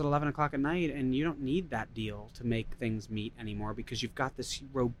client calls at 11 o'clock at night and you don't need that deal to make things meet anymore because you've got this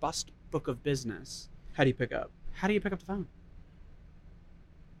robust book of business, How do you pick up? how do you pick up the phone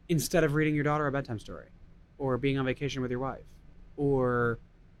instead of reading your daughter a bedtime story, or being on vacation with your wife, or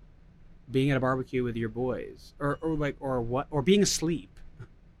being at a barbecue with your boys, or being asleep?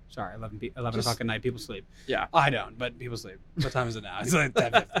 Sorry, 11 o'clock at night, people sleep. Yeah. I don't, but people sleep. What time is it now? It's like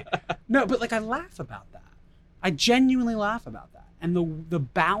 10:50. No, but like I laugh about that. I genuinely laugh about that. And the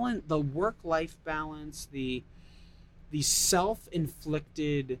balance, the work-life balance, the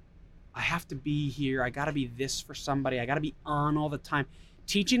self-inflicted, I have to be here, I got to be this for somebody, I got to be on all the time.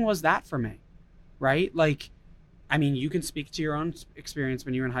 Teaching was that for me, right? Like, I mean, you can speak to your own experience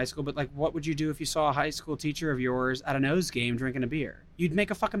when you were in high school, but like, what would you do if you saw a high school teacher of yours at a nose game drinking a beer? You'd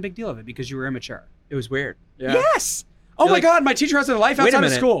make a fucking big deal of it because you were immature. It was weird. Yeah. Yes. Oh You're my like, God, my teacher has a life wait a outside of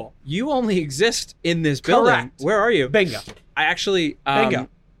minute. school. You only exist in this building. Correct. Where are you? Bingo. I actually, Bingo.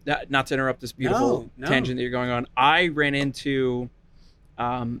 not to interrupt this beautiful No. tangent that you're going on. I ran into,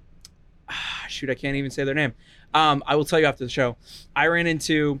 shoot, I can't even say their name. I will tell you after the show. I ran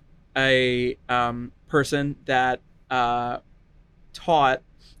into a person that taught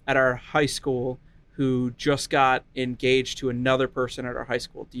at our high school who just got engaged to another person at our high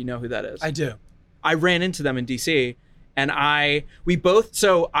school. Do you know who that is? I do. I ran into them in DC, and I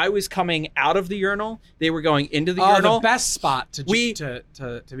was coming out of the urinal. They were going into the urinal. The best spot to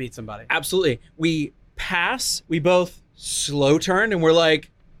meet somebody. Absolutely. We both slow turned, and we're like,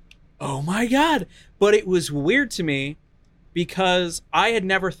 oh my God. But it was weird to me because I had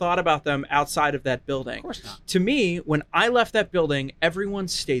never thought about them outside of that building. Of course not. To me, when I left that building, everyone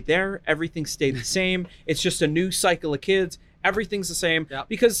stayed there. Everything stayed the same. It's just a new cycle of kids. Everything's the same. Yep.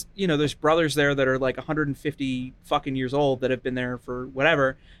 Because, there's brothers there that are like 150 fucking years old that have been there for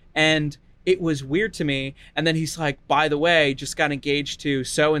whatever. And it was weird to me. And then he's like, by the way, just got engaged to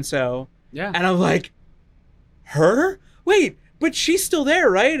so-and-so. Yeah. And I'm like, her? Wait, but she's still there,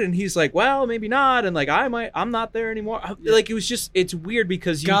 right? And he's like, well, maybe not. And like, I'm not there anymore. Like, it's weird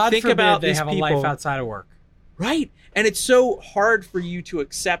because you God think forbid about they these have people. a life outside of work. Right. And it's so hard for you to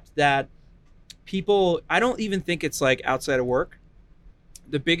accept that people, I don't even think it's like outside of work.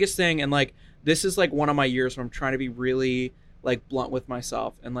 The biggest thing, and like, this is like one of my years where I'm trying to be really like blunt with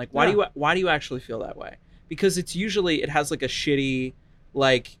myself. And like, why do you actually feel that way? Because it has like a shitty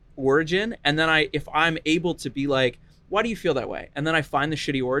like origin. And then if I'm able to be like, why do you feel that way? And then I find the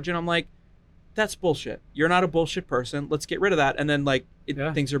shitty origin. I'm like, that's bullshit. You're not a bullshit person. Let's get rid of that. And then like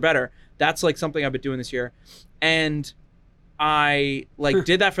things are better. That's like something I've been doing this year. And I like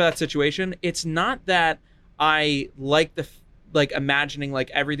did that for that situation. It's not that I like imagining like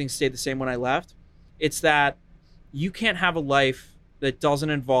everything stayed the same when I left. It's that you can't have a life that doesn't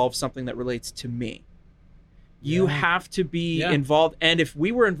involve something that relates to me. You have to be involved. And if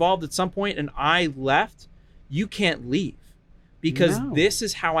we were involved at some point and I left, you can't leave because this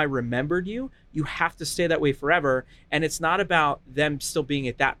is how I remembered you. You have to stay that way forever. And it's not about them still being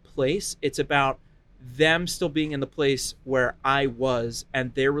at that place. It's about them still being in the place where I was,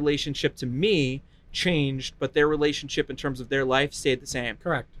 and their relationship to me changed, but their relationship in terms of their life stayed the same.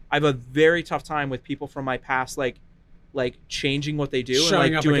 Correct. I have a very tough time with people from my past, like changing what they do Showing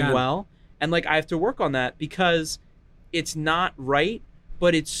and like up doing again. well. And like, I have to work on that because it's not right,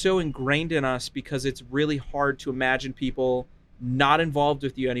 but it's so ingrained in us because it's really hard to imagine people not involved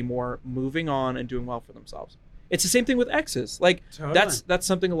with you anymore, moving on and doing well for themselves. It's the same thing with exes. Like Totally. that's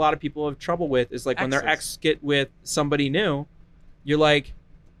something a lot of people have trouble with is like when their ex get with somebody new, you're like,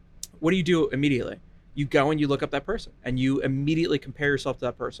 what do you do immediately? You go and you look up that person and you immediately compare yourself to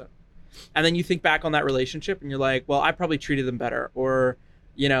that person. And then you think back on that relationship and you're like, well, I probably treated them better, or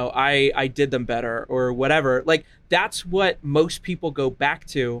I did them better, or whatever. Like that's what most people go back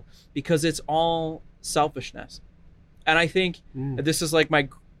to because it's all selfishness. And I think this is like my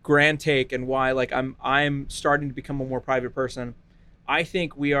grand take and why like I'm starting to become a more private person. I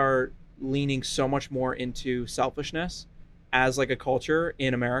think we are leaning so much more into selfishness as like a culture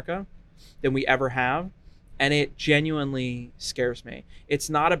in America than we ever have. And it genuinely scares me. It's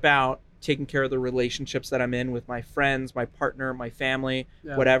not about taking care of the relationships that I'm in with my friends, my partner, my family,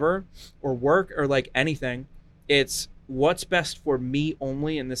 whatever, or work or like anything. It's what's best for me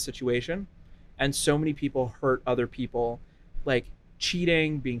only in this situation. And so many people hurt other people, like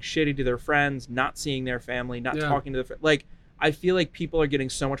cheating, being shitty to their friends, not seeing their family, not talking to their like, I feel like people are getting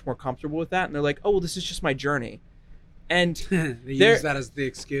so much more comfortable with that. And they're like, oh, well, this is just my journey. And they use that as the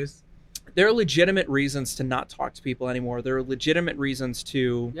excuse. There are legitimate reasons to not talk to people anymore. There are legitimate reasons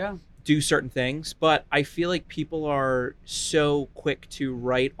to do certain things. But I feel like people are so quick to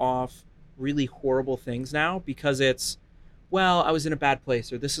write off really horrible things now because it's, well, I was in a bad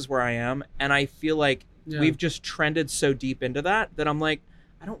place or this is where I am. And I feel like we've just trended so deep into that I'm like,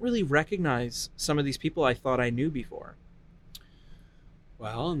 I don't really recognize some of these people I thought I knew before.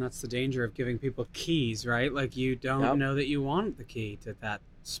 Well, and that's the danger of giving people keys, right? Like you don't know that you want the key to that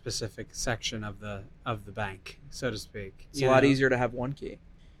specific section of the bank, so to speak. It's a lot easier to have one key.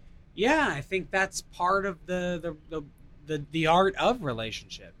 Yeah, I think that's part of the art of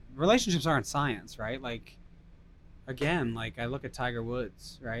relationship. Relationships aren't science, right? Like, again, like I look at Tiger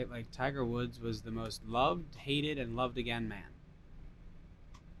Woods, right? Like Tiger Woods was the most loved, hated, and loved again man.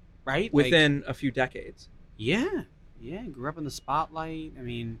 Right? Within a few decades. Yeah. Grew up in the spotlight. I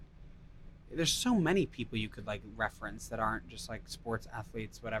mean, there's so many people you could like reference that aren't just like sports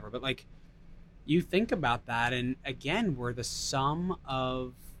athletes, whatever. But like, you think about that, and again, we're the sum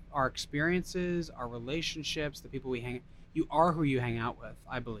of our experiences, our relationships, the people we hang. You are who you hang out with.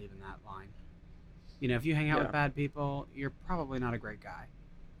 I believe in that line. You know, if you hang out with bad people, you're probably not a great guy.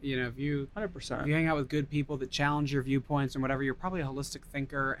 You know, if you 100%. if you hang out with good people that challenge your viewpoints and whatever, you're probably a holistic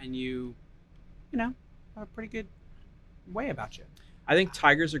thinker, and you know, have a pretty good way about you. I think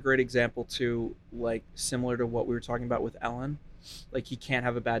Tiger's a great example too, like similar to what we were talking about with Ellen. Like he can't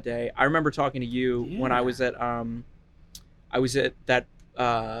have a bad day. I remember talking to you when I was at that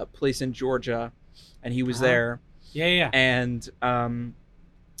place in Georgia, and he was there. Yeah. And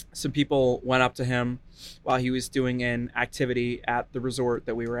some people went up to him while he was doing an activity at the resort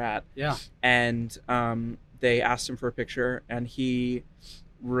that we were at. Yeah. And they asked him for a picture, and he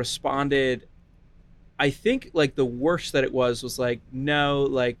responded. I think like the worst that it was like, no,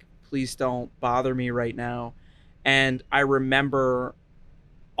 like, please don't bother me right now. And I remember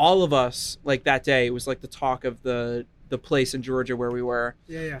all of us, like that day, it was like the talk of the place in Georgia where we were,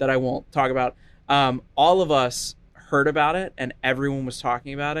 that I won't talk about. All of us heard about it, and everyone was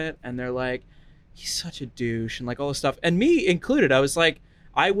talking about it, and they're like, he's such a douche, and like all this stuff, and me included. I was like,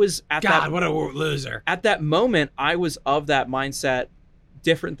 I was at what a loser. At that moment, I was of that mindset,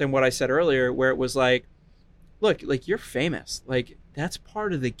 different than what I said earlier, where it was like, look, like, you're famous, like that's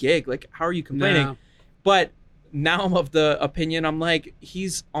part of the gig, like how are you complaining? No. But now I'm of the opinion, I'm like,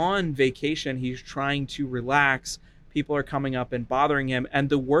 he's on vacation, he's trying to relax, people are coming up and bothering him, and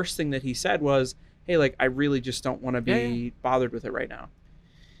the worst thing that he said was, hey, like, I really just don't want to be bothered with it right now.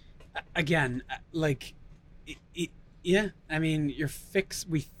 Again, like, I mean,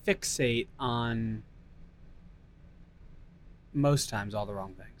 we fixate on most times all the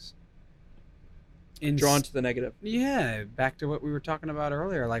wrong things. Drawn to the negative. Yeah, back to what we were talking about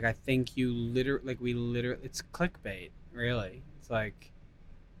earlier. Like, I think we literally, it's clickbait, really. It's like,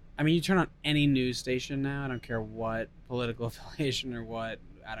 I mean, you turn on any news station now, I don't care what political affiliation or what,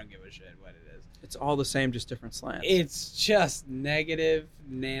 I don't give a shit what it is. It's all the same, just different slants. It's just negative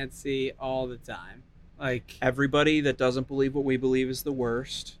Nancy all the time. Like, everybody that doesn't believe what we believe is the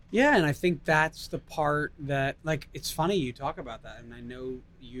worst. Yeah, and I think that's the part that, like, it's funny you talk about that, and I know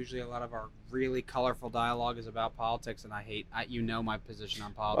usually a lot of our really colorful dialogue is about politics, and you know my position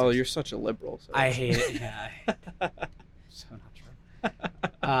on politics. Oh, you're such a liberal. So I hate it. Yeah. So not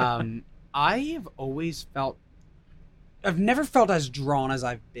true. I have always felt, I've never felt as drawn as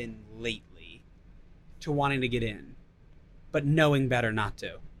I've been lately to wanting to get in, but knowing better not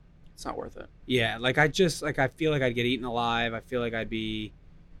to. It's not worth it. Yeah, like I feel like I'd get eaten alive. I feel like I'd be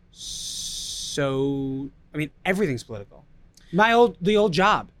so, I mean, everything's political. The old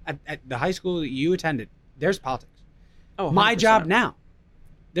job at the high school that you attended, there's politics. Oh, 100%. My job now,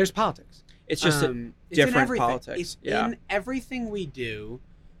 there's politics. It's just different politics. It's in everything we do.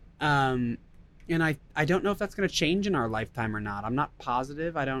 And I don't know if that's going to change in our lifetime or not. I'm not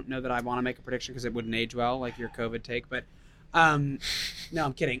positive. I don't know that I want to make a prediction because it wouldn't age well, like your COVID take. But no,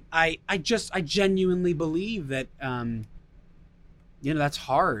 I'm kidding. I genuinely believe that that's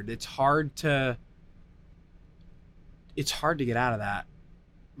hard. It's hard to get out of that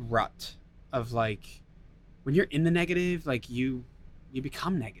rut of, like, when you're in the negative, like you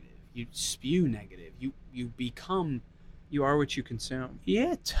become negative. You spew negative. You become. You are what you consume.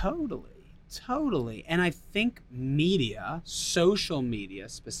 Yeah, totally. And I think media, social media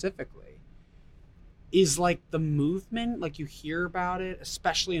specifically, is like the movement. Like, you hear about it,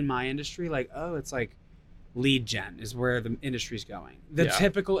 especially in my industry, like, oh, it's like lead gen is where the industry's going. The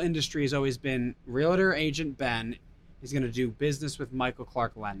typical industry has always been realtor agent Ben is going to do business with Michael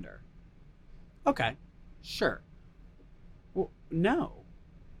Clark lender. Okay, sure. Well, no.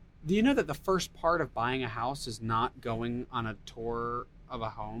 Do you know that the first part of buying a house is not going on a tour of a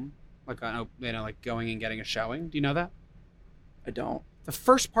home? Like, like going and getting a showing? Do you know that? I don't. The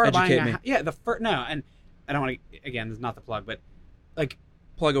first part Educate of buying me. No, and I don't want to, again, this is not the plug, but like,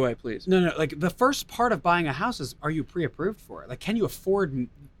 plug away, please. No, like the first part of buying a house is, are you pre-approved for it? Like, can you afford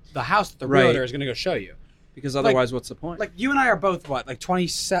the house that the realtor is going to go show you? Because otherwise, what's the point? Like, you and I are both what? Like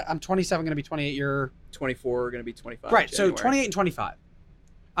 27, I'm 27, going to be 28, you're 24, going to be 25. Right, January. so 28 and 25.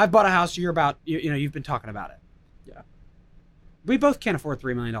 I've bought a house, you're about, you've been talking about it. Yeah. We both can't afford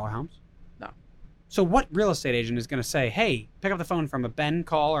 $3 million homes. No. So what real estate agent is going to say, hey, pick up the phone from a Ben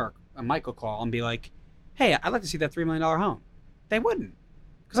call or a Michael call and be like, hey, I'd like to see that $3 million home? They wouldn't.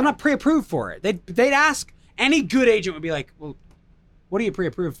 Because I'm not pre-approved for it. They'd ask, any good agent would be like, well, what are you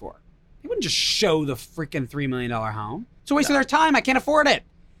pre-approved for? They wouldn't just show the freaking $3 million home. It's a waste of their time. I can't afford it.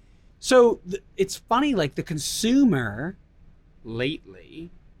 So it's funny, like the consumer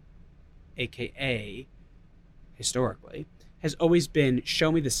lately aka historically, has always been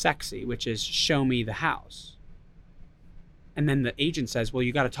show me the sexy, which is show me the house. And then the agent says, well,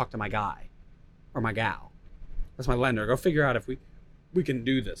 you got to talk to my guy or my gal. That's my lender. Go figure out if we can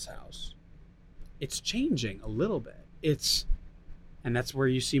do this house. It's changing a little bit. And that's where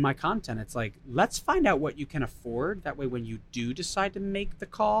you see my content. It's like, let's find out what you can afford. That way, when you do decide to make the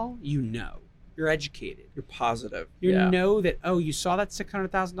call, you know. You're educated. You're positive. You know that, oh, you saw that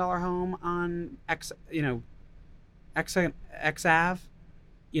 $600,000 home on X Ave.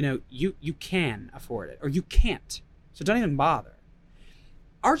 You can afford it, or you can't. So don't even bother.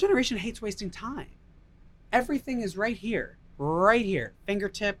 Our generation hates wasting time. Everything is right here.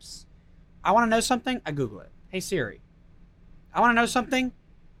 Fingertips. I want to know something, I Google it. Hey Siri, I want to know something.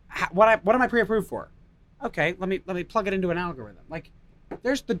 What am I pre-approved for? Okay, let me plug it into an algorithm. Like,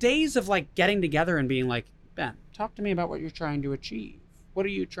 there's the days of like getting together and being like, Ben, talk to me about what you're trying to achieve. What are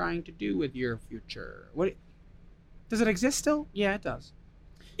you trying to do with your future? Does it exist still? Yeah, it does.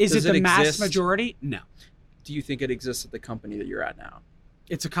 Is it the mass majority? No. Do you think it exists at the company that you're at now?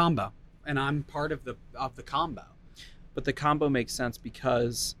 It's a combo, and I'm part of the combo. But the combo makes sense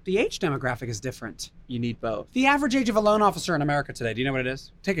because the age demographic is different. You need both. The average age of a loan officer in America today, do you know what it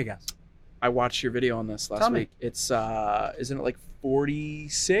is? Take a guess. I watched your video on this last week. It's isn't it like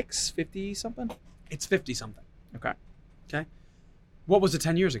 46, 50 something? It's 50 something. Okay. What was it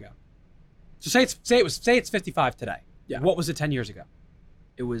 10 years ago? So say it's 55 today. Yeah. What was it 10 years ago?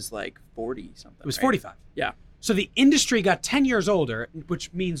 It was like 40 something. It was right? 45. Yeah. So the industry got 10 years older,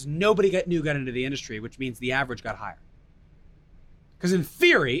 which means nobody got into the industry, which means the average got higher. Because in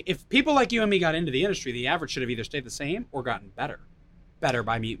theory, if people like you and me got into the industry, the average should have either stayed the same or gotten better. Better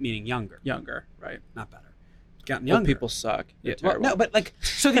by meaning younger. Younger, right. Not better. Gotten younger. Old people suck. Yeah, well, no, but like,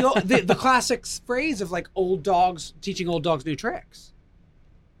 so the classic phrase of like old dogs teaching old dogs new tricks.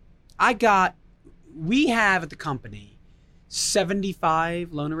 We have at the company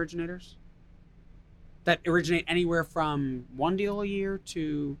 75 loan originators that originate anywhere from one deal a year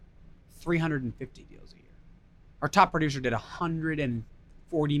to 350 deals a year. Our top producer did $140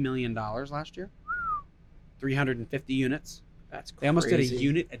 million last year. 350 units. That's crazy. They almost did a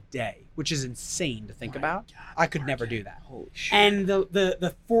unit a day, which is insane to think about. God, I could never do that. Holy shit. And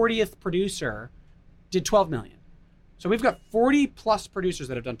the 40th producer did 12 million. So we've got 40 plus producers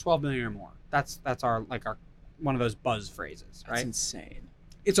that have done 12 million or more. That's our one of those buzz phrases, right? That's insane.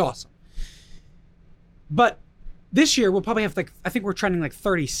 It's awesome. But this year we'll probably have I think we're trending like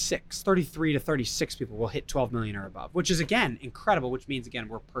 33 to 36 people will hit 12 million or above, which is again incredible, which means again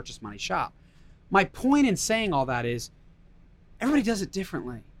we're a purchase money shop. My point in saying all that is everybody does it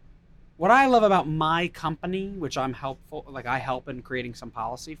differently. What I love about my company, which I help in creating some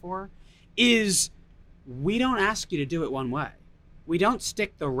policy for, is we don't ask you to do it one way. We don't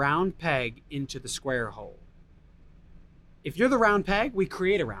stick the round peg into the square hole. If you're the round peg, we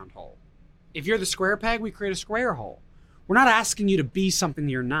create a round hole. If you're the square peg, we create a square hole. We're not asking you to be something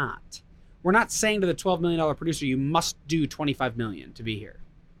you're not. We're not saying to the $12 million producer, you must do $25 million to be here.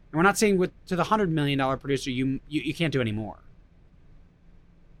 And we're not saying to the $100 million producer, you can't do any more.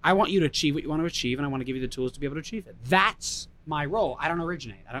 I want you to achieve what you want to achieve, and I want to give you the tools to be able to achieve it. That's my role. I don't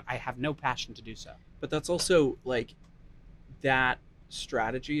originate. I have no passion to do so. But that's also like that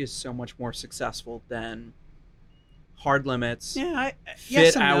strategy is so much more successful than hard limits. Yeah,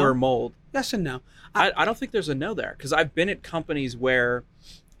 fit our mold. Yes and no. I don't think there's a no there because I've been at companies where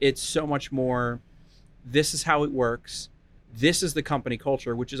it's so much more. This is how it works. This is the company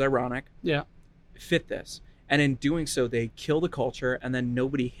culture, which is ironic. Yeah. Fit this. And in doing so, they kill the culture and then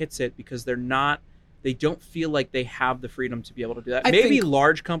nobody hits it because they don't feel like they have the freedom to be able to do that. Maybe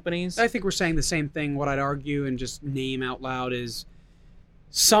large companies. I think we're saying the same thing. What I'd argue and just name out loud is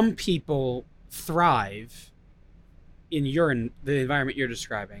some people thrive in the environment you're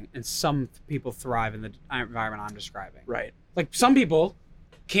describing, and some people thrive in the environment I'm describing. Right. Like some people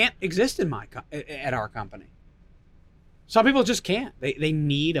can't exist at our company. Some people just can't. They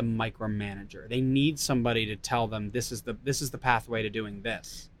need a micromanager. They need somebody to tell them this is the pathway to doing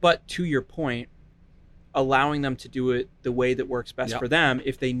this. But to your point, allowing them to do it the way that works best for them.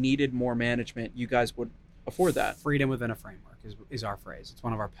 If they needed more management, you guys would afford that. Freedom within a framework is our phrase. It's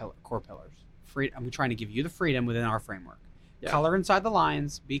one of our core pillars. I'm trying to give you the freedom within our framework. Yeah. Color inside the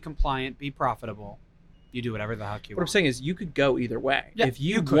lines, be compliant, be profitable. You do whatever the heck you want. What I'm saying is you could go either way. Yeah, if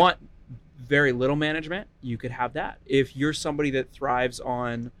you want very little management, you could have that. If you're somebody that thrives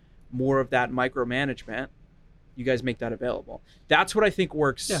on more of that micromanagement, you guys make that available. That's what I think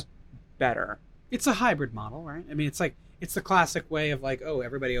works better. It's a hybrid model, right? I mean, it's the classic way of like, oh,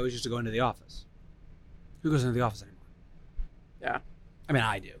 everybody always used to go into the office. Who goes into the office anymore? Yeah. I mean,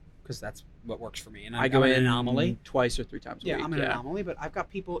 I do, because that's what works for me, and I go I'm in an anomaly. twice or 3 times a Yeah, week. I'm an anomaly, but I've got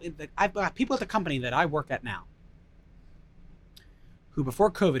people at the company that I work at now who before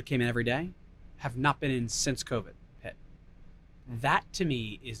COVID came in every day have not been in since COVID hit. That to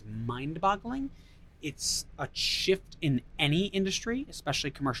me is mind-boggling. It's a shift in any industry,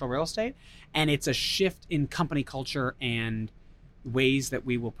 especially commercial real estate, and it's a shift in company culture and ways that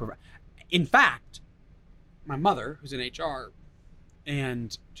we will provide. In fact, my mother, who's in HR,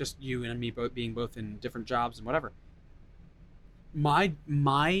 and just you and me both being both in different jobs and whatever, my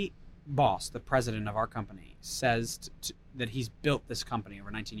boss, the president of our company, says that he's built this company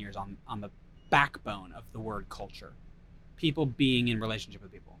over 19 years on the backbone of the word culture. People being in relationship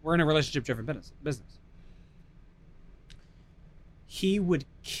with people. We're in a relationship-driven business. He would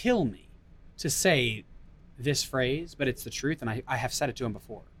kill me to say this phrase, but it's the truth, and I have said it to him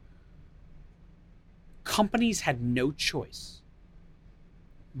before. Companies had no choice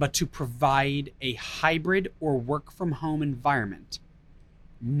but to provide a hybrid or work-from-home environment,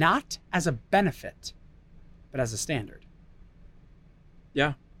 not as a benefit, but as a standard.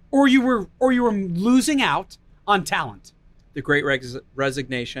 Yeah. Or you were losing out on talent. The Great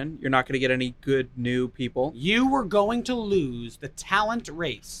Resignation. You're not going to get any good new people. You were going to lose the talent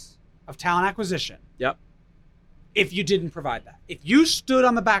race of talent acquisition. Yep. If you didn't provide that. If you stood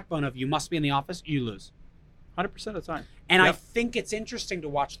on the backbone of you must be in the office, you lose. 100% of the time. And I think it's interesting to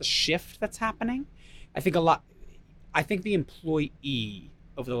watch the shift that's happening. I think the employee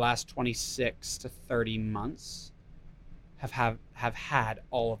over the last 26 to 30 months have had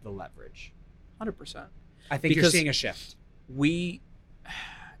all of the leverage. 100%. I think you're seeing a shift.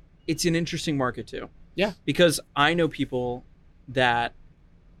 It's an interesting market too. Yeah. Because I know people that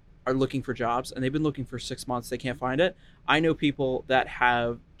are looking for jobs and they've been looking for 6 months. They can't find it. I know people that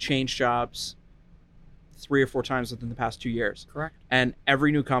have changed jobs 3 or 4 times within the past 2 years. Correct. And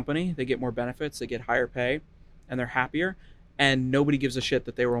every new company, they get more benefits, they get higher pay, and they're happier. And nobody gives a shit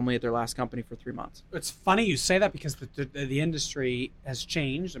that they were only at their last company for 3 months. It's funny you say that because the industry has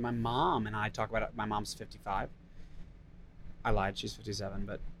changed. And my mom and I talk about it. My mom's 55. I lied. She's 57,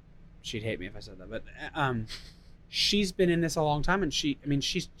 but she'd hate me if I said that. But she's been in this a long time, and she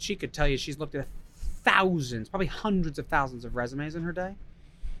could tell you she's looked at thousands, probably hundreds of thousands of resumes in her day.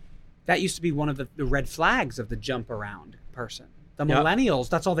 That used to be one of the red flags of the jump around person. The millennials,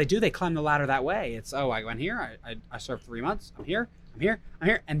 that's all they do. They climb the ladder that way. It's, I went here, I served 3 months, I'm here,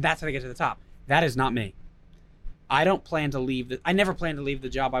 and that's how they get to the top. That is not me. I never planned to leave the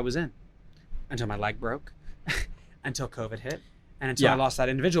job I was in until my leg broke, until COVID hit, and until I lost that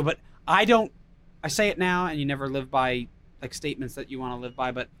individual. But I say it now, and you never live by like statements that you want to live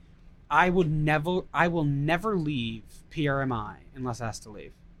by, but I will never leave PRMI unless asked to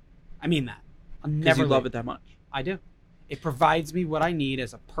leave. I mean that. I'll never love it that much. I do. It provides me what I need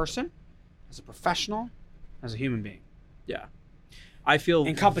as a person, as a professional, as a human being. Yeah. I feel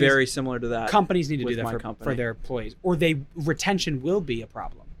very similar to that. Companies need to do that for their employees, or retention will be a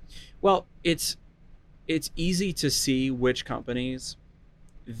problem. Well, it's easy to see which companies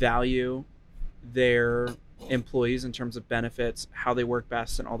value their employees in terms of benefits, how they work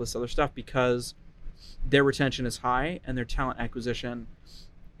best, and all this other stuff, because their retention is high and their talent acquisition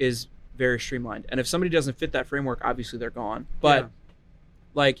is very streamlined. And if somebody doesn't fit that framework, obviously they're gone. But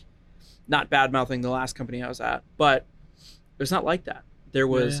not bad mouthing the last company I was at, but it was not like that. There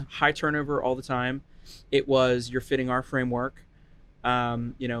was high turnover all the time. It was, you're fitting our framework.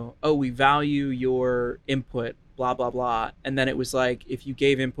 We value your input, blah, blah, blah. And then it was like, if you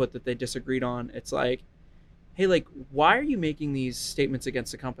gave input that they disagreed on, it's like, hey, like, why are you making these statements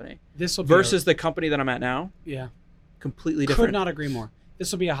against the company? Versus the company that I'm at now. Yeah. Completely different. Could not agree more.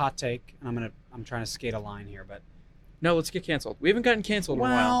 This will be a hot take, and I'm trying to skate a line here, but no, let's get canceled. We haven't gotten canceled in a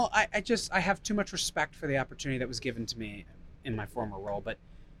while. Well, I have too much respect for the opportunity that was given to me in my former role, but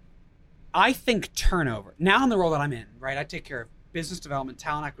I think turnover, now in the role that I'm in, right, I take care of business development,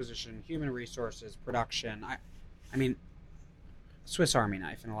 talent acquisition, human resources, production. I mean, Swiss Army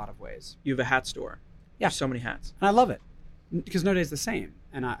knife in a lot of ways. You have a hat store. Yeah. There's so many hats. And I love it because no day's the same.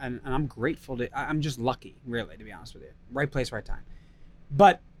 And I'm grateful I'm just lucky, really, to be honest with you. Right place, right time.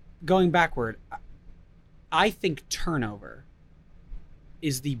 But going backward, I think turnover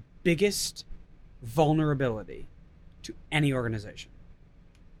is the biggest vulnerability to any organization.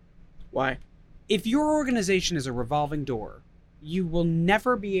 Why? If your organization is a revolving door, you will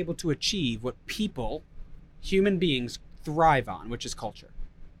never be able to achieve what people, human beings, thrive on, which is culture.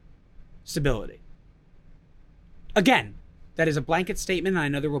 Stability. Again, that is a blanket statement, and I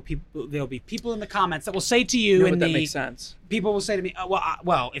know there'll be people in the comments that will say to you, that makes sense. People will say to me,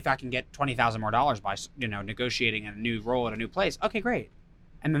 well, if I can get $20,000 more by negotiating a new role at a new place, okay, great.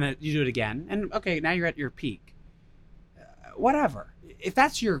 and then you do it again, and okay, now you're at your peak. Whatever. If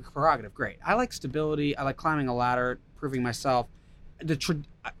that's your prerogative, great. I like stability. I like climbing a ladder, proving myself.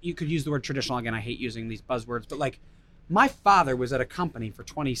 You could use the word traditional again. I hate using these buzzwords, but like, my father was at a company for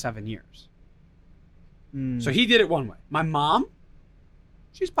 27 years. So he did it one way. My mom,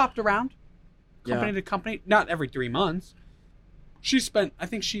 she's popped around company to company, not every 3 months. She spent, I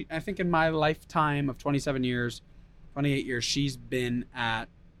think in my lifetime of 27 years, 28 years, she's been at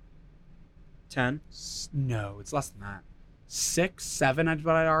 10. No, it's less than that. 6, 7, I'd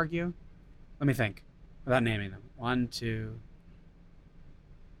argue. Let me think without naming them. 1, 2,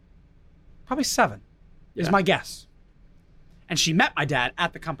 probably 7 is my guess. And she met my dad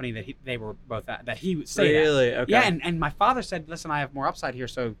at the company that they were both at, that he stayed at. Really? Okay. Yeah, and my father said, listen, I have more upside here,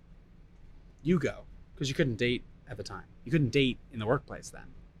 so you go. Because you couldn't date at the time. You couldn't date in the workplace then.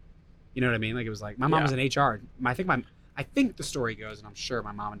 You know what I mean? Like, it was like, my mom was in HR. I think the story goes, and I'm sure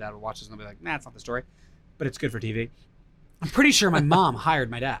my mom and dad will watch this and they'll be like, nah, it's not the story. But it's good for TV. I'm pretty sure my mom hired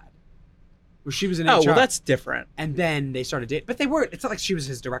my dad. Where she was in HR. Oh, well, that's different. And then they started dating. But they weren't. It's not like she was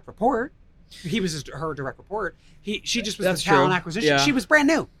his direct report. He was her direct report. She just was the talent acquisition. Yeah. She was brand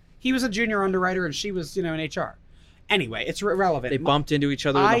new. He was a junior underwriter, and she was, in HR. Anyway, it's irrelevant. They bumped into each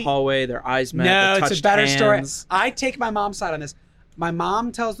other in the hallway. Their eyes met. No, it's a better hands. story. I take my mom's side on this. My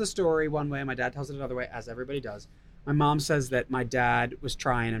mom tells the story one way, and my dad tells it another way, as everybody does. My mom says that my dad was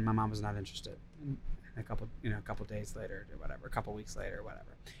trying, and my mom was not interested. And a couple days later, or whatever, a couple weeks later, or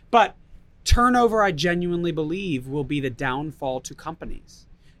whatever. But turnover, I genuinely believe, will be the downfall to companies.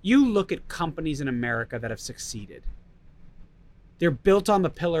 You look at companies in America that have succeeded. They're built on the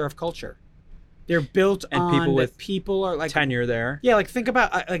pillar of culture. They're built on people with people are like tenure there. Yeah, like think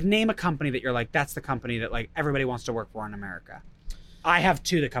about name a company that you're like, that's the company that like everybody wants to work for in America. I have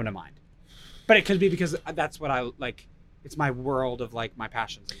 2 that come to mind, but it could be because that's what I like. It's my world of like my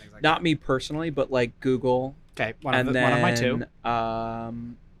passions and things like that. Not me personally, but like Google. Okay, one of my 2.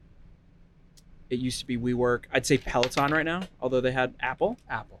 It used to be WeWork. I'd say Peloton right now, although they had Apple.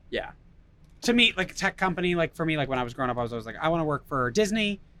 Yeah. To me, like a tech company, like for me, like when I was growing up, I was always like, I want to work for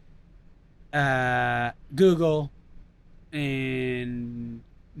Disney, Google, and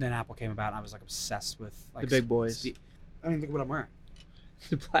then Apple came about, and I was like obsessed with like the big boys. I mean, look at what I'm wearing.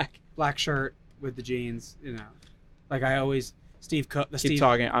 The black shirt with the jeans, Like I always Steve Cook. Keep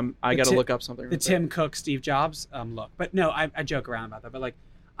talking. I got to look up something. The Tim Cook, Steve Jobs look. But no, I joke around about that. But like,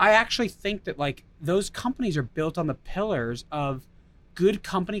 I actually think that like those companies are built on the pillars of good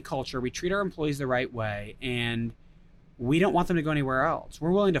company culture. We treat our employees the right way, and we don't want them to go anywhere else. We're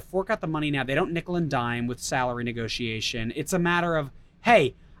willing to fork out the money now. They don't nickel and dime with salary negotiation. It's a matter of,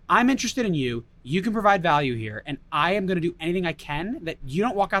 hey, I'm interested in you. You can provide value here, and I am going to do anything I can that you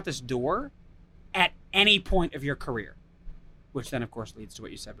don't walk out this door at any point of your career, which then, of course, leads to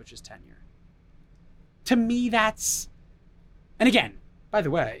what you said, which is tenure. To me, that's... And again, by the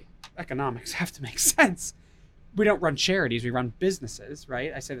way, economics have to make sense. We don't run charities, we run businesses,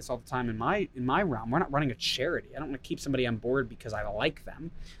 right? I say this all the time in my realm. We're not running a charity. I don't want to keep somebody on board because I like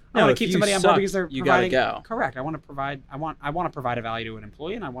them. I want to keep somebody on board because they're providing. Gotta go. Correct. I want to provide to provide a value to an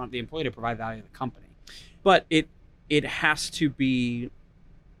employee, and I want the employee to provide value to the company. But it has to be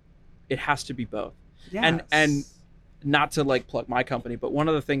both. Yes. And not to like plug my company, but one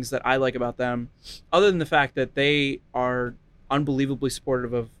of the things that I like about them, other than the fact that they are unbelievably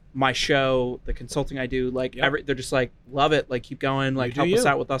supportive of my show, the consulting I do, like they're just like, love it, like keep going, like help us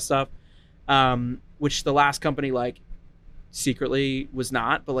out with us stuff, which the last company like secretly was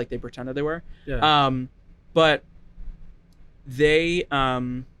not, but like they pretended they were. But they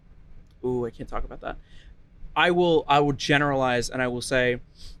I can't talk about that. I will generalize, and I will say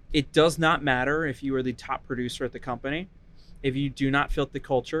it does not matter if you are the top producer at the company. If you do not fit the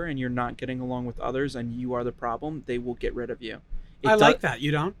culture and you're not getting along with others and you are the problem, they will get rid of you. I like that.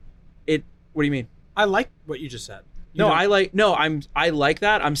 You don't? What do you mean? I like what you just said. I like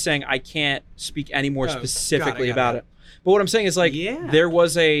that. I'm saying I can't speak any more specifically about it. But what I'm saying is like there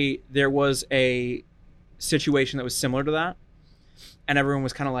was a situation that was similar to that, and everyone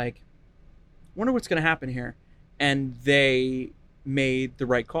was kind of like, wonder what's going to happen here. And they made the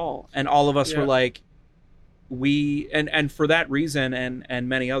right call. And all of us were like, and for that reason and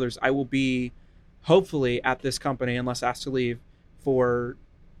many others, I will be hopefully at this company, unless asked to leave, for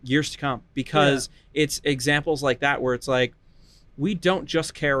years to come, because it's examples like that where it's like, we don't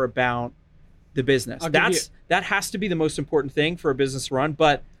just care about the business. That has to be the most important thing for a business to run,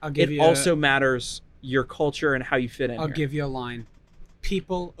 but it also matters your culture and how you fit in. I'll give you a line.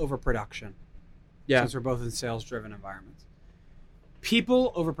 People over production. Yeah. Since we're both in sales-driven environments.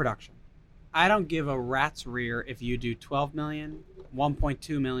 People over production. I don't give a rat's rear if you do 12 million,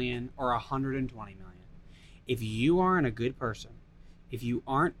 1.2 million, or 120 million. If you aren't a good person, if you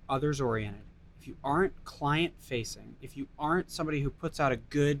aren't others oriented, if you aren't client facing, if you aren't somebody who puts out a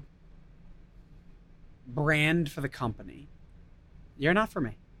good brand for the company, you're not for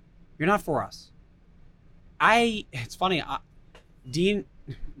me. You're not for us. It's funny. Dean,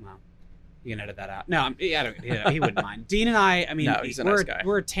 well, you can edit that out. No, he wouldn't mind. Dean and I mean, No, he's a nice guy.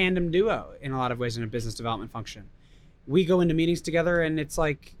 We're a tandem duo in a lot of ways in a business development function. We go into meetings together, and it's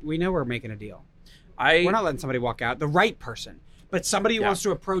like we know we're making a deal. We're not letting somebody walk out, the right person, but somebody who wants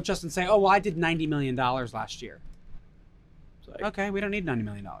to approach us and say, "Oh, well, I did $90 million last year." Like, okay, we don't need $90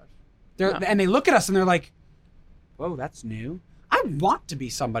 million. And they look at us and they're like, "Whoa, that's new." I want to be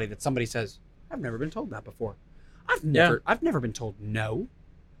somebody that somebody says, "I've never been told that before. I've never been told no.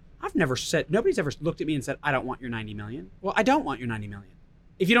 I've never said, nobody's ever looked at me and said, I don't want your 90 million. Well, I don't want your 90 million.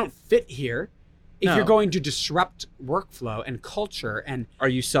 If you don't fit here, if you're going to disrupt workflow and culture and... Are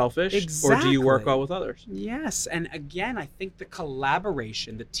you selfish? Exactly. Or do you work well with others? Yes. And again, I think the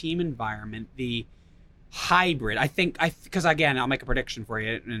collaboration, the team environment, the hybrid, because again, I'll make a prediction for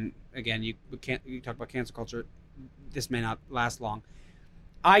you. And again, you talk about cancel culture. This may not last long.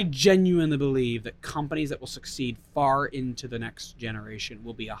 I genuinely believe that companies that will succeed far into the next generation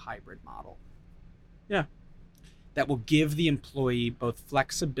will be a hybrid model. Yeah. That will give the employee both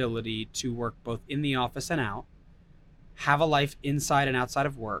flexibility to work both in the office and out, have a life inside and outside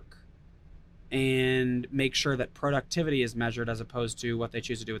of work, and make sure that productivity is measured as opposed to what they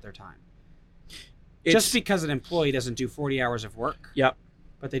choose to do with their time. Just because an employee doesn't do 40 hours of work,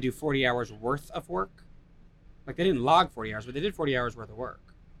 but they do 40 hours worth of work, like they didn't log 40 hours, but they did 40 hours worth of work.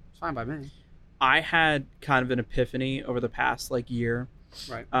 It's fine by me. I had kind of an epiphany over the past year.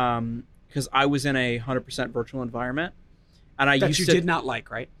 Right. Because I was in a 100% virtual environment. And did not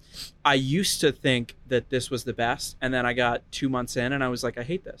like, right? I used to think that this was the best. And then I got 2 months in and I was like, I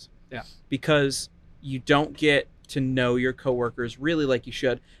hate this. Yeah. Because you don't get to know your coworkers really like you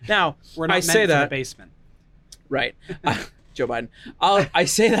should. Now, we're not meant for the basement. Right. Joe Biden. I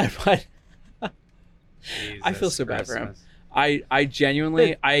say that, but I feel so bad for him. I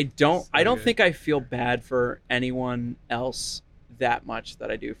genuinely, I don't think I feel bad for anyone else that much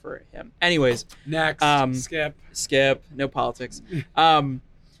that I do for him. Anyways, next, skip, no politics.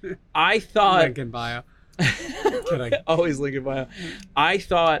 I thought link in bio. Always link in bio. I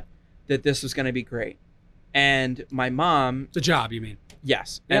thought that this was going to be great, and my mom. The job, you mean?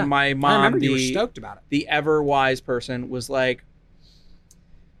 Yes, yeah. And my mom, I remember you were stoked about it. The ever wise person, was like,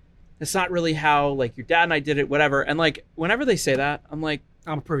 "It's not really how your dad and I did it, whatever." And whenever they say that, I'm like,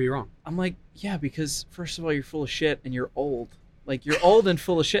 "I'll prove you wrong." I'm like, "Yeah, because first of all, you're full of shit, and you're old. You're old and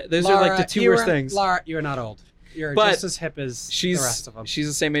full of shit. Those are the two worst things." Laura, you're not old. You're just as hip as the rest of them. She's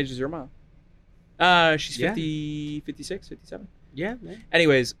the same age as your mom. She's 50, 56, 57. Yeah.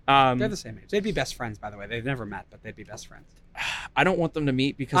 Anyways, they're the same age. They'd be best friends, by the way. They've never met, but they'd be best friends. I don't want them to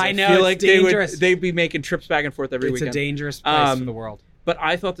meet because I know, feel like dangerous. they'd be making trips back and forth every weekend. It's a dangerous place for the world. But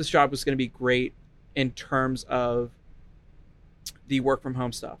I thought this job was going to be great in terms of the work from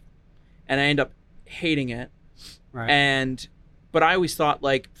home stuff, and I end up hating it. Right. But I always thought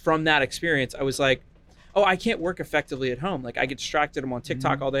from that experience, I was like, oh, I can't work effectively at home. I get distracted. I'm on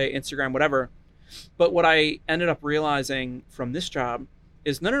TikTok all day, Instagram, whatever. But what I ended up realizing from this job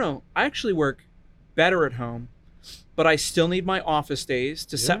is no. I actually work better at home, but I still need my office days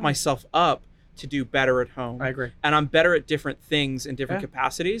to set myself up to do better at home. I agree. And I'm better at different things in different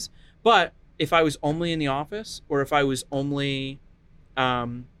capacities. But if I was only in the office or if I was only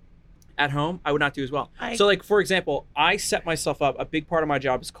at home, I would not do as well. So for example, I set myself up, a big part of my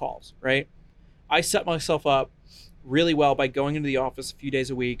job is calls, right? I set myself up really well by going into the office a few days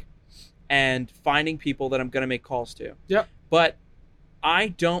a week and finding people that I'm going to make calls to. Yep. But I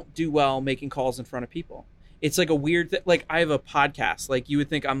don't do well making calls in front of people. It's a weird thing. I have a podcast. You would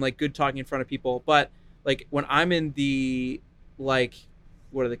think I'm good talking in front of people, but when I'm in the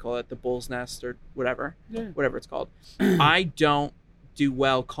what do they call it? The bull's nest or whatever, whatever it's called. I don't do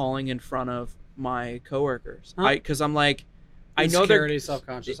well calling in front of my coworkers. Because I'm I know they're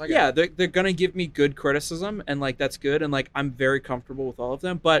self-conscious. they're gonna give me good criticism and that's good and I'm very comfortable with all of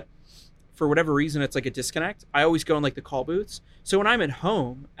them, but for whatever reason it's a disconnect. I always go in the call booths. So when I'm at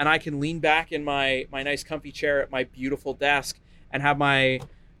home and I can lean back in my nice comfy chair at my beautiful desk and have my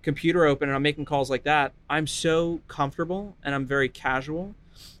computer open and I'm making calls like that, I'm so comfortable and I'm very casual,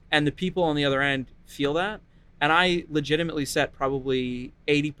 and the people on the other end feel that. And I legitimately set probably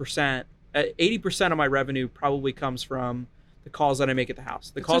 80% of my revenue probably comes from the calls that I make at the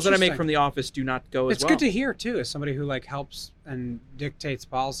house. The calls that I make from the office do not go as well. It's good to hear too, as somebody who helps and dictates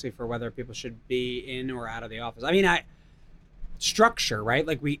policy for whether people should be in or out of the office. I mean, structure, right?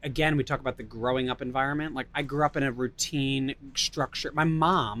 Like we talk about the growing up environment. Like I grew up in a routine structure. My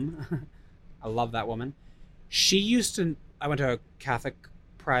mom, I love that woman. I went to a Catholic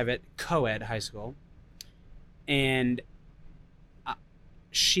private co-ed high school, and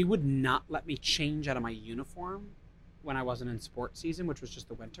she would not let me change out of my uniform when I wasn't in sports season, which was just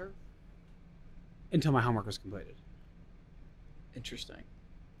the winter, until my homework was completed. Interesting.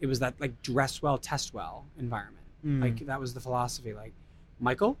 It was that like dress well, test well environment. Like that was the philosophy. Like,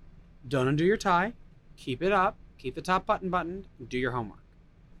 Michael, don't undo your tie, keep it up, keep the top button buttoned, and do your homework.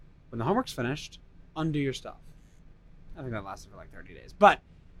 When the homework's finished, undo your stuff. I think that lasted for like 30 days. But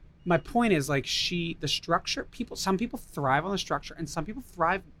my point is like the structure, some people thrive on the structure and some people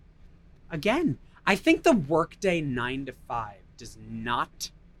thrive, again, I think the workday 9 to 5 does not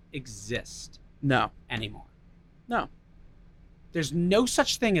exist anymore. No. There's no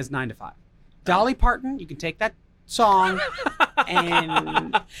such thing as 9 to 5. Dolly Parton, you can take that song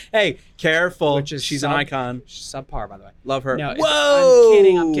and hey, careful. Which is she's an icon. Subpar, by the way. Love her. No, whoa!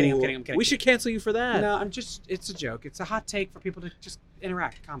 I'm kidding. We should cancel you for that. No, it's a joke. It's a hot take for people to just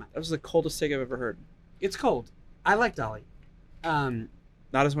interact, comment. That was the coldest take I've ever heard. It's cold. I like Dolly. Not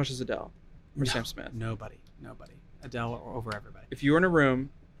as much as Adele or No, Sam Smith. Nobody. Adele over everybody. If you were in a room,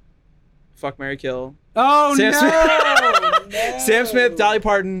 fuck, marry, kill. Oh, Sam no! Smith, Sam Smith, Dolly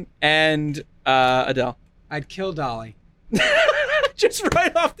Parton, and Adele. I'd kill Dolly. Just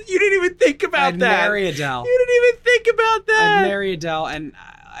right off. You didn't even think about I'd that. marry Adele. You didn't even think about that. I'd marry Adele, and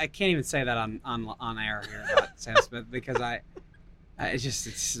I can't even say that on air here about Sam Smith because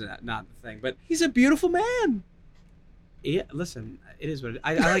it's not the thing. But he's a beautiful man. Yeah, listen, it is what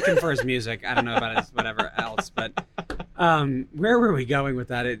I like him for his music. I don't know about his whatever else, but where were we going with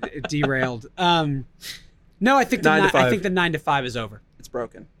that? It derailed. No, I think the 9 to 5 is over. It's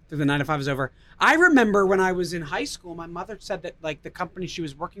broken. The 9 to 5 is over. I remember when I was in high school, my mother said that like the company she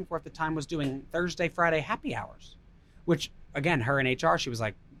was working for at the time was doing Thursday, Friday happy hours, which again, her in HR, she was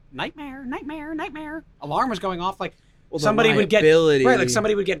like, nightmare. Alarm was going off. Like somebody would get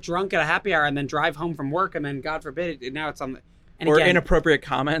somebody would get drunk at a happy hour and then drive home from work, and then God forbid, now it's on the or again, inappropriate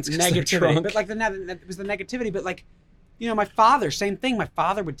comments, negativity. But like it was the negativity. But like, my father, same thing. My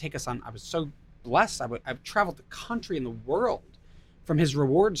father would take us on. I was so blessed. I've traveled the country and the world from his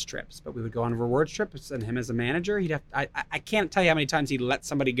rewards trips, but we would go on rewards trips, and him as a manager, I can't tell you how many times he let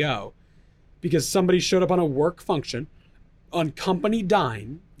somebody go because somebody showed up on a work function on company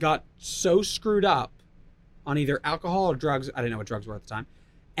dime, got so screwed up on either alcohol or drugs. I didn't know what drugs were at the time.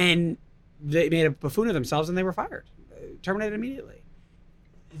 And they made a buffoon of themselves and they were fired, terminated immediately.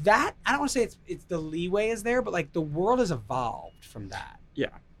 That, I don't want to say it's the leeway is there, but like the world has evolved from that. Yeah.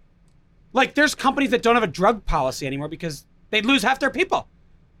 Like there's companies that don't have a drug policy anymore because they'd lose half their people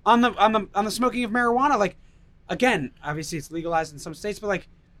on the smoking of marijuana. Like, again, obviously it's legalized in some states, but like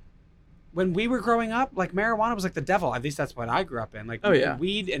when we were growing up, like marijuana was like the devil. At least that's what I grew up in. Like,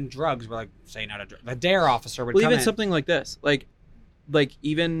 weed and drugs were like, say no to drugs. The DARE officer would come even in. Something like this, like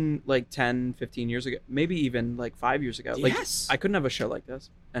even like 10, 15 years ago, maybe even like 5 years ago. Yes. Like I couldn't have a show like this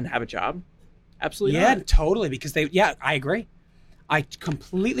and have a job. Absolutely not. Yeah, totally. Because I agree. I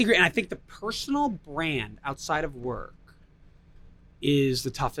completely agree. And I think the personal brand outside of work is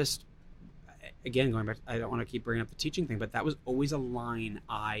the toughest. Again, going back, I don't want to keep bringing up the teaching thing, but that was always a line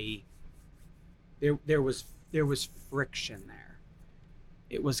there was friction there.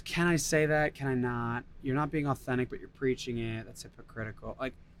 It was, can I say that? Can I not? You're not being authentic, but you're preaching it. That's hypocritical.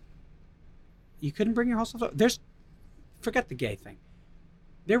 Like, you couldn't bring your whole self. Forget the gay thing.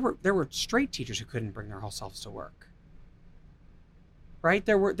 There were straight teachers who couldn't bring their whole selves to work. Right?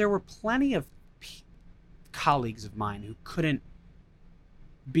 There were plenty of colleagues of mine who couldn't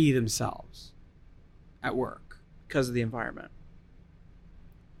be themselves at work because of the environment.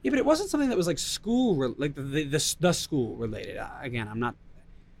 Yeah, but it wasn't something that was like school, like the school related. Again, I'm not.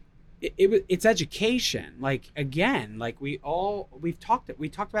 It's education. Like again, like we talked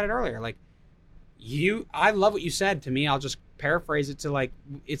about it earlier. Like I love what you said to me. I'll just paraphrase it to like,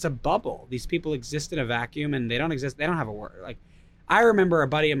 it's a bubble. These people exist in a vacuum and they don't exist. They don't have a word. Like I remember a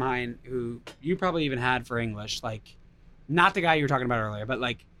buddy of mine who you probably even had for English, like not the guy you were talking about earlier, but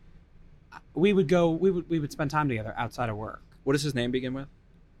like we would spend time together outside of work. What does his name begin with?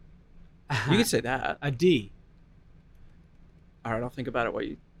 You could say that. A D. All right, I'll think about it while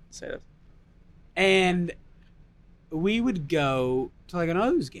you say this. And we would go to like an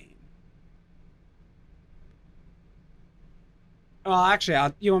O's game. Well,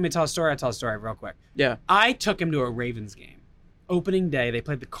 actually, you want me to tell a story? I'll tell a story real quick. Yeah. I took him to a Ravens game. Opening day, they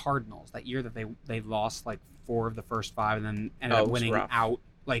played the Cardinals that year that they lost like 4 of the first 5 and then ended up winning out.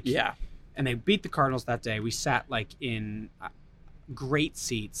 Like, yeah. And they beat the Cardinals that day. We sat like in great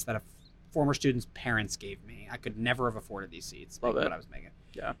seats that a former student's parents gave me. I could never have afforded these seats. Love it. What I was making.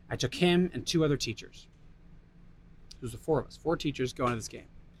 Yeah. I took him and 2 other teachers. It was the 4 of us, 4 teachers going to this game.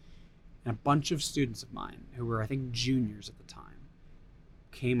 And a bunch of students of mine who were, I think, juniors at the time,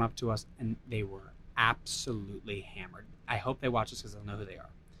 came up to us and they were absolutely hammered. I hope they watch this because they'll know who they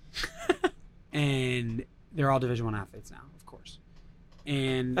are. And they're all Division I athletes now, of course.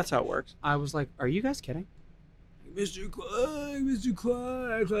 And That's how it works. I was like, are you guys kidding? Mr.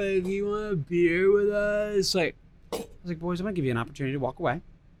 Clark, like, you want a beer with us? Like, I was like, boys, I'm going to give you an opportunity to walk away,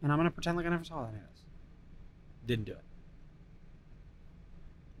 and I'm going to pretend like I never saw any of this. Didn't do it.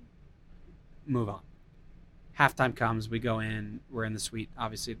 Move on. Halftime comes, we go in, we're in the suite,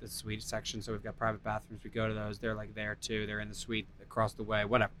 obviously the suite section, so we've got private bathrooms, we go to those, they're like there too, they're in the suite across the way,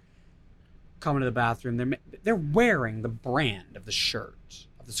 whatever. Come into the bathroom, they're wearing the brand of the shirt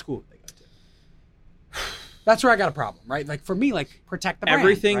of the school that they go to. That's where I got a problem, right? Like, for me, like, protect the brand.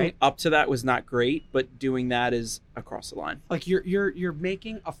 Everything right? up to that was not great, but doing that is across the line. Like, you're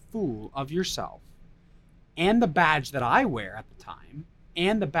making a fool of yourself, and the badge that I wear at the time,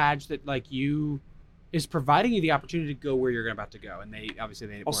 and the badge that, like, you is providing you the opportunity to go where you're about to go. And they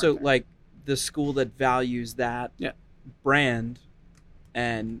Also, weren't there. like, the school that values that brand,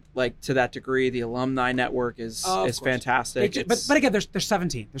 and like to that degree, the alumni network is fantastic. But again, they're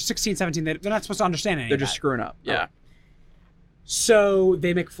 17, they're 16, 17. They're not supposed to understand any They're of just that. screwing up. Yeah. So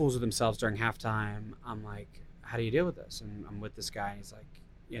they make fools of themselves during halftime. I'm like, how do you deal with this? And I'm with this guy, and he's like,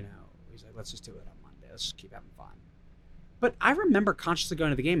 let's just do it on Monday. Let's just keep having fun. But I remember consciously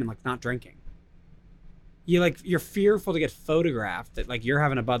going to the game and like not drinking. You're fearful to get photographed that like you're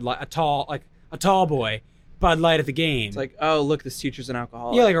having a Bud Light, a tall boy, Bud Light at the game. It's like, oh, look, this teacher's an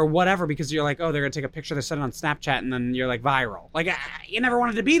alcoholic. Yeah, like, or whatever, because you're like, oh, they're gonna take a picture, they send it on Snapchat, and then you're like viral. Like, you never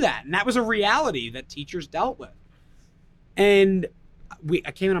wanted to be that, and that was a reality that teachers dealt with. And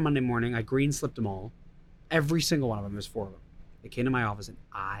I came in on Monday morning. I green slipped them all, every single one of them. There's 4 of them. They came to my office, and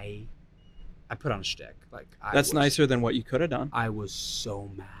I put on a shtick. Like, that's nicer than what you could have done. I was so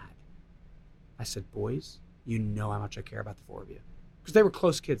mad. I said, boys, you know how much I care about the 4 of you, because they were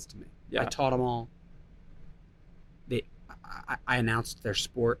close kids to me. Yeah. I taught them all. I announced their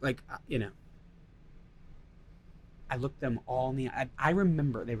sport, like, I looked them all in the eye. I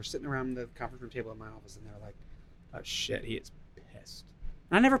remember they were sitting around the conference room table in my office, and they were like, oh shit, he is pissed.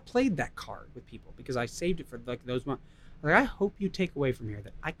 And I never played that card with people because I saved it for like those months. Like, I hope you take away from here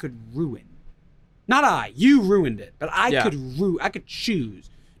that I could ruin, not you ruined it, but I could choose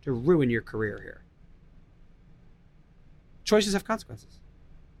to ruin your career here. Choices have consequences.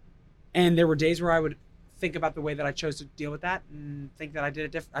 And there were days where I would think about the way that I chose to deal with that and think that I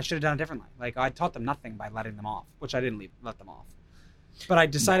did it I should have done it differently. Like, I taught them nothing by letting them off, which I didn't let them off. But I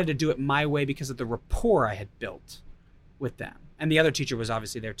decided to do it my way because of the rapport I had built with them. And the other teacher was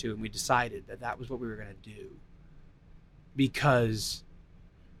obviously there too, and we decided that that was what we were going to do. Because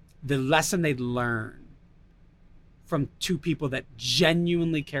the lesson they'd learn from 2 people that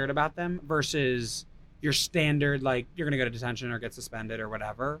genuinely cared about them versus your standard, like, you're going to go to detention or get suspended or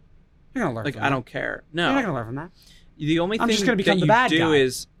whatever. You're going to learn Like, from I that. don't care. No. You're not going to learn from that. The only I'm thing just gonna become that the you bad do guy.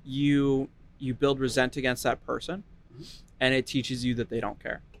 is you build resent against that person, and it teaches you that they don't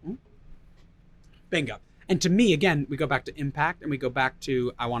care. Bingo. And to me, again, we go back to impact, and we go back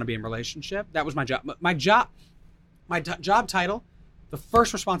to I want to be in relationship. That was my job. My job title, the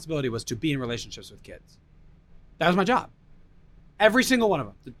first responsibility was to be in relationships with kids. That was my job. Every single one of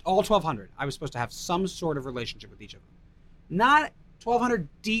them, all 1,200, I was supposed to have some sort of relationship with each of them. Not 1,200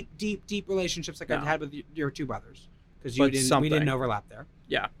 deep relationships like I had with your 2 brothers, because we didn't overlap there.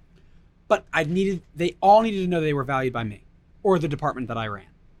 Yeah. But they all needed to know they were valued by me or the department that I ran.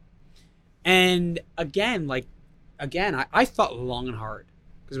 And again, I thought long and hard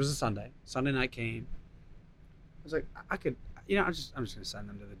because it was a Sunday. Sunday night came. I was like, I could, I'm just going to send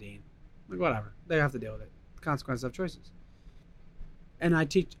them to the dean. Like, whatever. They have to deal with it. The consequences of choices. And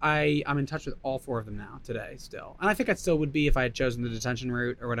I'm in touch with all 4 of them now today still. And I think I still would be if I had chosen the detention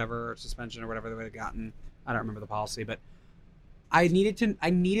route or whatever, or suspension or whatever they would have gotten. I don't remember the policy, but I needed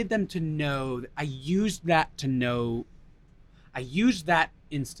them to know. I used that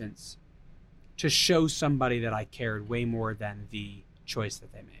instance to show somebody that I cared way more than the choice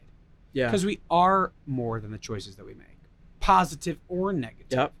that they made. Yeah. Because we are more than the choices that we make, positive or negative.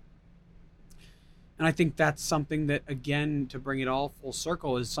 Yep. And I think that's something that, again, to bring it all full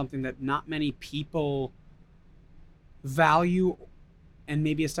circle, is something that not many people value, and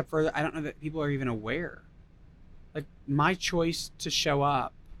maybe a step further, I don't know that people are even aware. Like, my choice to show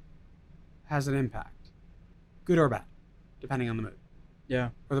up has an impact, good or bad, depending on the mood. Yeah.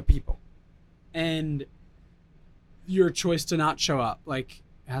 Or the people. And your choice to not show up like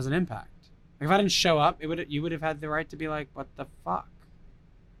has an impact. Like if I didn't show up, you would have had the right to be like, what the fuck?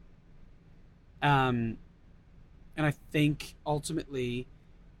 And I think ultimately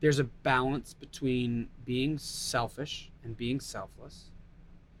there's a balance between being selfish and being selfless.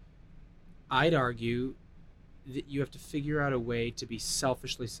 I'd argue that you have to figure out a way to be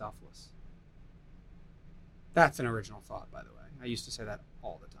selfishly selfless. That's an original thought, by the way. I used to say that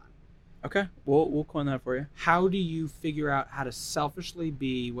all the time. Okay, we'll coin that for you. How do you figure out how to selfishly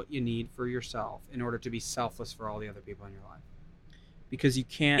be what you need for yourself in order to be selfless for all the other people in your life? Because you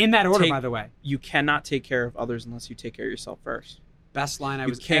can't. In that order, by the way. You cannot take care of others unless you take care of yourself first. Best line I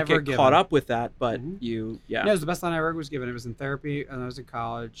was can't ever get given. caught up with that, but yeah. No, it was the best line I ever was given. It was in therapy, and I was in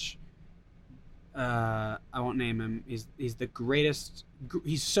college. I won't name him. He's the greatest.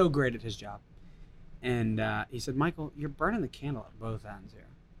 He's so great at his job. And he said, Michael, you're burning the candle at both ends here.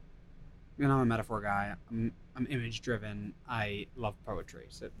 You know, I'm a metaphor guy. I'm image driven. I love poetry,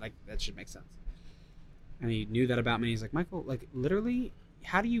 so like that should make sense. And he knew that about me. He's like, Michael, like literally,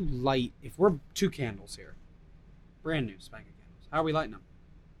 how do you light? If we're 2 candles here, brand new spanking candles, how are we lighting them?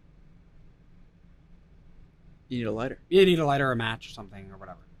 You need a lighter. You need a lighter or a match or something or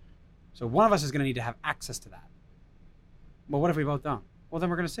whatever. So one of us is going to need to have access to that. Well, what if we both don't? Well, then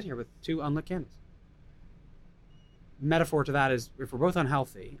we're going to sit here with 2 unlit candles. Metaphor to that is if we're both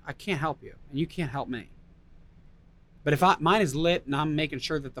unhealthy, I can't help you and you can't help me. But if mine is lit and I'm making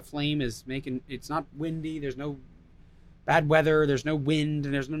sure that the flame is it's not windy, there's no bad weather, there's no wind,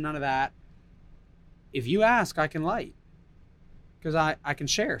 and there's none of that. If you ask, I can light because I can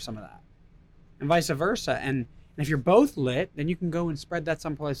share some of that and vice versa. And if you're both lit, then you can go and spread that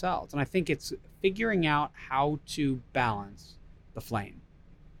someplace else. And I think it's figuring out how to balance the flame.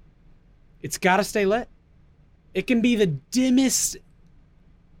 It's got to stay lit. It can be the dimmest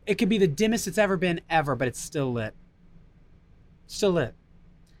it's ever been ever, but it's still lit. Still lit.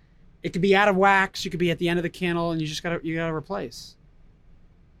 It could be out of wax. You could be at the end of the candle, and you gotta replace.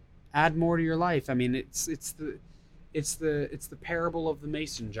 Add more to your life. I mean, it's the parable of the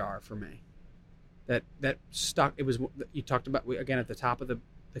mason jar for me. That stuck. It was you talked about again at the top of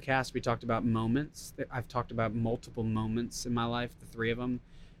the cast. We talked about moments. I've talked about multiple moments in my life. The 3 of them.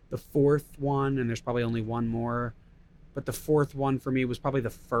 The 4th one, and there's probably only one more, but the 4th one for me was probably the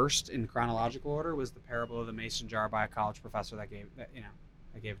first in chronological order. Was the parable of the mason jar by a college professor that gave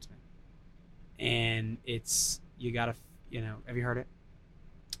it to me. And it's have you heard it?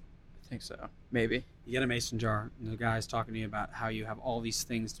 I think so. Maybe. You get a mason jar, and the guy's talking to you about how you have all these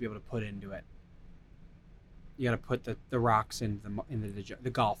things to be able to put into it. You got to put the rocks into the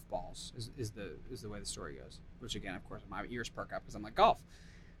golf balls is the way the story goes. Which again, of course, my ears perk up because I'm like golf.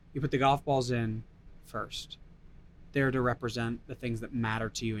 You put the golf balls in first. They're to represent the things that matter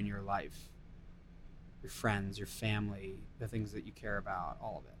to you in your life. Your friends, your family, the things that you care about,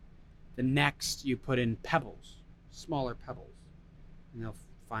 all of it. The next, you put in pebbles, smaller pebbles, and they'll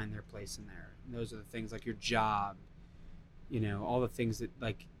find their place in there. And those are the things like your job, all the things that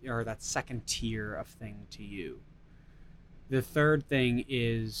like are that second tier of thing to you. The third thing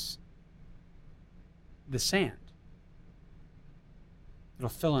is the sand. It'll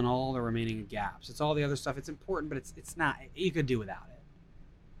fill in all the remaining gaps. It's all the other stuff. It's important, but it's not. You could do without it.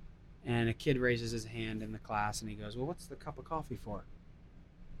 And a kid raises his hand in the class, and he goes, well, what's the cup of coffee for?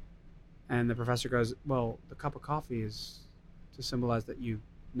 And the professor goes, well, the cup of coffee is to symbolize that you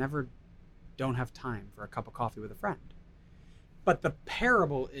never don't have time for a cup of coffee with a friend. But the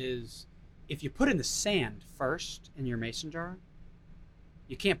parable is, if you put in the sand first in your mason jar,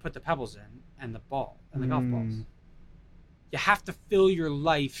 you can't put the pebbles in and the ball and the golf balls. You have to fill your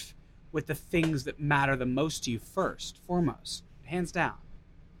life with the things that matter the most to you foremost, hands down.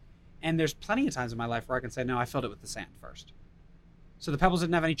 And there's plenty of times in my life where I can say, no, I filled it with the sand first. So the pebbles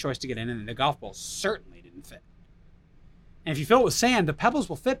didn't have any choice to get in, and the golf balls certainly didn't fit. And if you fill it with sand, the pebbles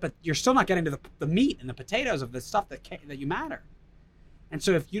will fit, but you're still not getting to the meat and the potatoes of the stuff that you matter. And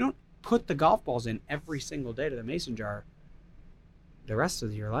so if you don't put the golf balls in every single day to the mason jar, the rest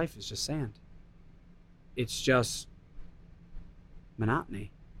of your life is just sand. It's just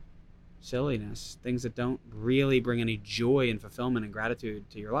monotony, silliness, things that don't really bring any joy and fulfillment and gratitude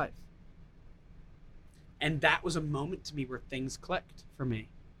to your life. And that was a moment to me where things clicked for me.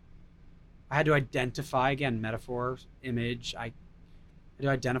 I had to identify, again, metaphor, image. I had to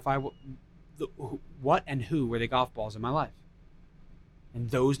identify what and who were the golf balls in my life. And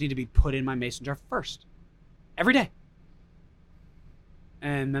those need to be put in my mason jar first, every day.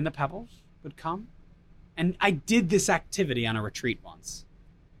 And then the pebbles would come. And I did this activity on a retreat once.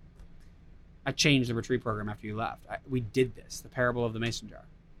 I changed the retreat program after you left. We did this, the parable of the mason jar.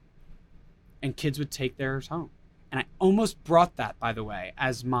 And kids would take theirs home. And I almost brought that, by the way,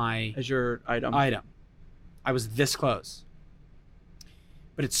 as my As your item. I was this close.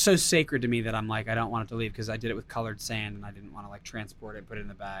 But it's so sacred to me that I'm like, I don't want it to leave because I did it with colored sand and I didn't want to like transport it, put it in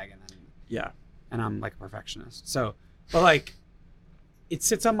the bag, and then and I'm like a perfectionist. So, but like, it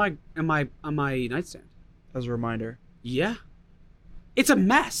sits on my nightstand As a reminder. Yeah, it's a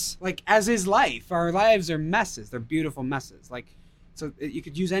mess. Like, as is life. Our lives are messes. They're beautiful messes. Like, so you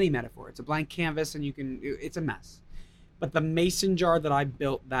could use any metaphor. It's a blank canvas, and it's a mess. But the mason jar that I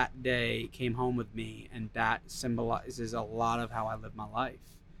built that day came home with me, and that symbolizes a lot of how I live my life.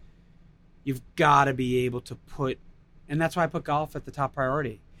 You've got to be able to put, and that's why I put golf at the top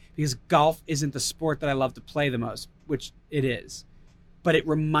priority, because golf isn't the sport that I love to play the most, which it is. But it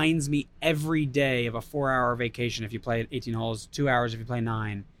reminds me every day of a 4-hour vacation if you play 18 holes, 2 hours if you play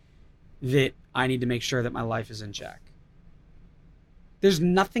 9, that I need to make sure that my life is in check. There's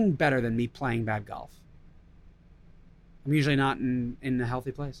nothing better than me playing bad golf. I'm usually not in a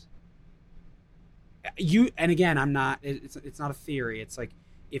healthy place. And again, I'm not. It's not a theory. It's like,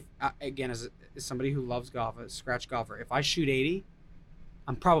 if again, as somebody who loves golf, a scratch golfer, if I shoot 80,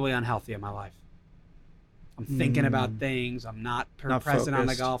 I'm probably unhealthy in my life. I'm thinking about things. I'm not present on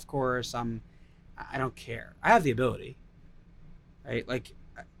the golf course. I don't care. I have the ability, right? Like,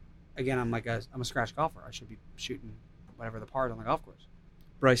 again, I'm a scratch golfer. I should be shooting whatever the par is on the golf course.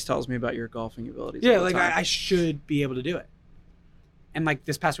 Bryce tells me about your golfing abilities. Yeah, like I should be able to do it. And like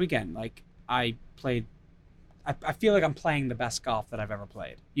this past weekend, like I played, I feel like I'm playing the best golf that I've ever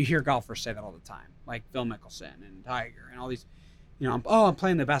played. You hear golfers say that all the time, like Phil Mickelson and Tiger and all these, I'm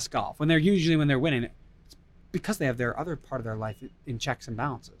playing the best golf. When they're winning, it's because they have their other part of their life in checks and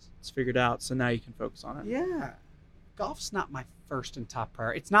balances. It's figured out, so now you can focus on it. Yeah. Golf's not my first and top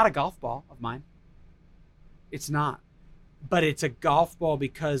priority. It's not a golf ball of mine. It's not. But it's a golf ball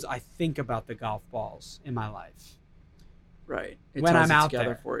because I think about the golf balls in my life. Right. When I'm out together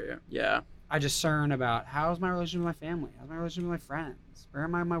there for you. Yeah. I discern about how's my relationship with my family? How's my relationship with my friends? Where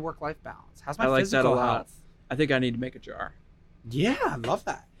am I in my work-life balance? How's my physical health? I think I need to make a jar. Yeah, I love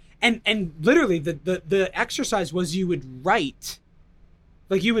that. And literally the exercise was you would write,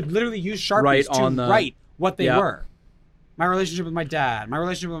 like you would literally use Sharpies to write what they were. My relationship with my dad, my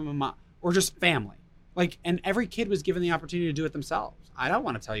relationship with my mom, or just family. Like, and every kid was given the opportunity to do it themselves. I don't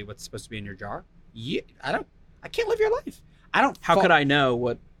want to tell you what's supposed to be in your jar. I can't live your life. How could I know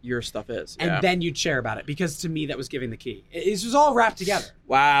what your stuff is? And then you'd share about it, because to me that was giving the key. This was all wrapped together.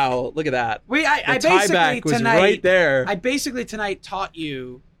 Wow, look at that. I basically was tonight, right there. I basically tonight taught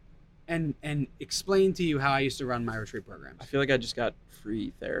you and explained to you how I used to run my retreat programs. I feel like I just got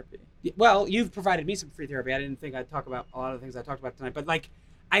free therapy. Well, you've provided me some free therapy. I didn't think I'd talk about a lot of the things I talked about tonight, but like,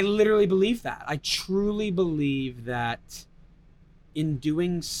 I literally believe that. I truly believe that in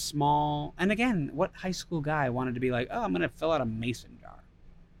doing small, and again, what high school guy wanted to be like, oh, I'm going to fill out a mason jar?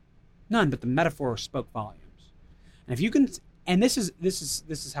 None, but the metaphor spoke volumes. And if you can, and this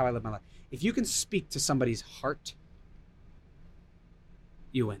is how I live my life. If you can speak to somebody's heart,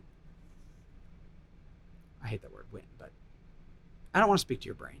 you win. I hate that word, win, but I don't want to speak to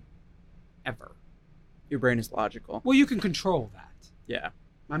your brain, ever. Your brain is logical. Well, you can control that. Yeah.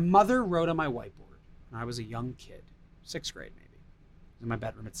 My mother wrote on my whiteboard when I was a young kid, 6th grade maybe. It was in my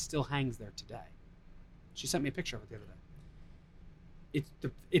bedroom. It still hangs there today. She sent me a picture of it the other day.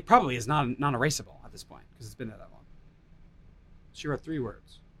 It probably is non-erasable at this point because it's been there that long. She wrote 3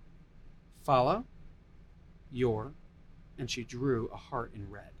 words: follow, your, and she drew a heart in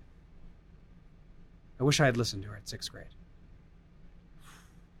red. I wish I had listened to her at 6th grade.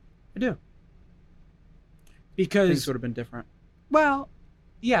 I do. Because things would have been different. Well,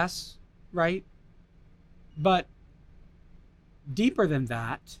 yes, right? But deeper than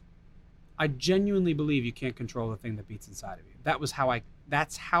that, I genuinely believe you can't control the thing that beats inside of you.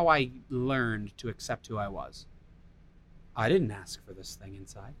 That's how I learned to accept who I was. I didn't ask for this thing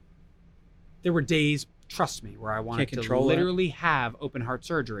inside. There were days, trust me, where I wanted to literally have open heart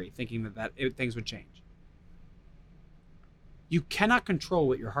surgery, thinking that things would change. You cannot control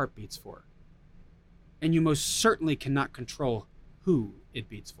what your heart beats for. And you most certainly cannot control who it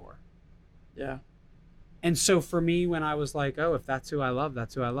beats for. Yeah. And so for me, when I was like, oh, if that's who I love,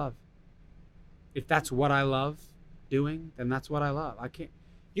 that's who I love. If that's what I love doing, then that's what I love.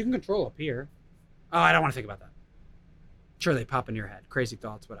 You can control up here. Oh, I don't want to think about that. Sure, they pop in your head. Crazy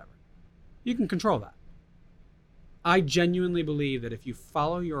thoughts, whatever. You can control that. I genuinely believe that if you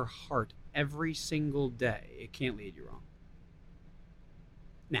follow your heart every single day, it can't lead you wrong.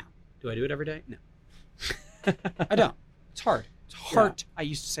 Now, do I do it every day? No. I don't. It's hard. It's heart. Yeah. I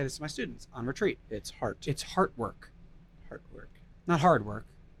used to say this to my students on retreat. It's heart. It's heart work. Heart work. Not hard work.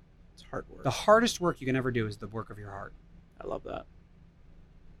 It's hard work. The hardest work you can ever do is the work of your heart. I love that.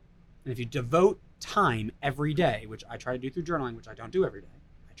 And if you devote time every day, which I try to do through journaling, which I don't do every day,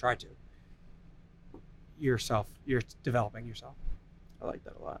 I try to, you're developing yourself. I like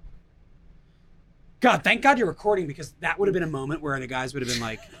that a lot. God, thank God you're recording, because that would have been a moment where the guys would have been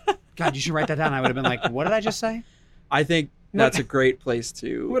like, God, you should write that down. I would have been like, what did I just say? I think that's a great place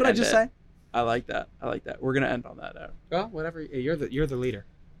to. What did I just say? I like that. I like that. We're gonna end on that note. Well, whatever. You're the leader.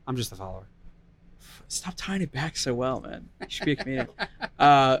 I'm just the follower. Stop tying it back so well, man. You should be a comedian.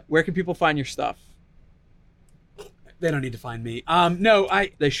 Where can people find your stuff? They don't need to find me.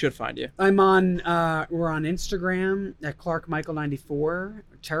 They should find you. I'm on. We're on Instagram at ClarkMichael94.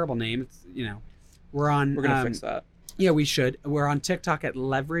 Terrible name. It's, we're on. We're gonna fix that. Yeah, we should. We're on TikTok at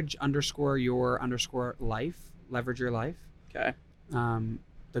leverage_your_life. Leverage your life. Okay.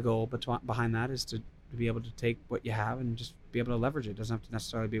 The goal behind that is to be able to take what you have and just be able to leverage it. It doesn't have to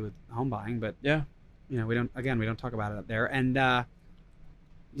necessarily be with home buying, but yeah, we don't talk about it up there. And yeah,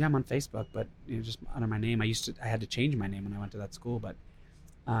 I'm on Facebook, but just under my name. I had to change my name when I went to that school, but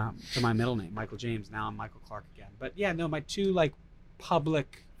to my middle name, Michael James. Now I'm Michael Clark again. But yeah, no, my two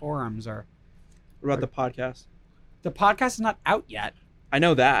public forums are. What about the podcast? The podcast is not out yet. I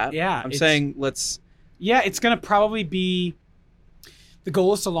know that. Yeah, I'm saying let's. Yeah, it's gonna probably be. The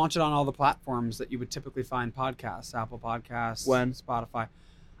goal is to launch it on all the platforms that you would typically find podcasts: Apple Podcasts, Spotify.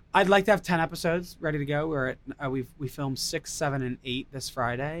 I'd like to have 10 episodes ready to go. We're at we filmed 6, 7, and 8 this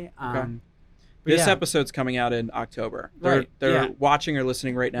Friday. Okay. This episode's coming out in October. They're watching or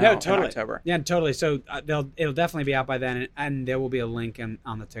listening right now. No, totally. In October. Yeah, totally. So it'll definitely be out by then, and there will be a link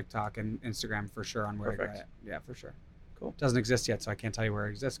on the TikTok and Instagram for sure on where to get it. Yeah, for sure. Cool. It doesn't exist yet, so I can't tell you where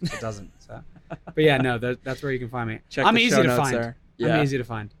it exists because it doesn't. So, but yeah, no, that's where you can find me. I'm easy show to notes find. there. Yeah. I'm easy to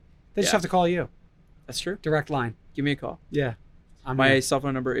find. They just have to call you. That's true. Direct line. Give me a call. Yeah. My cell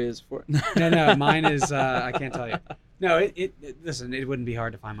phone number is 4. No, mine is. I can't tell you. No, listen. It wouldn't be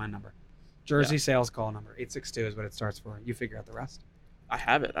hard to find my number. Jersey sales call number 862 is what it starts for. You figure out the rest. I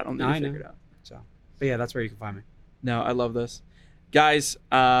have it. I don't need to figure it out. So, but yeah, that's where you can find me. No, I love this, guys.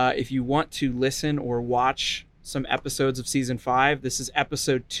 If you want to listen or watch some episodes of season 5, this is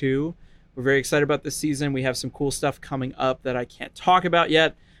episode 2. We're very excited about this season. We have some cool stuff coming up that I can't talk about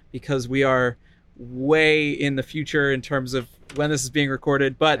yet because we are way in the future in terms of when this is being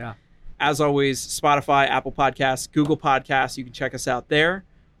recorded. But as always, Spotify, Apple Podcasts, Google Podcasts, you can check us out there.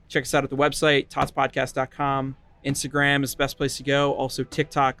 Check us out at the website, totspodcast.com. Instagram is the best place to go. Also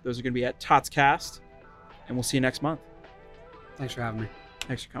TikTok. Those are going to be at TotsCast. And we'll see you next month. Thanks for having me.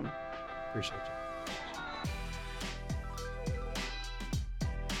 Thanks for coming. Appreciate you.